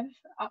Sev,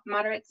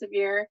 moderate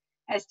severe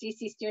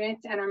SDC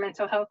students and our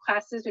mental health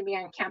classes would be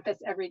on campus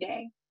every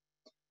day.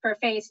 For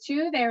phase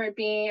 2, there would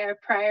be a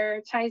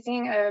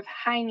prioritizing of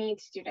high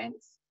need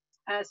students.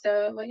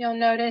 So what you'll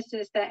notice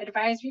is that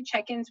advisory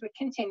check-ins would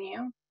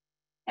continue,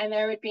 and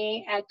there would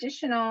be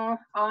additional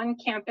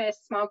on-campus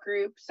small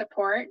group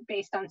support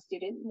based on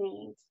student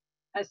needs.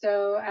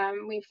 So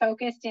we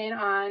focused in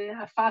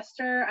on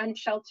foster,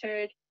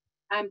 unsheltered,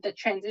 the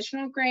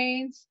transitional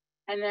grades,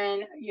 and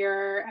then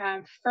your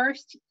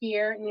first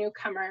year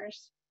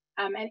newcomers,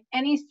 and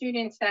any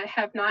students that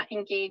have not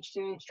engaged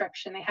in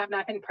instruction, they have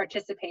not been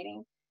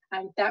participating.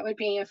 That would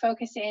be a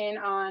focus in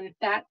on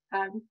that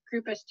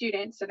group of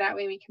students, so that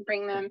way we can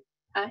bring them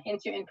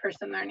into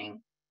in-person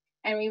learning.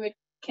 And we would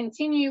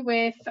continue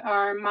with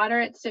our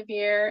moderate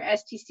severe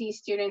STC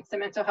students, the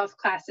mental health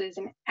classes,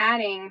 and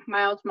adding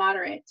mild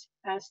moderate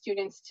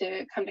students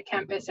to come to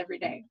campus every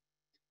day.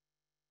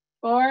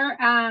 For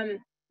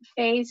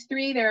phase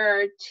 3,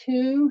 there are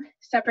 2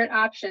 separate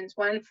options,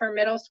 one for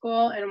middle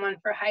school and one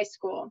for high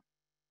school.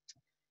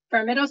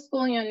 For middle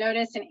school, you'll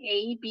notice an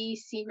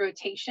A-B-C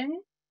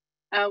rotation,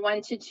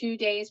 1 to 2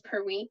 days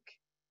per week.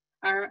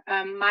 Our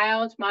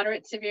mild,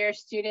 moderate, severe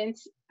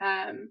students,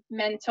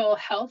 mental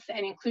health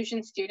and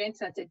inclusion students,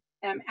 that's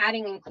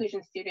adding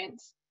inclusion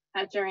students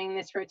during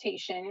this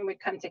rotation, would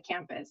come to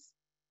campus.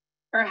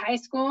 For high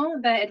school,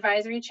 the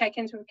advisory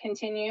check-ins would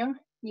continue.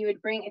 You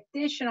would bring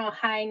additional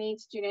high need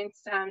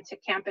students to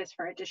campus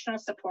for additional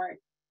support.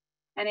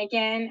 And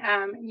again,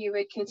 you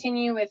would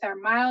continue with our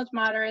mild,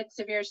 moderate,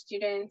 severe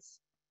students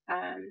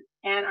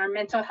and our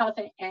mental health,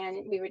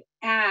 and we would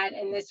add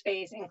in this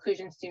phase,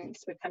 inclusion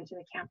students would come to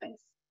the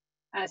campus.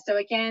 So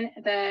again,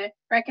 the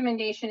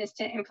recommendation is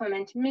to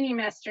implement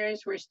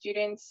mini-mesters where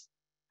students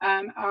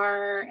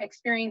are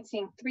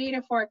experiencing 3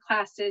 to 4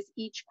 classes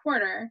each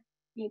quarter,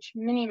 each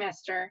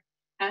mini-mester,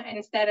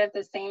 instead of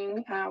the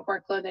same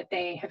workload that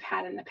they have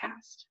had in the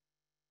past.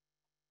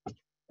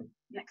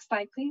 Next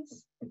slide,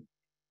 please.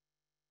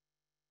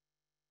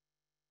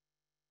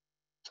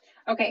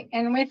 Okay,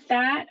 and with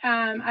that,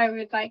 I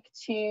would like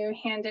to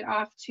hand it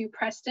off to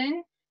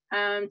Preston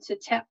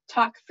to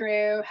talk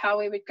through how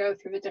we would go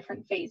through the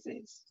different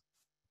phases.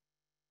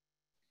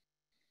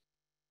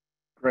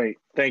 Great,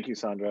 thank you,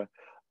 Sandra.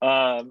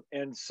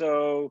 And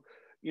so,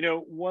 you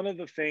know, one of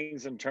the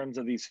things in terms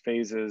of these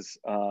phases,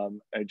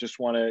 I just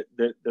want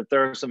to, that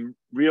there are some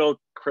real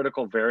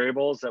critical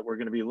variables that we're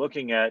going to be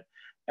looking at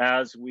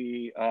as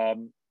we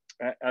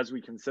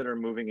consider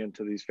moving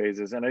into these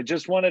phases. And I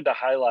just wanted to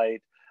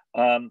highlight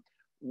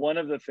one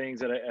of the things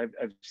that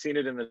I've seen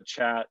it in the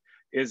chat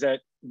is that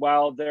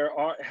while there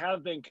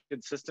have been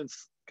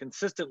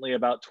consistently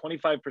about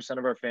 25%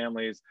 of our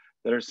families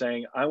that are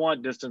saying, I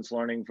want distance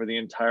learning for the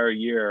entire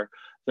year,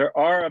 there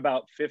are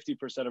about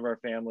 50% of our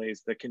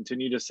families that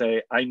continue to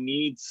say, I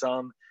need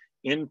some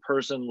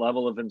in-person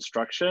level of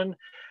instruction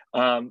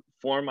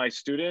for my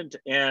student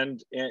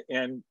and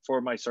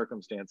for my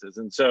circumstances.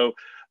 And so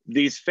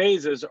these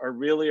phases are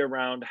really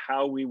around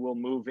how we will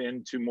move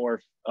into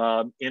more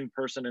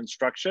in-person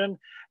instruction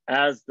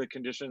as the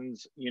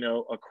conditions, you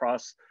know,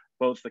 across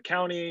both the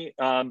county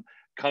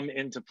come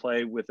into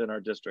play within our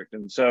district.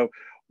 And so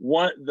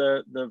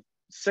the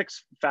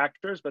 6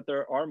 factors, but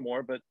there are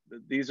more, but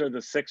these are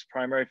the 6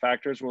 primary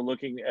factors. We're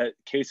looking at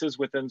cases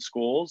within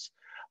schools.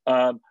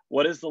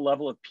 What is the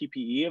level of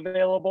PPE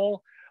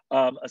available?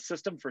 a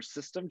system for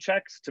system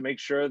checks to make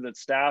sure that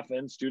staff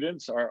and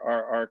students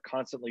are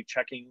constantly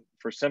checking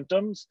for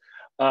symptoms.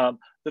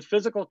 The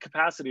physical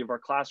capacity of our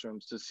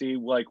classrooms to see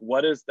like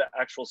what is the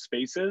actual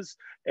spaces.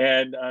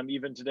 And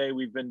even today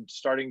we've been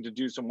starting to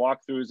do some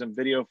walkthroughs and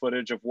video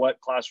footage of what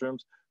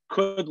classrooms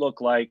could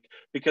look like,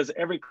 because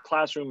every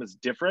classroom is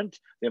different.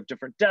 They have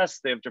different desks,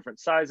 they have different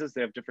sizes,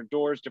 they have different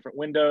doors, different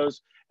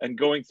windows, and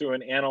going through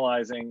and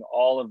analyzing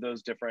all of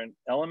those different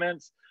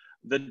elements,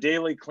 the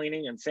daily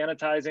cleaning and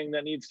sanitizing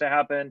that needs to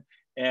happen,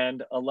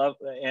 and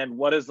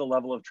what is the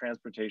level of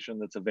transportation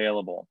that's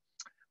available.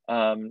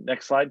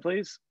 Next slide,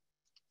 please.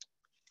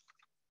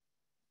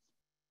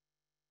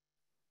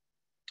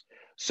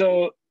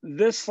 So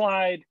this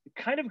slide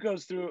kind of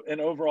goes through an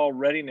overall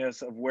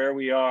readiness of where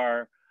we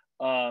are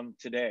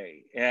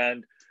today.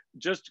 And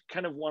just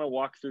kind of want to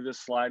walk through this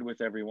slide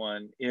with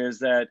everyone is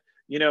that,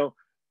 you know,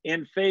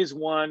 in phase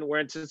one, we're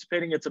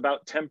anticipating it's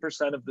about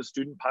 10% of the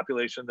student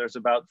population. There's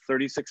about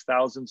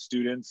 36,000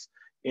 students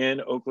in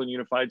Oakland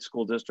Unified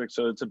School District.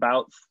 So it's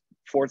about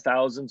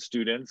 4,000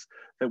 students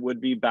that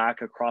would be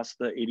back across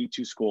the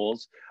 82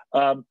 schools.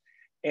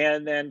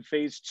 And then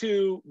phase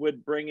two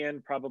would bring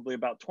in probably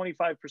about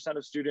 25%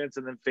 of students,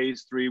 and then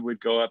phase three would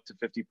go up to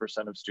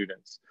 50% of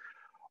students.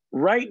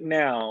 Right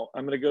now,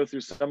 I'm going to go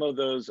through some of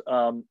those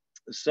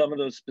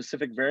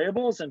specific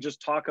variables and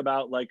just talk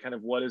about like kind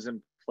of what is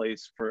in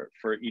place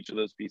for each of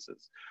those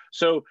pieces.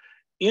 So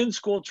in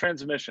school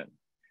transmission,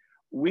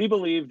 we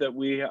believe that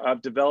we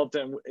have developed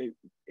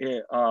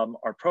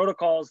our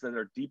protocols that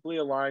are deeply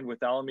aligned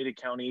with Alameda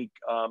County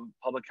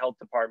Public Health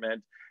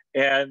Department,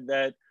 and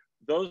that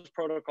those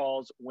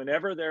protocols,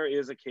 whenever there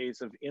is a case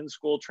of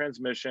in-school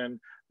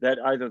transmission, that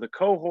either the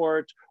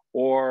cohort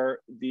or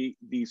the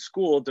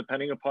school,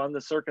 depending upon the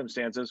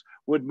circumstances,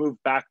 would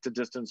move back to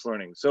distance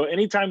learning. So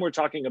anytime we're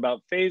talking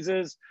about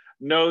phases,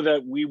 know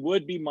that we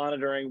would be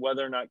monitoring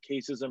whether or not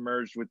cases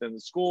emerged within the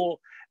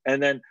school.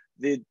 And then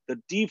the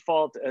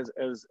default,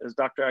 as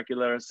Dr.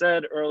 Aguilera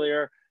said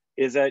earlier,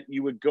 is that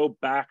you would go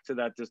back to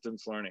that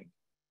distance learning.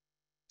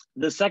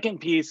 The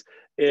second piece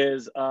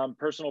is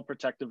personal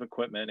protective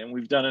equipment. And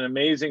we've done an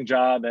amazing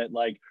job at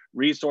like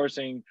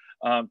resourcing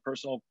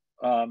personal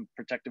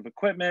protective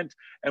equipment.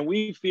 And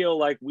we feel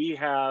like we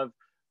have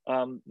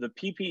the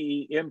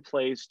PPE in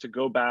place to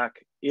go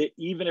back.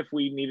 Even if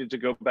we needed to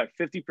go back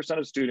 50%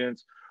 of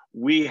students,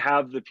 we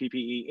have the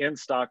PPE in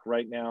stock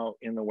right now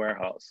in the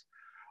warehouse.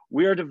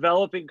 We are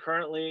developing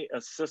currently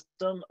a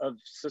system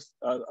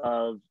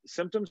of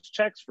symptoms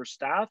checks for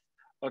staff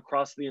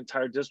across the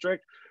entire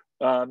district.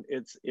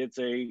 It's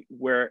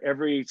where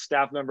every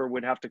staff member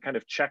would have to kind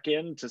of check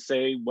in to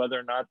say whether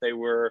or not they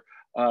were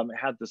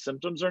had the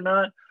symptoms or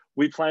not.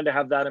 We plan to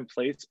have that in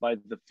place by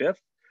the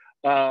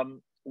 5th.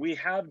 We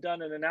have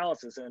done an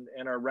analysis,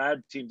 and our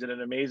RAD team did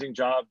an amazing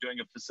job doing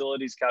a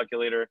facilities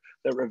calculator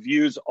that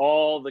reviews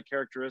all the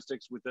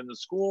characteristics within the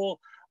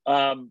school.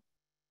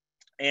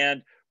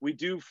 And we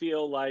do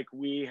feel like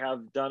we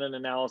have done an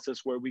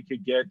analysis where we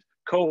could get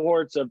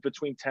cohorts of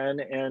between 10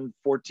 and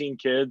 14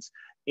 kids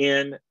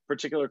in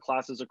particular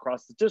classes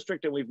across the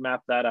district, and we've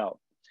mapped that out.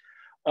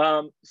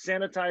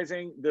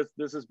 Sanitizing,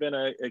 this has been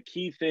a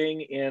key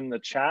thing in the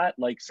chat,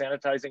 like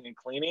sanitizing and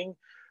cleaning.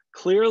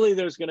 Clearly,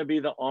 there's going to be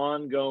the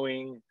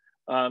ongoing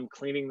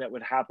cleaning that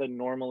would happen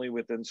normally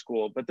within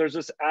school, but there's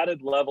this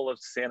added level of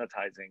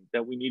sanitizing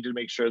that we need to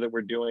make sure that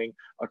we're doing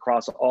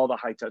across all the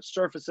high-touch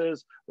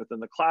surfaces within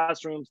the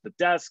classrooms, the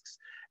desks.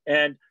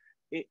 And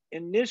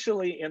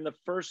initially, in the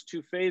first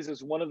two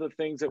phases, one of the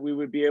things that we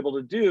would be able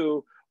to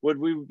do would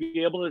we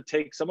be able to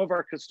take some of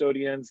our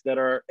custodians that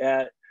are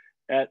at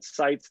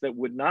sites that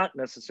would not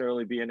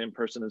necessarily be an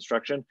in-person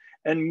instruction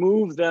and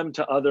move them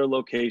to other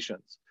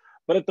locations.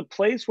 But at the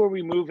place where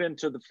we move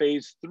into the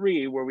phase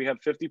three, where we have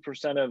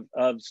 50%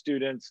 of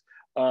students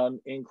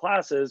in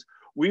classes,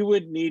 we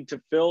would need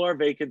to fill our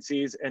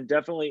vacancies and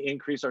definitely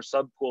increase our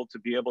subpool to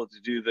be able to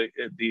do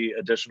the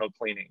additional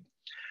cleaning.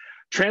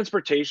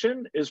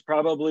 Transportation is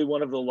probably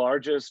one of the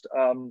largest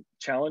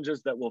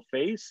challenges that we'll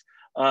face.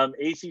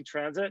 AC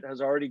Transit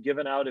has already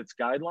given out its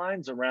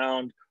guidelines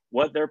around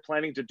what they're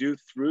planning to do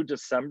through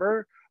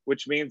December,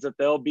 which means that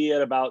they'll be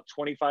at about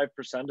 25%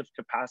 of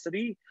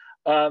capacity,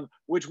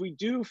 which we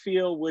do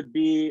feel would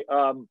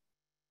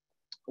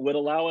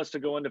allow us to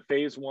go into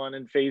phase one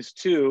and phase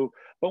two.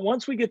 But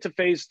once we get to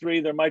phase three,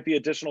 there might be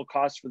additional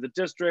costs for the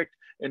district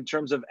in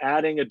terms of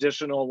adding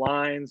additional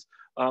lines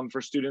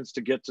for students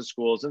to get to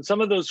schools. And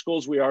some of those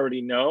schools we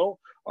already know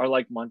are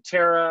like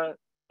Montera,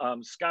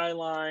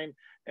 Skyline,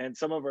 and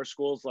some of our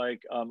schools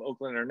like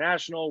Oakland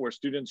International, where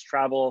students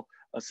travel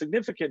a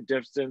significant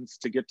distance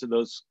to get to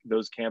those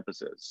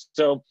campuses.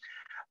 So,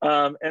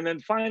 and then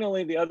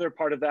finally, the other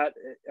part of that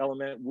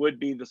element would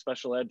be the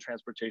special ed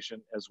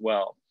transportation as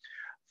well.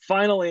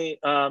 Finally,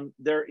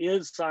 there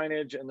is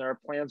signage, and there are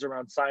plans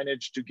around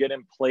signage to get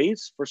in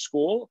place for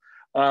school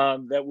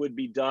that would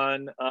be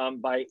done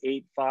by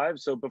 8/5.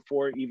 So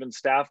before even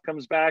staff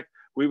comes back,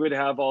 we would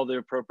have all the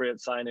appropriate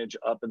signage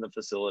up in the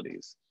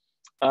facilities.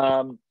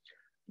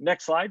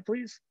 Next slide,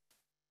 please.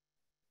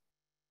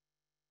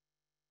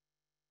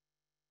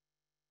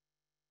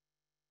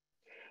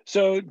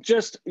 So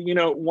just, you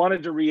know,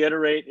 wanted to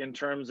reiterate in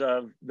terms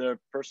of the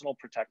personal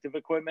protective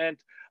equipment.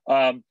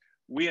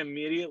 We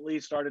immediately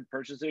started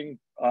purchasing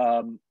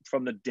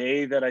from the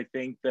day that I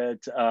think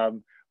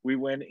that we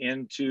went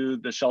into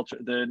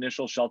the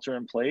initial shelter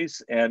in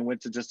place and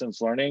went to distance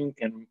learning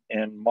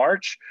in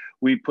March.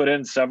 We put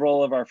in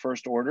several of our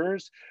first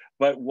orders,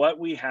 but what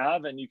we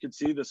have, and you can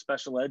see the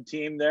special ed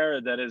team there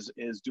that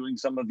is doing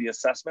some of the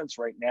assessments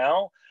right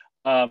now.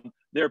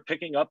 They're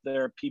picking up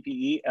their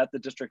PPE at the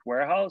district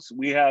warehouse.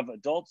 We have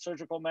adult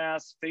surgical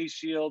masks, face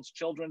shields,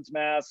 children's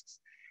masks,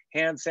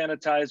 hand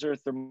sanitizer,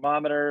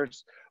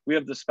 thermometers. We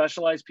have the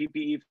specialized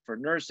PPE for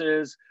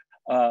nurses,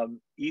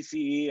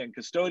 ECE and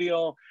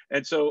custodial.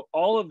 And so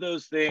all of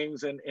those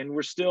things, and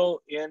we're still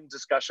in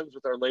discussions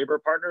with our labor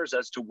partners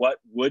as to what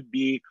would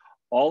be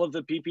all of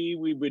the PPE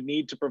we would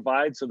need to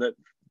provide so that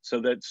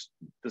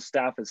the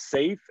staff is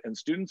safe and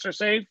students are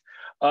safe.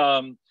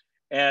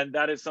 And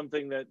that is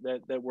something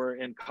that we're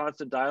in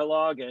constant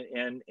dialogue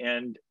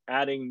and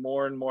adding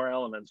more and more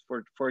elements.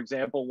 For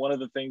example, one of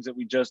the things that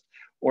we just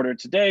ordered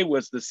today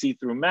was the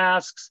see-through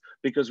masks,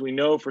 because we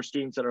know for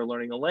students that are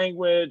learning a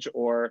language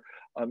or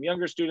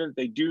younger students,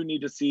 they do need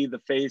to see the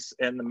face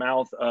and the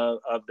mouth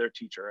of their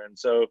teacher. And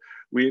so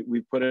we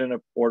put in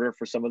an order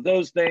for some of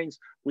those things.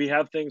 We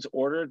have things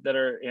ordered that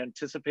are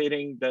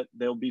anticipating that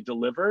they'll be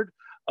delivered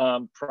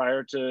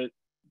prior to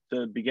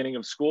the beginning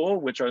of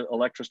school, which are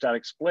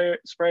electrostatic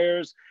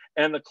sprayers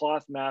and the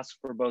cloth masks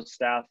for both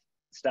staff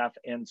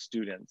and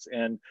students.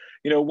 And,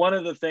 you know, one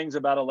of the things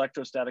about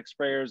electrostatic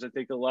sprayers, I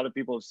think a lot of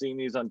people have seen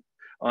these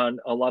on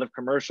a lot of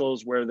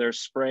commercials where they're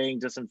spraying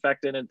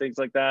disinfectant and things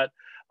like that.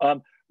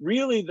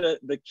 Really,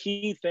 the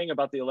key thing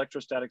about the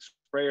electrostatic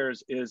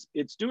sprayers is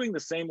it's doing the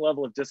same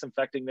level of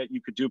disinfecting that you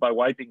could do by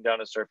wiping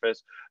down a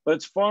surface, but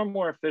it's far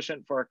more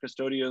efficient for our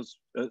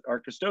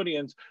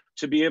custodians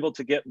to be able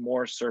to get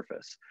more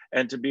surface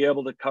and to be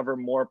able to cover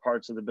more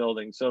parts of the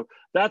building. So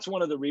that's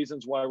one of the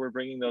reasons why we're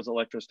bringing those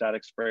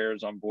electrostatic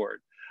sprayers on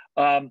board.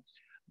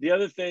 The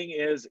other thing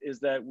is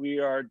that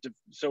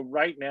so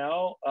right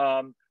now,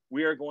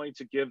 we are going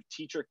to give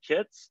teacher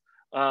kits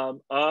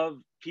of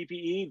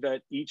PPE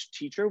that each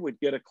teacher would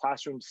get a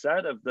classroom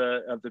set of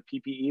the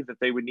PPE that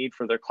they would need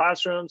for their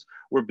classrooms.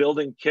 We're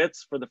building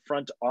kits for the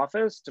front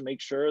office to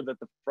make sure that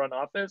the front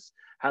office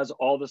has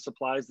all the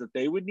supplies that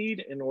they would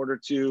need in order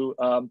to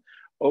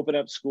open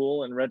up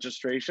school and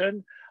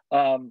registration.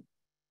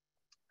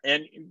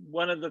 And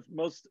one of the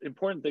most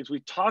important things,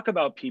 we talk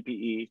about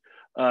PPE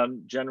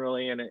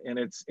generally, and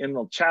it's in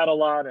the chat a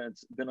lot, and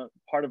it's been a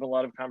part of a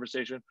lot of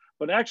conversation,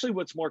 but actually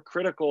what's more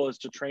critical is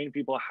to train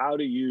people how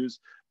to use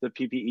the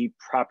PPE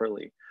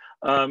properly.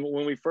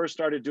 When we first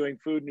started doing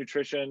food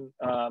nutrition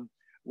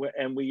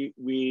and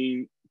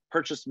we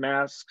purchased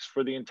masks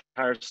for the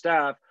entire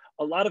staff,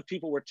 a lot of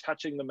people were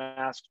touching the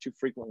mask too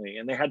frequently,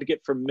 and they had to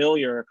get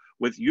familiar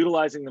with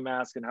utilizing the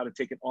mask and how to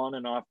take it on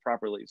and off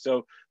properly.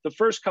 So the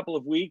first couple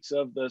of weeks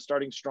of the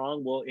Starting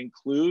Strong will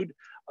include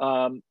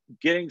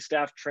getting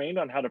staff trained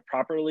on how to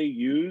properly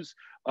use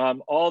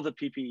all the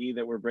PPE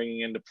that we're bringing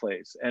into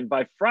place. And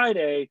by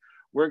Friday,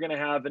 we're going to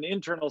have an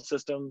internal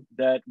system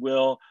that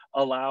will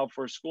allow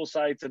for school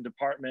sites and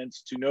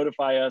departments to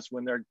notify us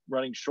when they're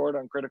running short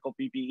on critical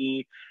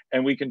PPE,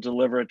 and we can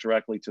deliver it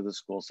directly to the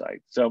school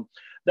site. So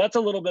that's a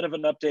little bit of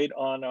an update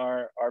on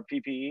our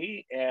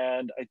PPE,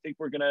 and I think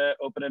we're going to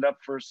open it up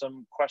for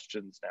some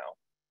questions now.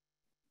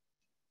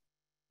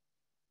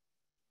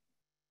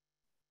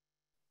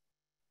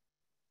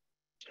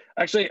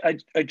 Actually,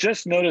 I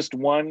just noticed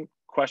one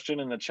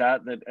question in the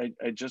chat that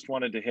I just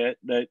wanted to hit,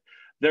 that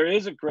there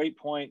is a great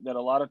point that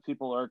a lot of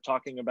people are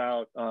talking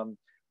about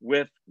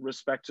with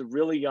respect to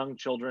really young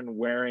children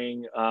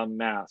wearing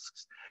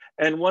masks.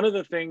 And one of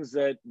the things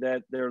that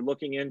they're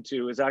looking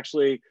into is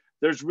actually,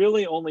 there's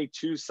really only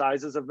two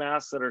sizes of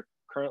masks that are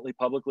currently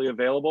publicly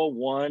available.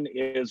 One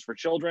is for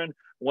children,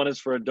 one is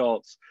for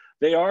adults.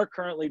 They are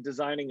currently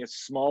designing a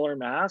smaller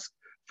mask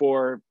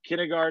for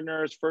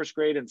kindergartners, first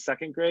grade and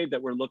second grade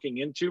that we're looking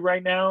into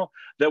right now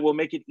that will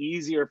make it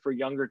easier for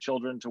younger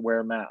children to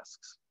wear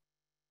masks.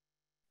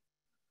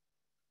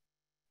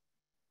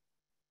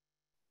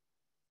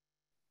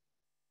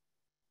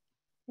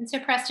 And so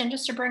Preston,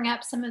 just to bring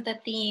up some of the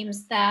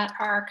themes that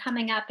are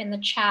coming up in the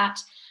chat.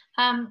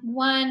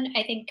 One,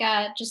 I think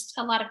just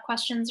a lot of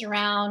questions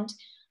around,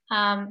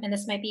 and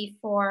this might be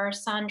for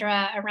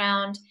Sandra,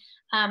 around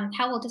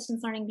how will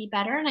distance learning be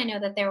better? And I know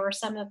that there were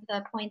some of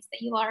the points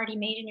that you already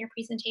made in your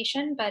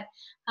presentation, but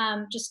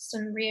just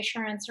some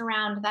reassurance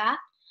around that.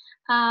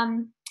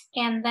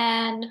 And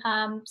then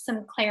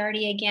some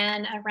clarity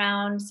again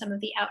around some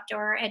of the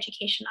outdoor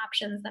education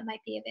options that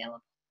might be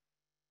available.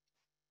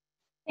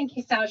 Thank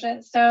you,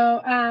 Salja.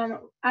 So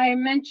I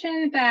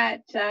mentioned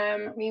that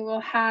we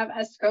will have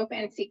a scope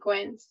and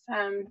sequence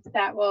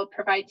that will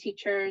provide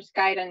teachers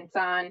guidance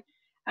on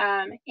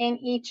in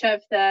each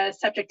of the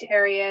subject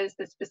areas,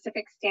 the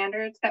specific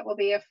standards that will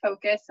be a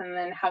focus, and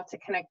then how to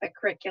connect the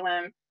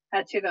curriculum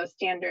to those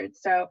standards.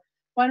 So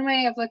one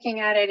way of looking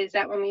at it is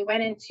that when we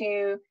went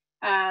into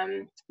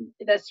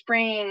the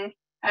spring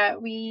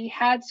we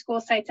had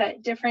school sites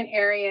at different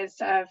areas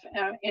of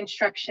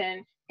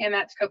instruction in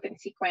that scope and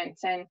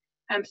sequence. And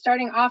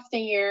starting off the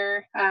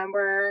year,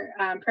 we're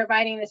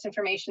providing this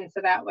information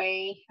so that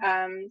way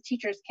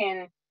teachers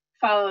can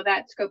follow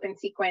that scope and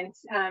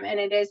sequence. And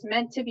it is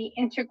meant to be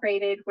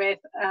integrated with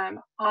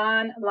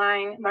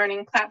online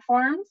learning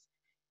platforms.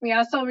 We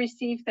also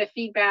received the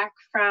feedback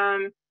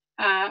from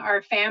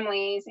our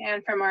families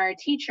and from our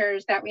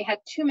teachers that we had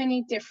too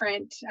many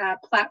different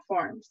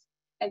platforms.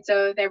 And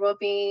so there will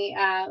be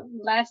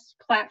less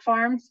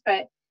platforms,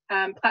 but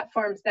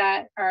platforms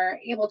that are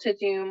able to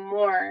do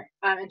more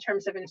in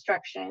terms of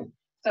instruction.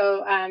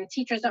 So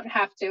teachers don't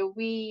have to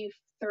weave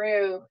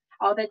through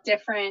all the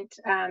different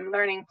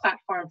learning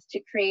platforms to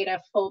create a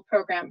full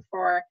program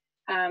for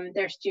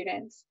their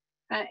students.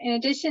 In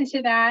addition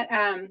to that,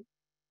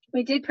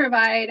 we did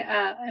provide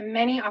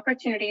many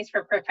opportunities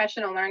for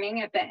professional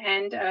learning at the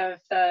end of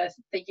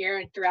the year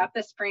and throughout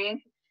the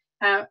spring.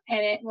 And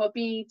it will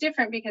be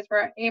different because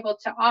we're able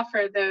to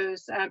offer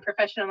those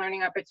professional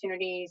learning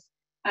opportunities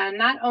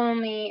not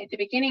only at the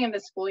beginning of the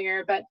school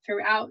year, but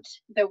throughout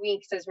the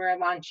weeks as we're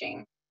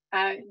launching.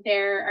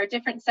 There are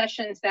different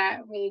sessions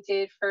that we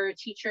did for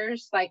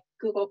teachers like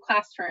Google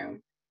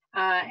Classroom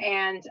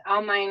and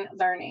online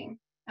learning.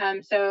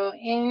 So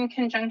in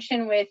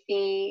conjunction with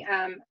the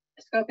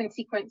scope and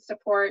sequence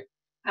support,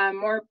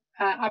 more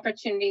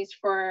opportunities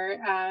for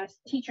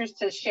teachers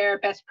to share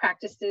best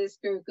practices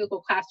through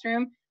Google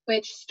Classroom,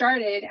 which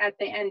started at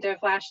the end of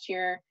last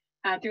year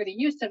through the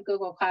use of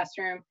Google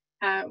Classroom.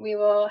 We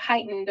will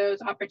heighten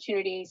those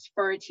opportunities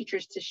for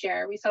teachers to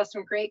share. We saw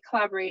some great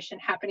collaboration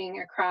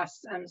happening across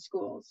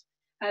schools.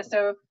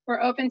 So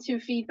we're open to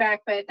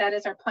feedback, but that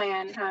is our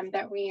plan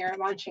that we are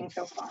launching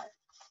so far.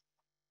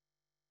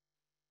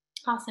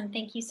 Awesome,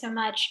 thank you so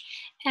much.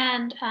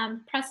 And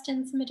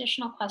Preston, some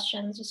additional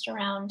questions just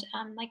around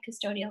like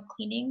custodial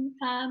cleaning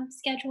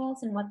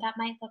schedules and what that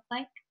might look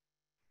like.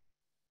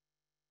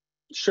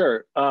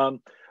 Sure.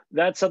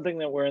 That's something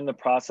that we're in the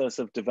process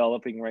of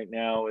developing right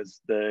now,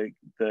 is the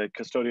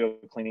custodial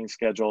cleaning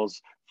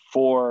schedules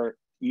for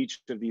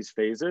each of these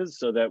phases,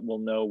 so that we'll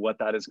know what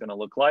that is going to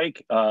look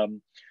like.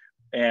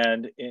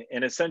 And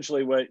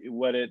essentially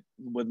what it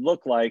would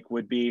look like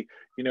would be,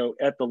 you know,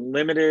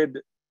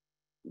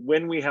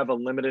 when we have a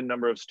limited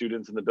number of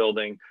students in the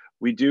building,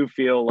 we do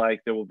feel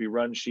like there will be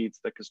run sheets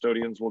that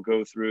custodians will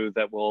go through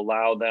that will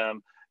allow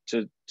them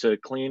to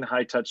clean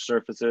high-touch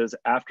surfaces.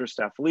 After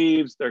staff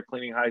leaves, they're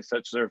cleaning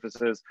high-touch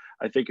surfaces.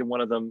 I think in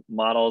one of the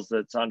models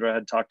that Sandra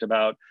had talked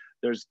about,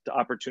 there's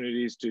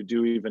opportunities to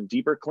do even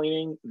deeper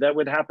cleaning that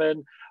would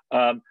happen.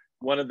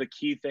 One of the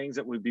key things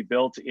that would be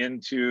built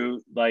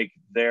into like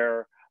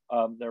their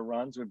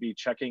runs would be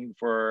checking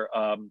for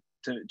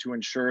to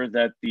ensure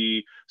that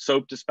the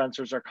soap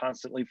dispensers are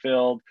constantly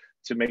filled,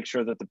 to make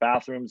sure that the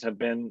bathrooms have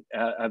been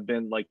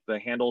like the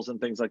handles and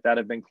things like that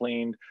have been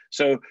cleaned.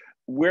 So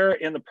we're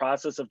in the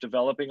process of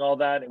developing all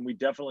that, and we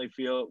definitely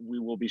feel we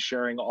will be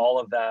sharing all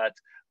of that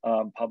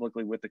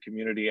publicly with the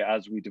community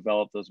as we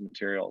develop those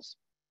materials.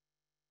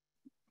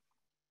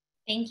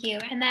 Thank you.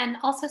 And then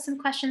also some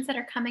questions that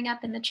are coming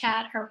up in the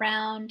chat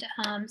around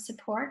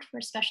support for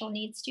special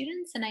needs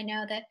students. And I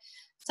know that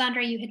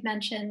Sandra, you had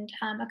mentioned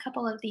a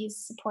couple of these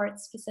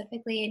supports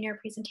specifically in your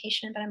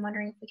presentation, but I'm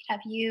wondering if we could have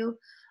you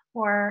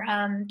or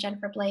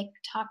Jennifer Blake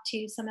talk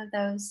to some of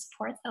those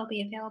supports that will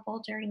be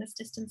available during this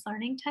distance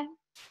learning time.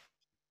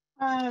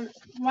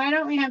 Why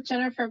don't we have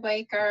Jennifer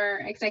Blake, our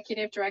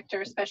Executive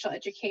Director of Special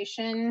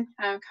Education,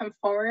 come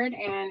forward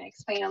and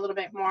explain a little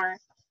bit more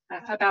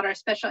about our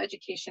special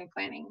education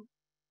planning.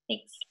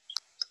 Thanks.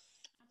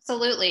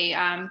 Absolutely.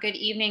 Good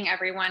evening,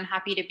 everyone.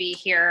 Happy to be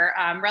here.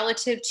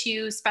 Relative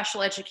to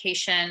special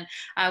education,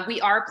 we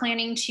are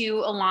planning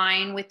to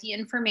align with the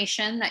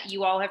information that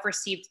you all have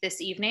received this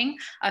evening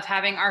of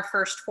having our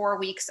first 4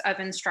 weeks of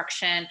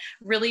instruction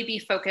really be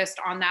focused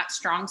on that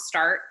strong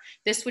start.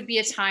 This would be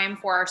a time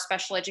for our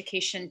special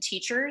education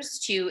teachers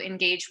to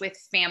engage with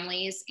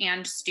families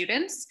and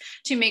students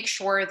to make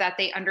sure that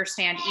they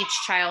understand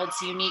each child's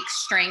unique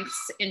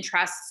strengths,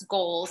 interests,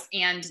 goals,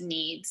 and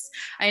needs.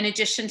 In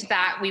addition to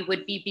that, we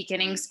would be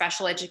beginning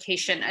special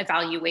education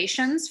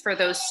evaluations for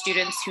those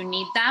students who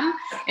need them,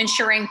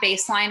 ensuring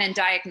baseline and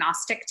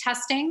diagnostic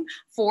testing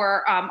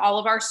for all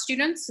of our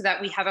students so that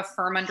we have a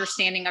firm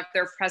understanding of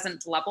their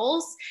present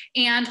levels,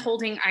 and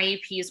holding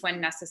IEPs when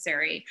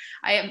necessary.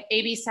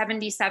 AB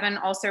 77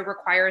 also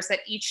requires that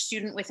each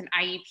student with an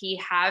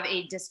IEP have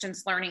a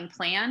distance learning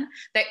plan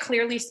that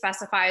clearly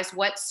specifies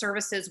what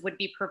services would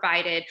be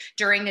provided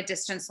during a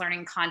distance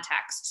learning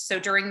context. So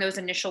during those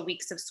initial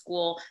weeks of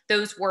school,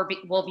 those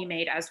will be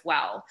made as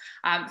well.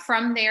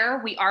 From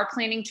there, we are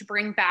planning to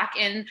bring back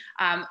in,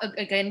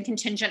 again,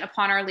 contingent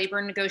upon our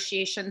labor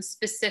negotiations,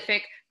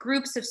 specific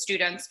groups of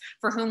students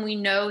for whom we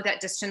know that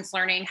distance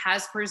learning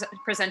has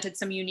presented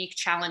some unique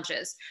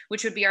challenges,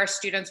 which would be our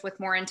students with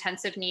more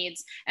intensive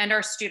needs and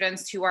our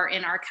students who are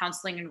in our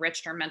counseling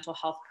enriched or mental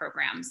health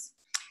programs.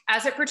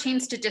 As it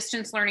pertains to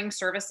distance learning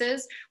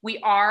services, we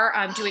are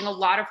doing a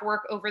lot of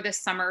work over this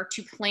summer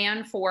to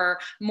plan for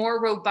more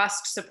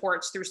robust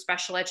supports through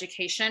special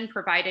education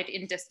provided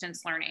in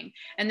distance learning.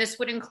 And this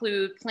would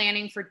include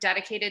planning for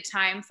dedicated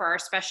time for our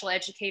special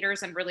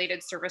educators and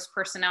related service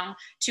personnel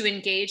to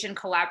engage and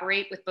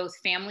collaborate with both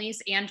families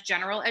and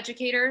general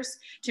educators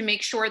to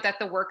make sure that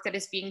the work that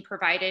is being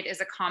provided is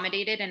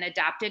accommodated and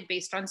adapted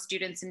based on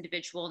students'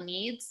 individual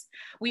needs.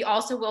 We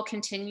also will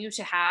continue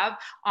to have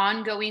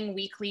ongoing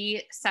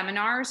weekly seminars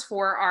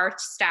for our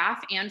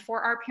staff and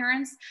for our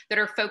parents that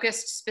are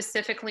focused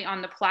specifically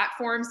on the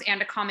platforms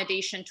and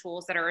accommodation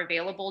tools that are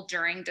available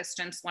during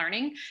distance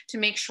learning to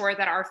make sure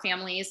that our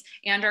families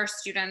and our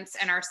students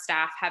and our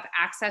staff have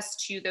access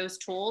to those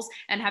tools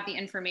and have the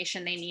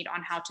information they need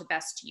on how to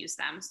best use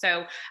them.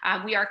 So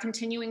we are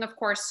continuing, of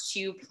course,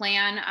 to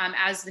plan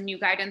as the new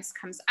guidance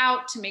comes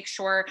out to make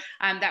sure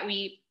that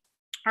we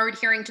are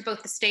adhering to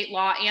both the state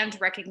law and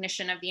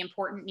recognition of the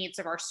important needs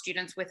of our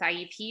students with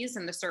IEPs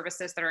and the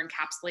services that are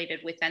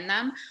encapsulated within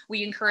them.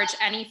 We encourage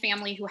any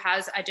family who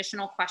has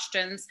additional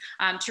questions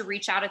to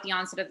reach out at the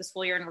onset of the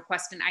school year and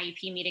request an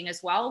IEP meeting as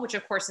well, which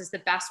of course is the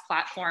best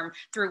platform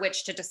through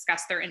which to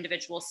discuss their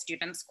individual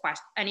students'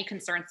 any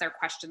concerns or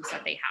questions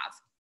that they have.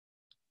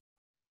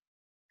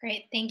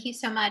 Great, thank you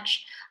so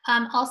much.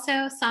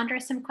 Also,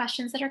 Sandra, some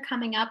questions that are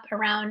coming up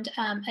around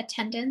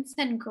attendance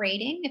and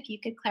grading. If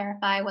you could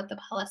clarify what the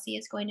policy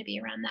is going to be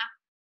around that.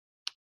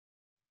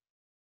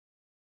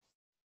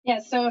 Yeah,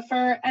 so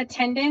for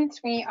attendance,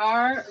 we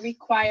are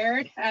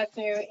required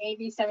through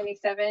AB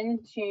 77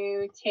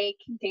 to take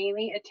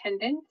daily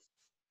attendance.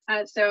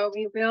 So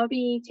we will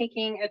be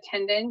taking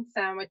attendance,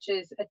 which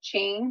is a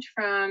change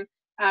from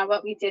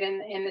what we did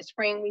in the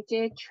spring. We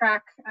did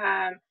track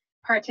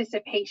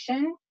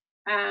participation.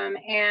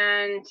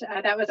 And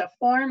that was a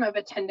form of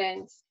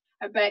attendance,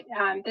 but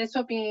this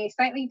will be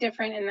slightly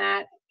different in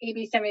that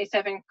AB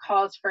 77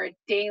 calls for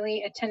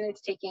daily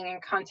attendance taking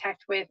in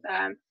contact with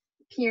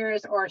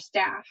peers or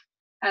staff.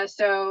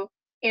 So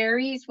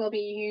ARIES will be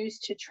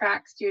used to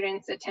track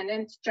students'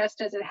 attendance just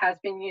as it has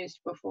been used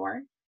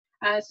before.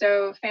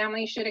 So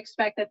families should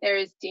expect that there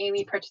is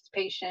daily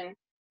participation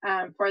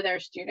for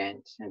their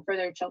students and for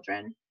their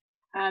children.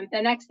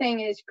 The next thing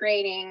is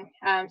grading.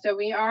 So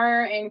we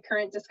are in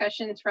current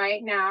discussions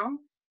right now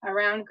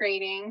around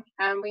grading.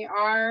 We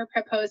are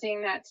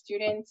proposing that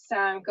students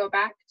go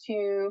back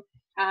to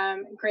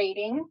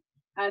grading,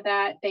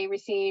 that they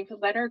receive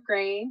letter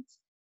grades,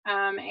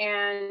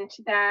 and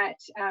that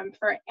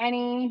for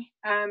any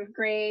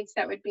grades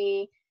that would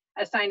be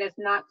assigned as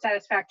not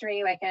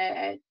satisfactory, like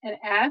an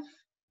F,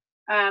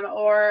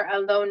 or a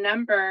low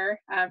number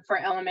for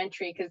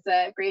elementary, because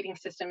the grading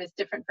system is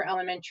different for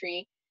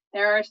elementary.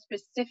 There are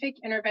specific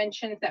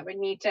interventions that would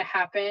need to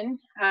happen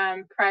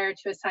prior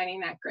to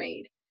assigning that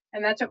grade.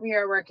 And that's what we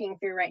are working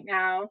through right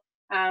now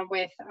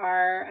with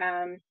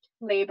our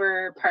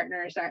labor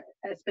partners,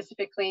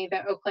 specifically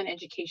the Oakland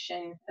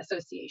Education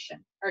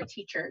Association, our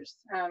teachers,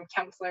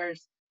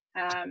 counselors,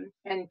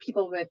 and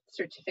people with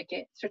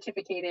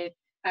certificated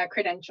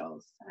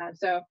credentials.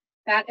 So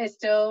that is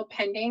still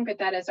pending, but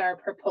that is our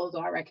proposal,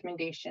 our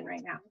recommendation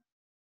right now.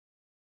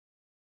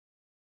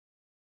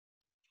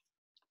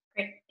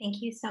 Great,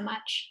 thank you so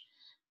much.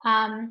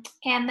 And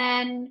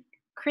then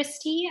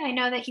Christy, I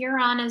know that you're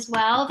on as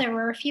well. There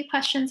were a few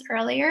questions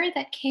earlier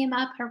that came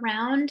up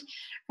around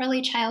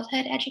early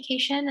childhood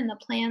education and the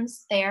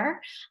plans there.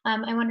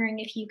 I'm wondering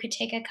if you could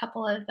take a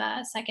couple of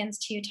seconds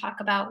to talk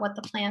about what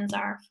the plans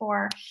are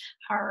for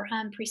our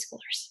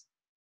preschoolers.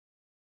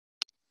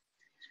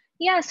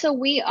 Yeah, so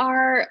we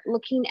are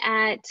looking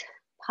at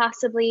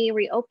possibly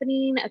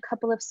reopening a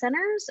couple of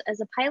centers as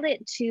a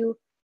pilot to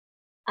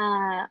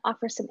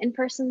offer some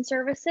in-person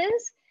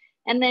services,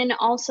 and then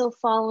also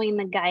following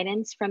the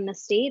guidance from the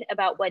state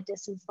about what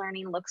distance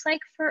learning looks like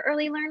for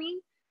early learning.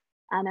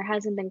 There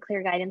hasn't been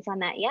clear guidance on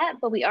that yet,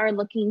 but we are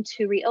looking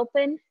to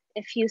reopen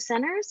a few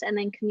centers and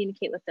then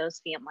communicate with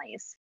those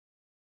families.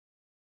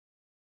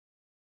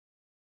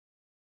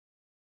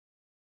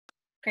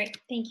 Great,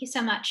 thank you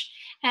so much.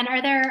 And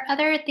are there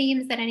other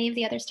themes that any of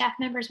the other staff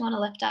members want to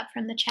lift up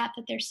from the chat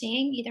that they're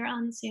seeing, either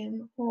on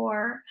Zoom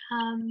or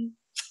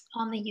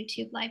on the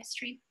YouTube live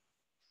stream?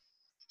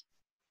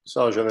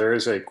 Salja, there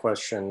is a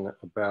question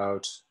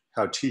about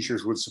how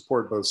teachers would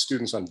support both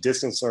students on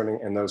distance learning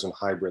and those in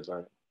hybrid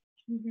learning.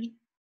 Mm-hmm.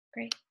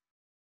 Great.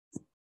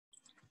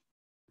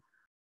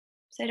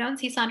 So I don't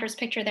see Sandra's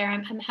picture there.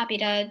 I'm happy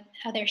to,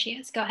 oh, there she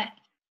is. Go ahead.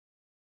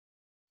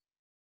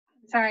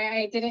 Sorry,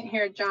 I didn't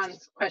hear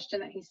John's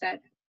question that he said.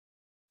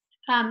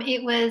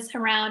 It was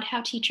around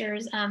how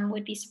teachers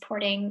would be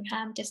supporting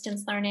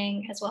distance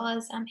learning as well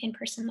as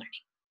in-person learning.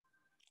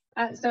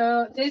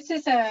 So this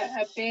is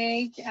a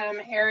big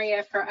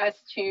area for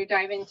us to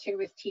dive into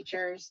with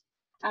teachers.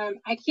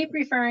 I keep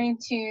referring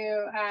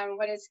to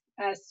what is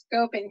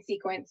scope and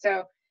sequence.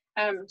 So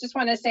just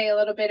want to say a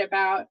little bit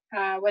about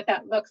what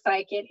that looks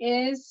like. It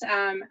is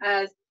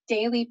a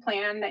daily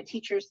plan that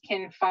teachers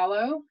can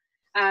follow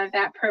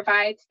that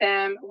provides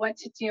them what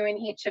to do in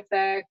each of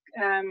the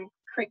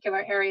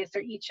curricular areas.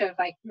 They're each of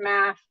like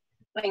math,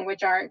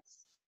 language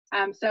arts.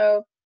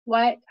 So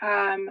what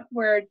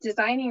we're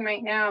designing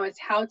right now is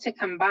how to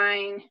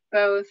combine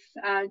both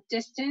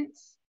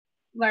distance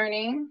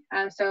learning,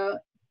 so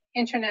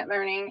internet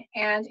learning,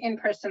 and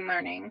in-person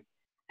learning,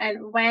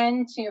 and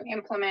when to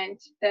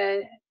implement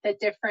the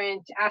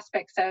different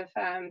aspects of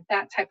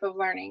that type of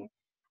learning.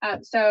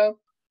 So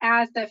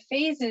as the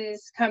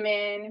phases come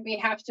in, we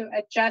have to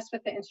adjust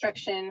what the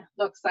instruction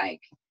looks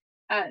like.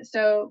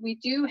 So we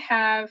do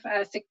have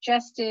a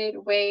suggested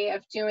way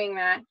of doing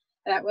that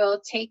we'll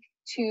take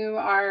to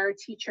our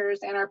teachers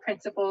and our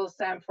principals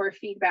for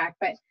feedback,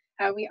 but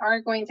we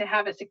are going to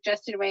have a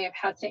suggested way of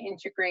how to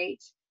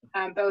integrate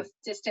both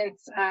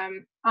distance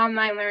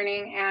online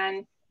learning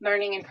and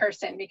learning in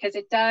person, because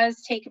it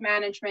does take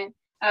management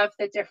of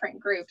the different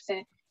groups,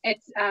 and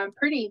it's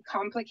pretty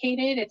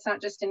complicated. It's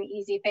not just an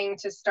easy thing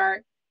to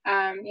start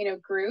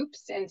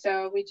groups, and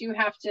so we do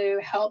have to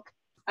help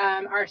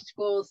our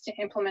schools to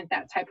implement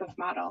that type of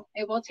model.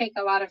 It will take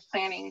a lot of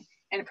planning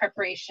and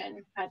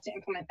preparation to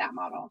implement that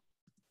model.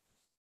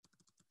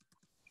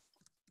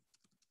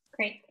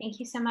 Great, thank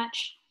you so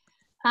much.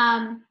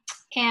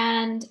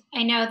 And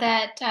I know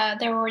that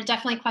there were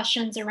definitely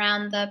questions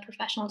around the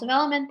professional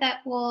development that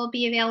will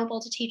be available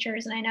to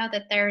teachers, and I know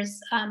that there's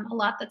a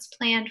lot that's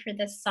planned for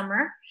this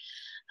summer.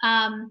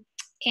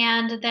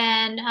 And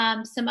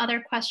then some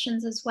other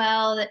questions as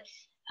well that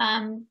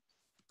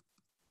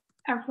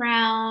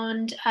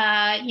around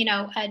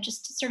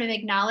just sort of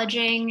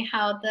acknowledging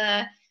how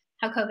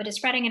COVID is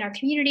spreading in our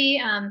community,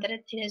 that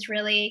it is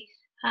really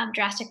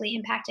drastically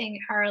impacting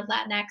our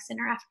Latinx and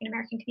our African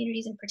American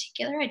communities in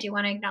particular. I do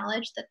want to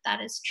acknowledge that that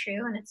is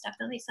true, and it's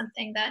definitely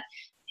something that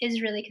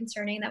is really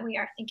concerning that we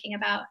are thinking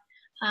about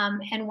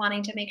and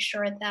wanting to make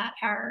sure that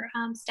our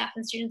staff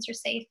and students are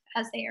safe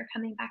as they are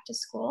coming back to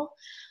school.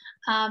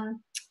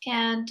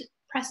 And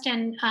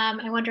Preston,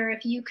 I wonder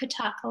if you could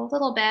talk a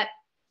little bit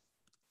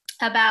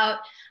about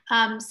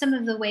some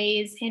of the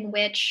ways in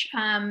which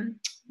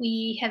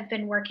we have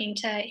been working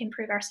to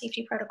improve our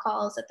safety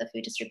protocols at the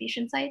food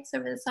distribution sites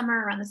over the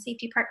summer around the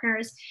safety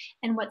partners,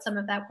 and what some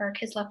of that work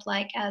has looked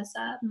like as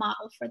a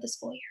model for the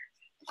school year.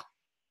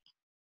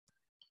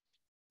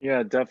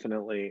 Yeah,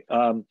 definitely.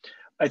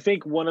 I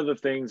think one of the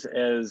things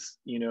as,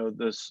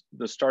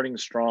 the Starting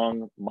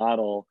Strong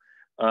model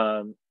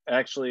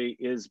actually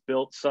is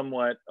built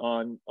somewhat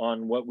on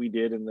what we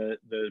did in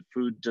the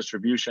food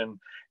distribution.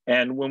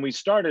 And when we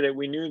started it,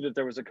 we knew that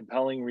there was a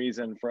compelling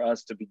reason for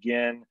us to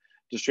begin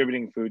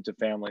distributing food to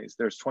families.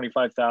 There's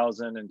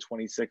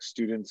 25,026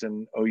 students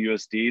in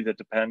OUSD that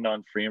depend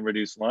on free and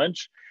reduced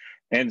lunch.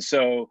 And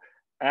so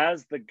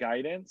as the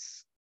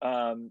guidance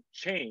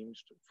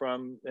changed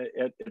from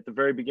at the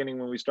very beginning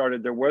when we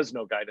started, there was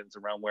no guidance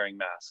around wearing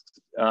masks.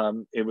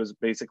 It was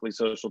basically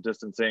social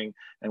distancing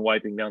and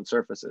wiping down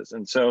surfaces.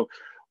 And so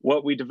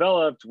what we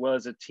developed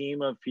was a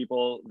team of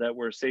people that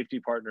were safety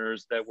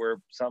partners, that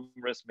were some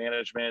risk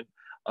management,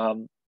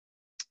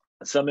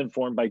 some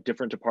informed by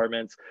different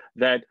departments,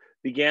 that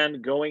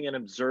began going and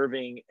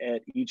observing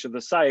at each of the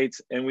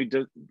sites. And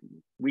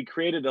we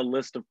created a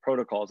list of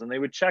protocols, and they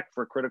would check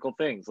for critical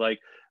things like,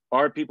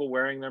 are people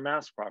wearing their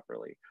masks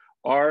properly?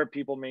 Are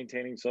people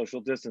maintaining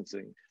social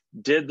distancing?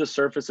 Did the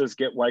surfaces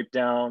get wiped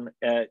down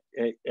at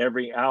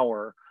every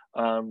hour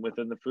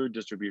within the food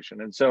distribution?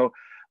 And so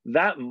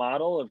that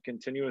model of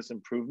continuous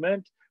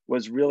improvement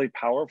was really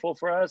powerful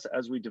for us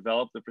as we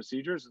developed the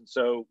procedures. And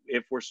so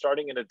if we're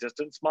starting in a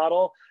distance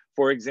model,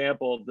 for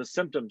example, the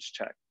symptoms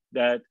check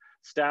that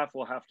staff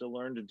will have to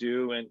learn to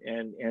do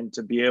and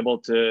to be able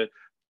to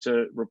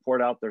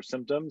report out their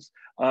symptoms,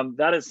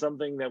 that is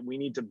something that we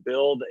need to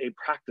build a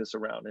practice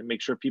around and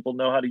make sure people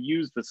know how to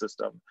use the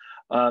system.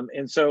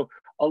 And so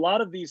a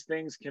lot of these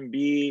things can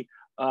be,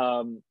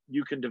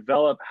 you can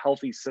develop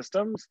healthy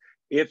systems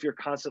if you're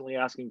constantly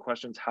asking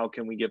questions, how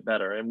can we get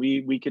better? And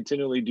we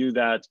continually do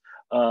that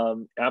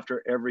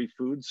after every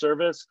food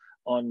service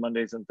on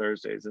Mondays and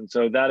Thursdays. And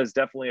so that is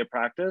definitely a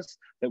practice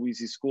that we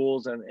see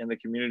schools and the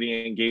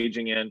community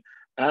engaging in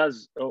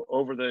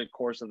over the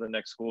course of the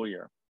next school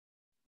year.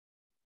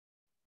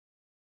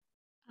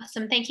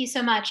 Awesome, thank you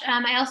so much.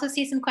 I also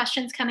see some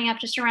questions coming up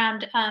just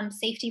around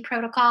safety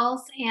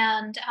protocols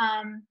and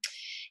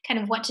kind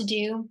of what to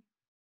do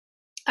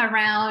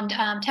around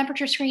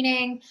temperature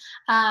screening,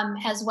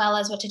 as well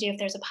as what to do if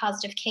there's a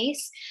positive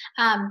case.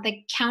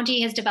 The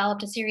county has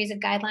developed a series of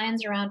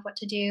guidelines around what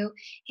to do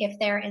if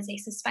there is a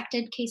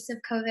suspected case of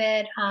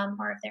COVID,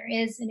 or if there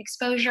is an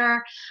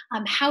exposure,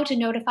 how to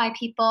notify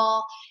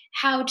people,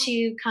 how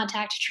to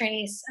contact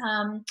trace,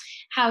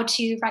 how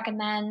to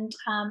recommend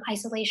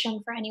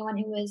isolation for anyone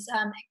who is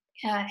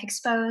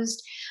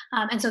exposed.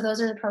 And so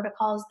those are the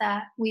protocols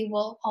that we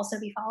will also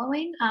be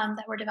following,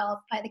 that were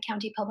developed by the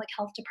County Public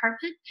Health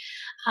Department.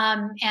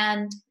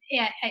 And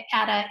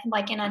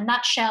in a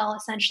nutshell,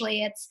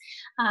 essentially, it's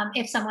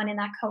if someone in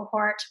that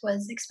cohort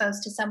was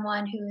exposed to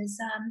someone who is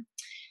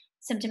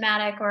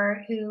symptomatic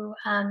or who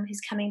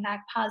is coming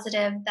back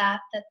positive,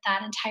 that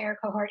entire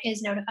cohort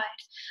is notified,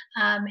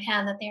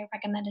 and that they are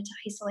recommended to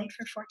isolate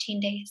for 14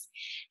 days.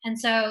 And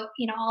so,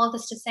 all of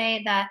this to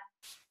say that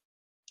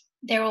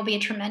there will be a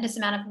tremendous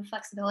amount of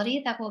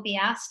flexibility that will be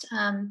asked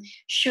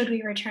should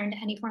we return to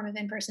any form of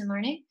in-person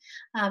learning,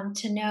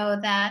 to know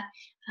that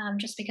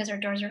just because our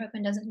doors are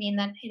open doesn't mean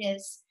that it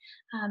is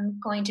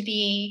going to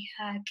be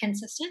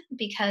consistent,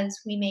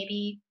 because we may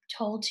be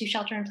told to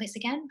shelter in place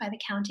again by the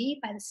county,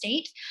 by the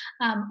state,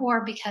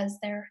 or because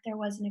there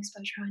was an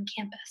exposure on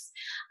campus.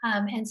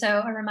 And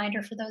so a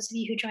reminder for those of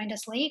you who joined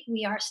us late,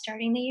 we are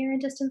starting the year in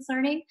distance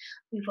learning.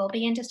 We will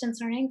be in distance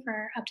learning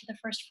for up to the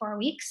first 4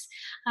 weeks,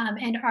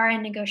 and are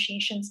in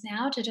negotiations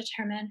now to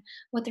determine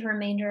what the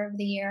remainder of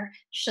the year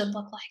should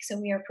look like. So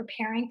we are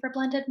preparing for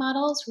blended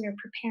models. We are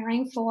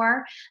preparing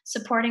for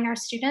supporting our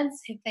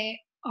students if they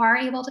are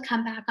able to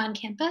come back on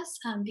campus,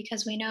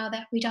 because we know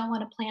that we don't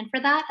want to plan for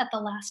that at the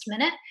last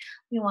minute.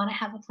 We want to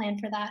have a plan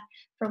for that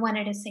for when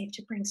it is safe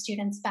to bring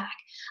students back.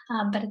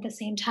 But at the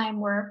same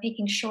time, we're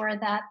making sure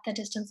that the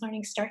distance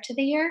learning start to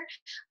the year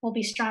will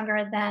be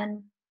stronger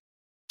than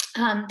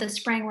the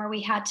spring, where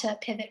we had to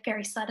pivot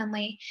very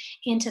suddenly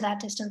into that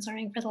distance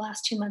learning for the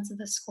last 2 months of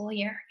the school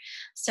year.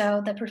 So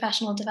the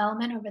professional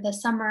development over the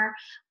summer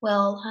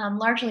will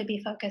largely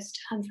be focused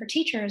for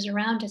teachers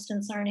around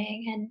distance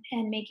learning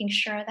and making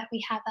sure that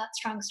we have that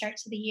strong start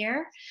to the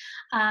year,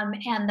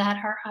 and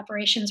that our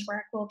operations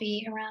work will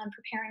be around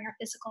preparing our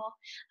physical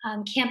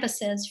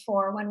campuses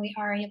for when we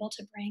are able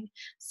to bring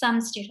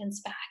some students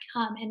back,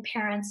 and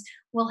parents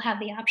will have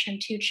the option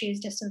to choose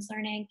distance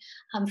learning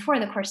for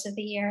the course of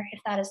the year if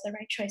that is the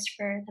right choice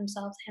for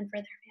themselves and for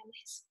their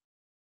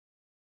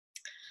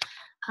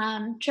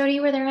families. Jody,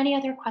 were there any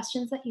other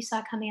questions that you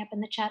saw coming up in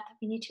the chat that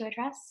we need to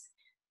address?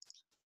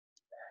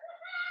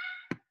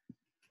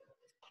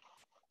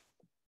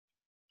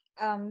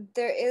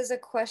 There is a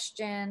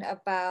question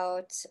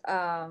about,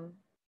 I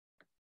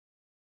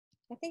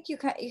think you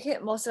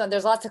hit most of them.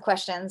 There's lots of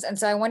questions. And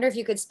so I wonder if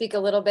you could speak a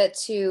little bit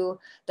to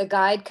the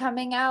guide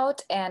coming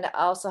out, and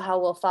also how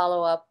we'll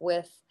follow up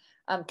with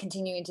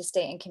continuing to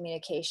stay in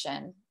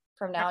communication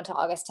from now until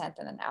August 10th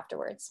and then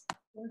afterwards.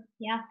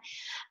 Yeah.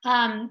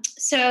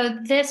 So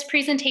this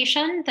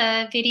presentation,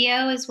 the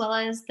video as well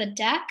as the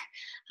deck,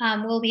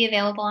 will be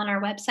available on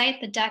our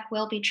website. The deck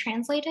will be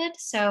translated,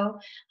 so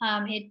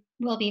it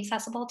will be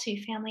accessible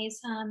to families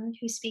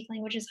who speak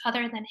languages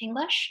other than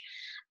English.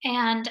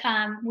 And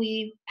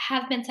we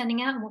have been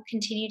sending out and will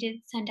continue to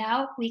send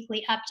out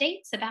weekly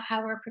updates about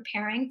how we're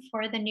preparing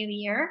for the new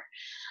year.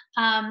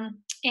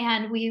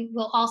 And we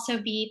will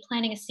also be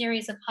planning a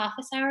series of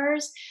office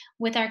hours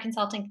with our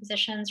consulting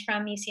physicians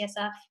from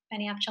UCSF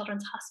Benioff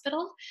Children's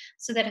Hospital,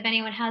 so that if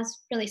anyone has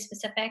really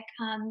specific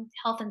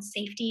health and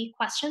safety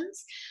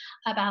questions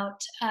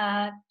about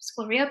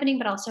school reopening,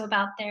 but also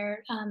about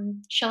their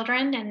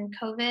children and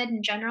COVID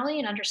and generally,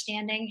 and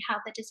understanding how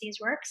the disease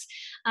works,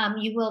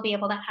 you will be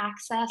able to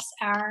access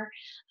our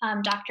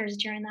doctors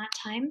during that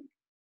time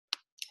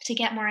to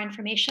get more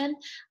information.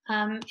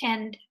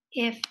 And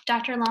if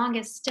Dr. Long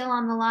is still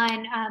on the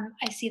line,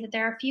 I see that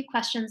there are a few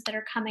questions that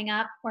are coming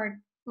up, or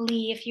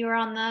Lee, if you are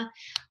on the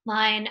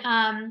line,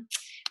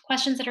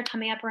 questions that are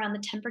coming up around the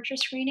temperature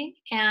screening.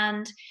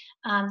 And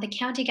the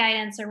county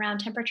guidance around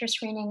temperature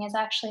screening is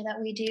actually that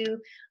we do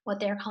what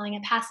they're calling a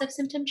passive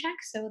symptom check,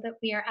 so that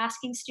we are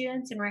asking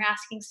students and we're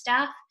asking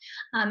staff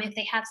if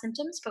they have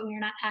symptoms, but we are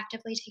not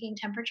actively taking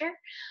temperature,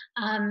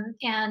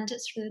 and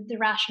sort of the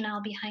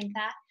rationale behind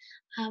that.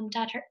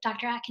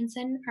 Dr.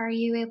 Atkinson, are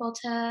you able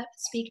to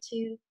speak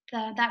to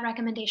that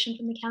recommendation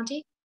from the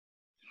county?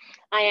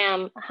 I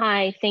am.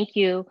 Hi, thank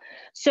you.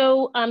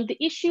 So the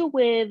issue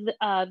with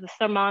the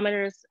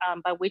thermometers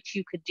by which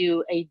you could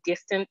do a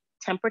distant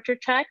temperature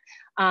check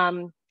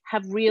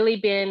have really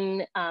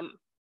been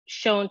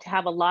shown to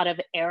have a lot of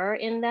error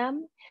in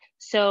them.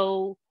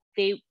 So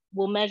they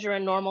will measure a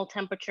normal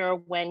temperature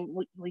when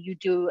you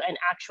do an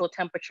actual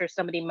temperature,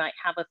 somebody might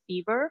have a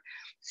fever.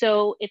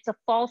 So it's a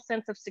false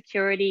sense of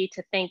security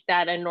to think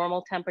that a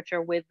normal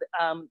temperature with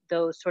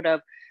those sort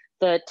of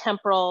the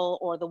temporal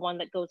or the one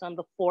that goes on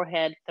the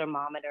forehead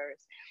thermometers.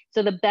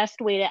 So the best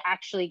way to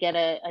actually get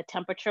a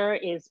temperature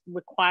is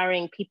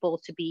requiring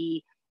people to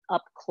be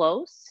up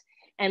close.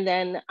 And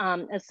then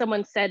as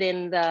someone said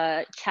in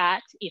the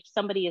chat, if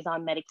somebody is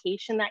on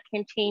medication, that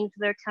can change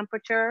their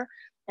temperature.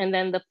 And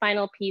then the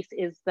final piece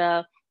is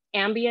the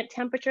ambient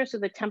temperature, so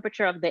the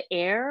temperature of the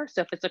air.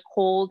 So if it's a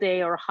cold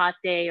day or a hot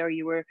day, or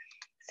you were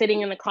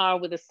sitting in the car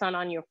with the sun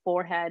on your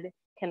forehead,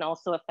 can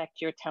also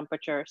affect your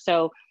temperature.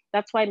 So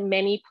that's why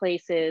many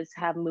places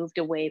have moved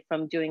away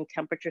from doing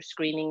temperature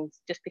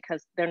screenings, just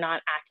because they're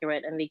not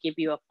accurate and they give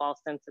you a false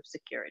sense of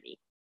security.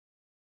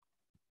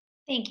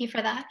 Thank you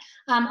for that.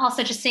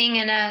 Also just seeing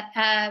in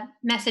a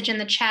message in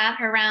the chat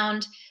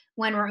around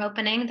when we're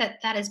opening,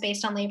 that is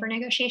based on labor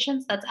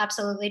negotiations. That's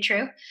absolutely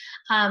true.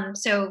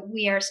 So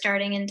we are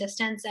starting in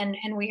distance, and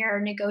we are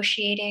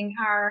negotiating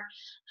our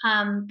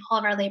all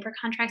of our labor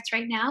contracts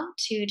right now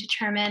to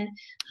determine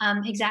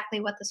exactly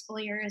what the school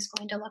year is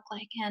going to look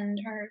like, and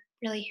are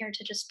really here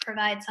to just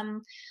provide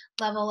some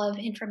level of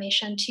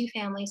information to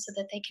families so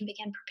that they can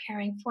begin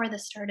preparing for the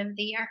start of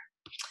the year.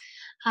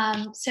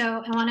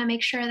 So I want to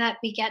make sure that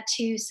we get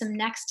to some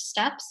next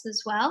steps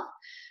as well.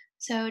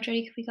 So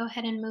Jody, could we go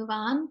ahead and move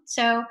on?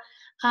 So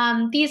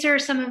these are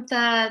some of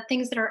the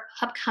things that are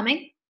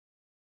upcoming.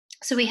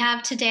 So we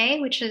have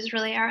today, which is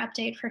really our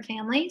update for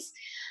families.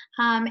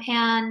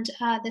 And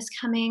this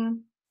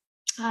coming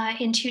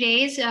in 2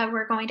 days,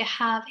 we're going to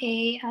have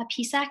a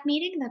PSAC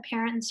meeting, the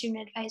Parent and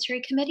Student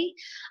Advisory Committee,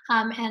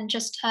 and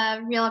just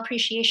a real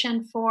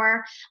appreciation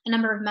for a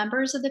number of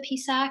members of the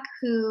PSAC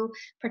who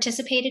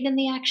participated in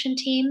the action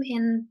team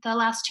in the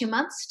last 2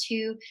 months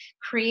to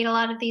create a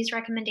lot of these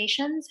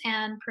recommendations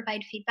and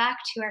provide feedback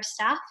to our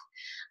staff.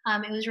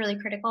 It was really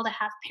critical to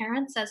have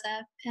parents as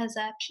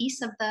a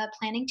piece of the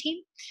planning team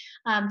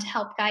to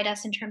help guide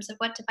us in terms of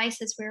what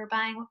devices we were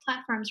buying, what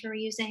platforms we were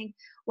using,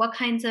 what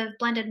kinds of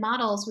blended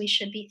models we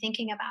should be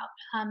thinking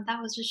about.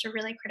 That was just a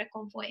really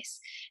critical voice.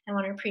 I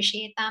want to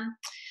appreciate them.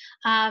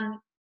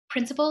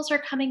 Principals are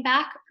coming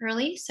back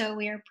early, so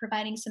we are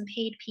providing some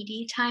paid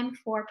PD time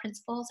for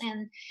principals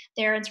and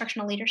their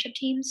instructional leadership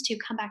teams to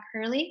come back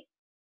early.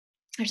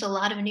 There's a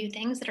lot of new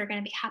things that are going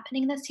to be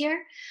happening this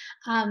year,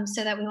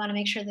 so that we want to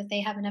make sure that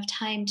they have enough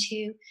time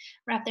to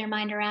wrap their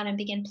mind around and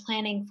begin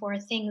planning for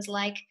things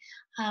like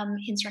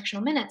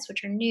instructional minutes,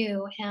 which are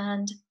new,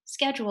 and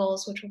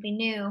schedules, which will be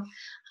new,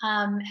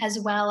 as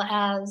well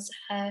as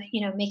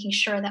making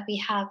sure that we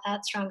have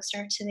that strong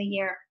start to the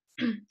year.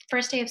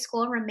 First day of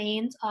school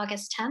remains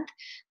August 10th.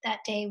 That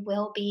day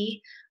will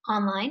be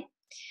online,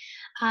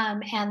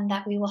 and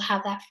that we will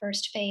have that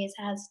first phase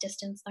as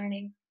distance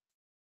learning.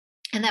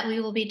 And that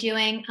we will be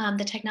doing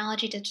the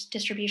technology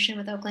distribution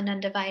with Oakland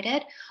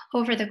Undivided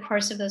over the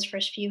course of those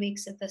first few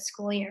weeks of the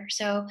school year.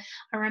 So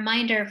a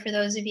reminder for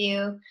those of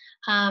you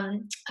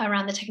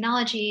around the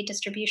technology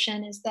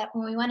distribution is that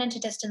when we went into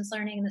distance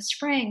learning in the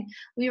spring,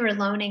 we were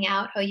loaning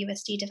out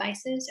OUSD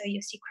devices,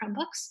 OUSD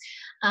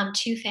Chromebooks,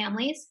 to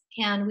families.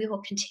 And we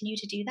will continue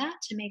to do that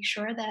to make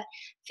sure that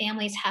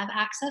families have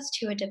access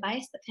to a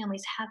device, that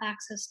families have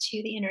access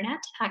to the internet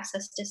to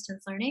access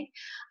distance learning.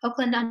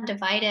 Oakland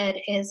Undivided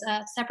is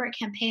a separate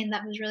campaign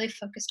that was really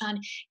focused on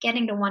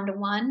getting to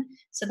one-to-one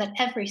so that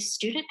every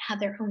student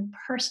had their own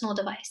personal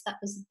device that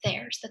was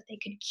theirs that they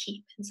could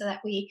keep. And so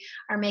that we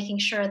are making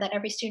sure that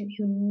every student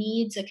who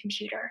needs a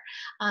computer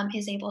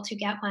is able to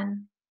get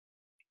one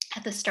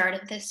at the start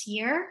of this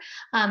year,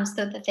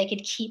 so that they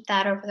could keep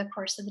that over the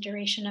course of the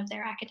duration of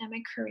their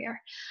academic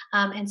career.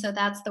 And so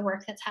that's the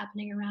work that's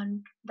happening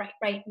around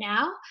right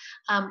now,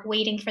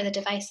 waiting for the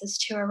devices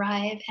to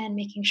arrive and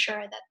making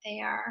sure that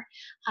they are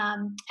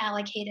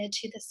allocated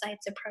to the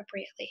sites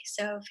appropriately.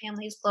 So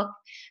families look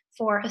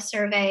for a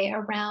survey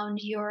around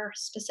your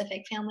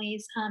specific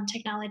family's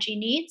technology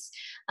needs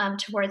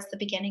towards the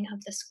beginning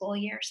of the school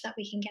year so that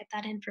we can get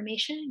that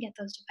information and get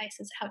those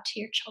devices out to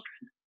your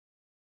children.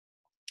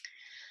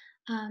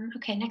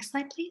 Okay, next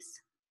slide,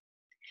 please.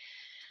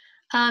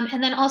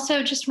 And then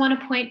also just want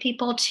to point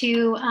people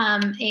to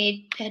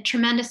a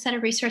tremendous set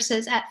of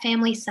resources at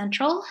Family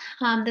Central.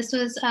 This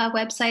was a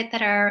website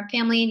that our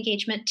family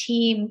engagement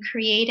team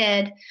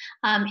created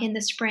in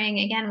the spring,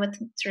 again, with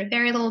sort of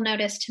very little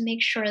notice to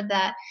make sure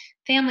that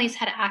families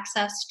had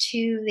access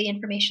to the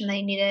information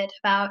they needed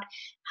about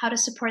how to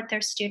support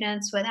their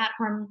students with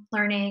at-home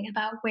learning,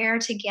 about where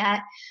to get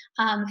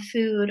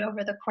food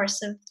over the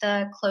course of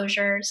the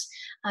closures,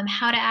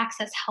 how to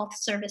access health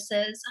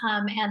services,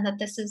 and that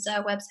this is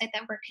a website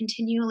that we're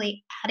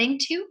continually adding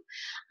to,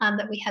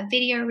 that we have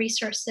video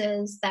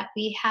resources, that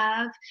we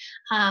have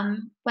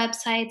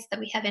websites, that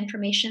we have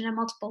information in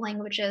multiple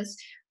languages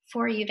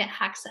for you to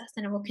access,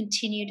 and it will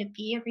continue to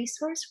be a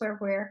resource where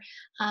we're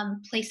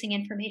placing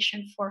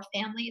information for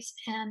families.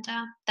 And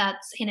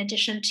that's in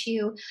addition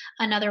to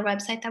another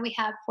website that we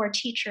have for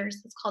teachers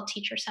that's called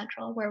Teacher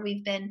Central, where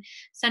we've been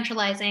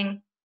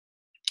centralizing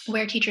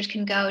where teachers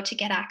can go to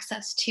get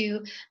access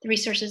to the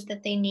resources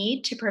that they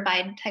need to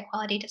provide high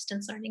quality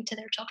distance learning to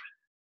their children.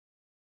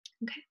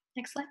 Okay,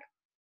 next slide.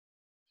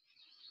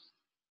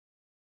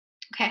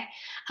 Okay,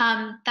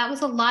 that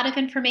was a lot of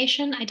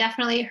information. I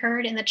definitely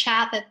heard in the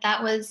chat that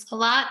that was a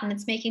lot and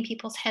it's making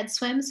people's heads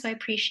swim. So I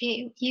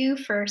appreciate you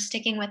for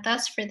sticking with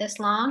us for this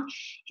long.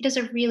 It is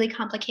a really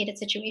complicated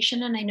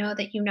situation and I know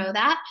that you know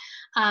that.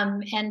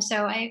 And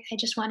so I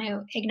just want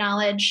to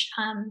acknowledge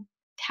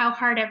how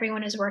hard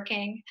everyone is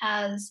working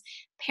as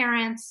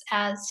parents,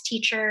 as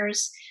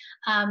teachers,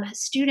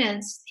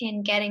 students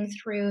in getting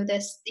through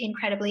this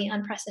incredibly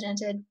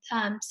unprecedented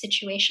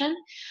situation.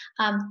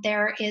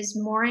 There is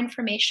more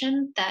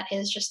information that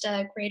is just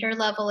a greater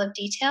level of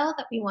detail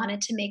that we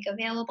wanted to make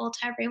available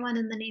to everyone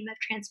in the name of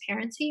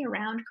transparency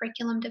around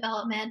curriculum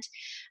development,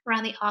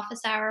 around the office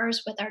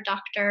hours with our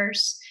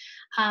doctors,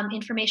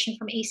 information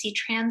from AC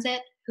Transit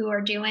who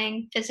are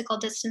doing physical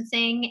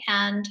distancing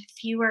and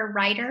fewer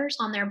riders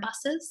on their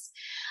buses,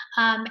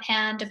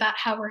 and about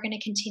how we're going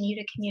to continue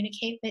to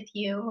communicate with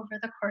you over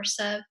the course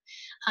of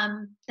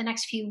the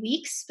next few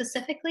weeks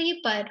specifically,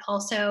 but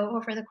also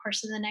over the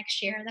course of the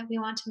next year, that we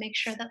want to make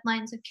sure that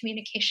lines of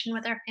communication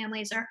with our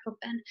families are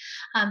open.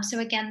 So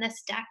again,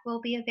 this deck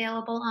will be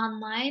available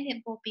online.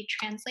 It will be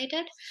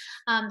translated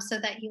so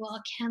that you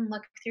all can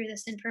look through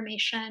this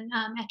information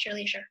at your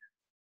leisure.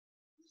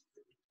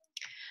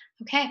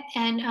 Okay,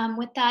 and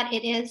with that,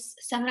 it is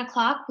 7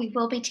 o'clock. We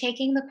will be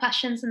taking the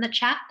questions in the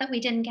chat that we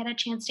didn't get a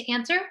chance to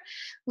answer.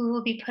 We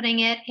will be putting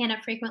it in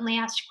a frequently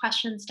asked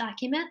questions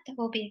document that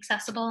will be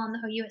accessible on the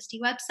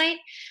OUSD website.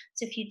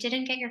 So if you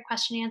didn't get your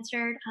question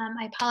answered,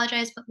 I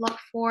apologize, but look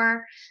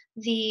for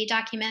the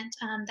document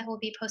that will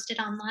be posted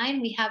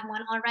online. We have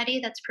one already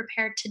that's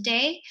prepared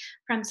today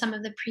from some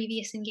of the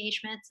previous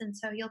engagements. And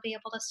so you'll be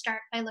able to start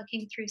by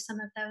looking through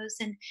some of those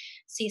and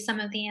see some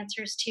of the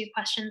answers to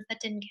questions that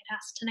didn't get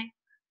asked tonight.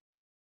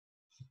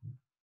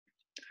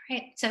 All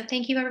right, so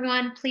thank you,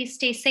 everyone. Please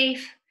stay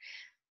safe.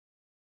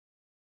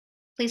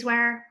 Please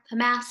wear a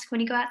mask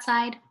when you go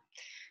outside.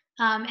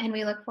 And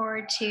we look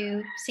forward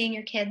to seeing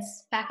your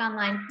kids back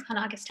online on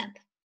August 10th.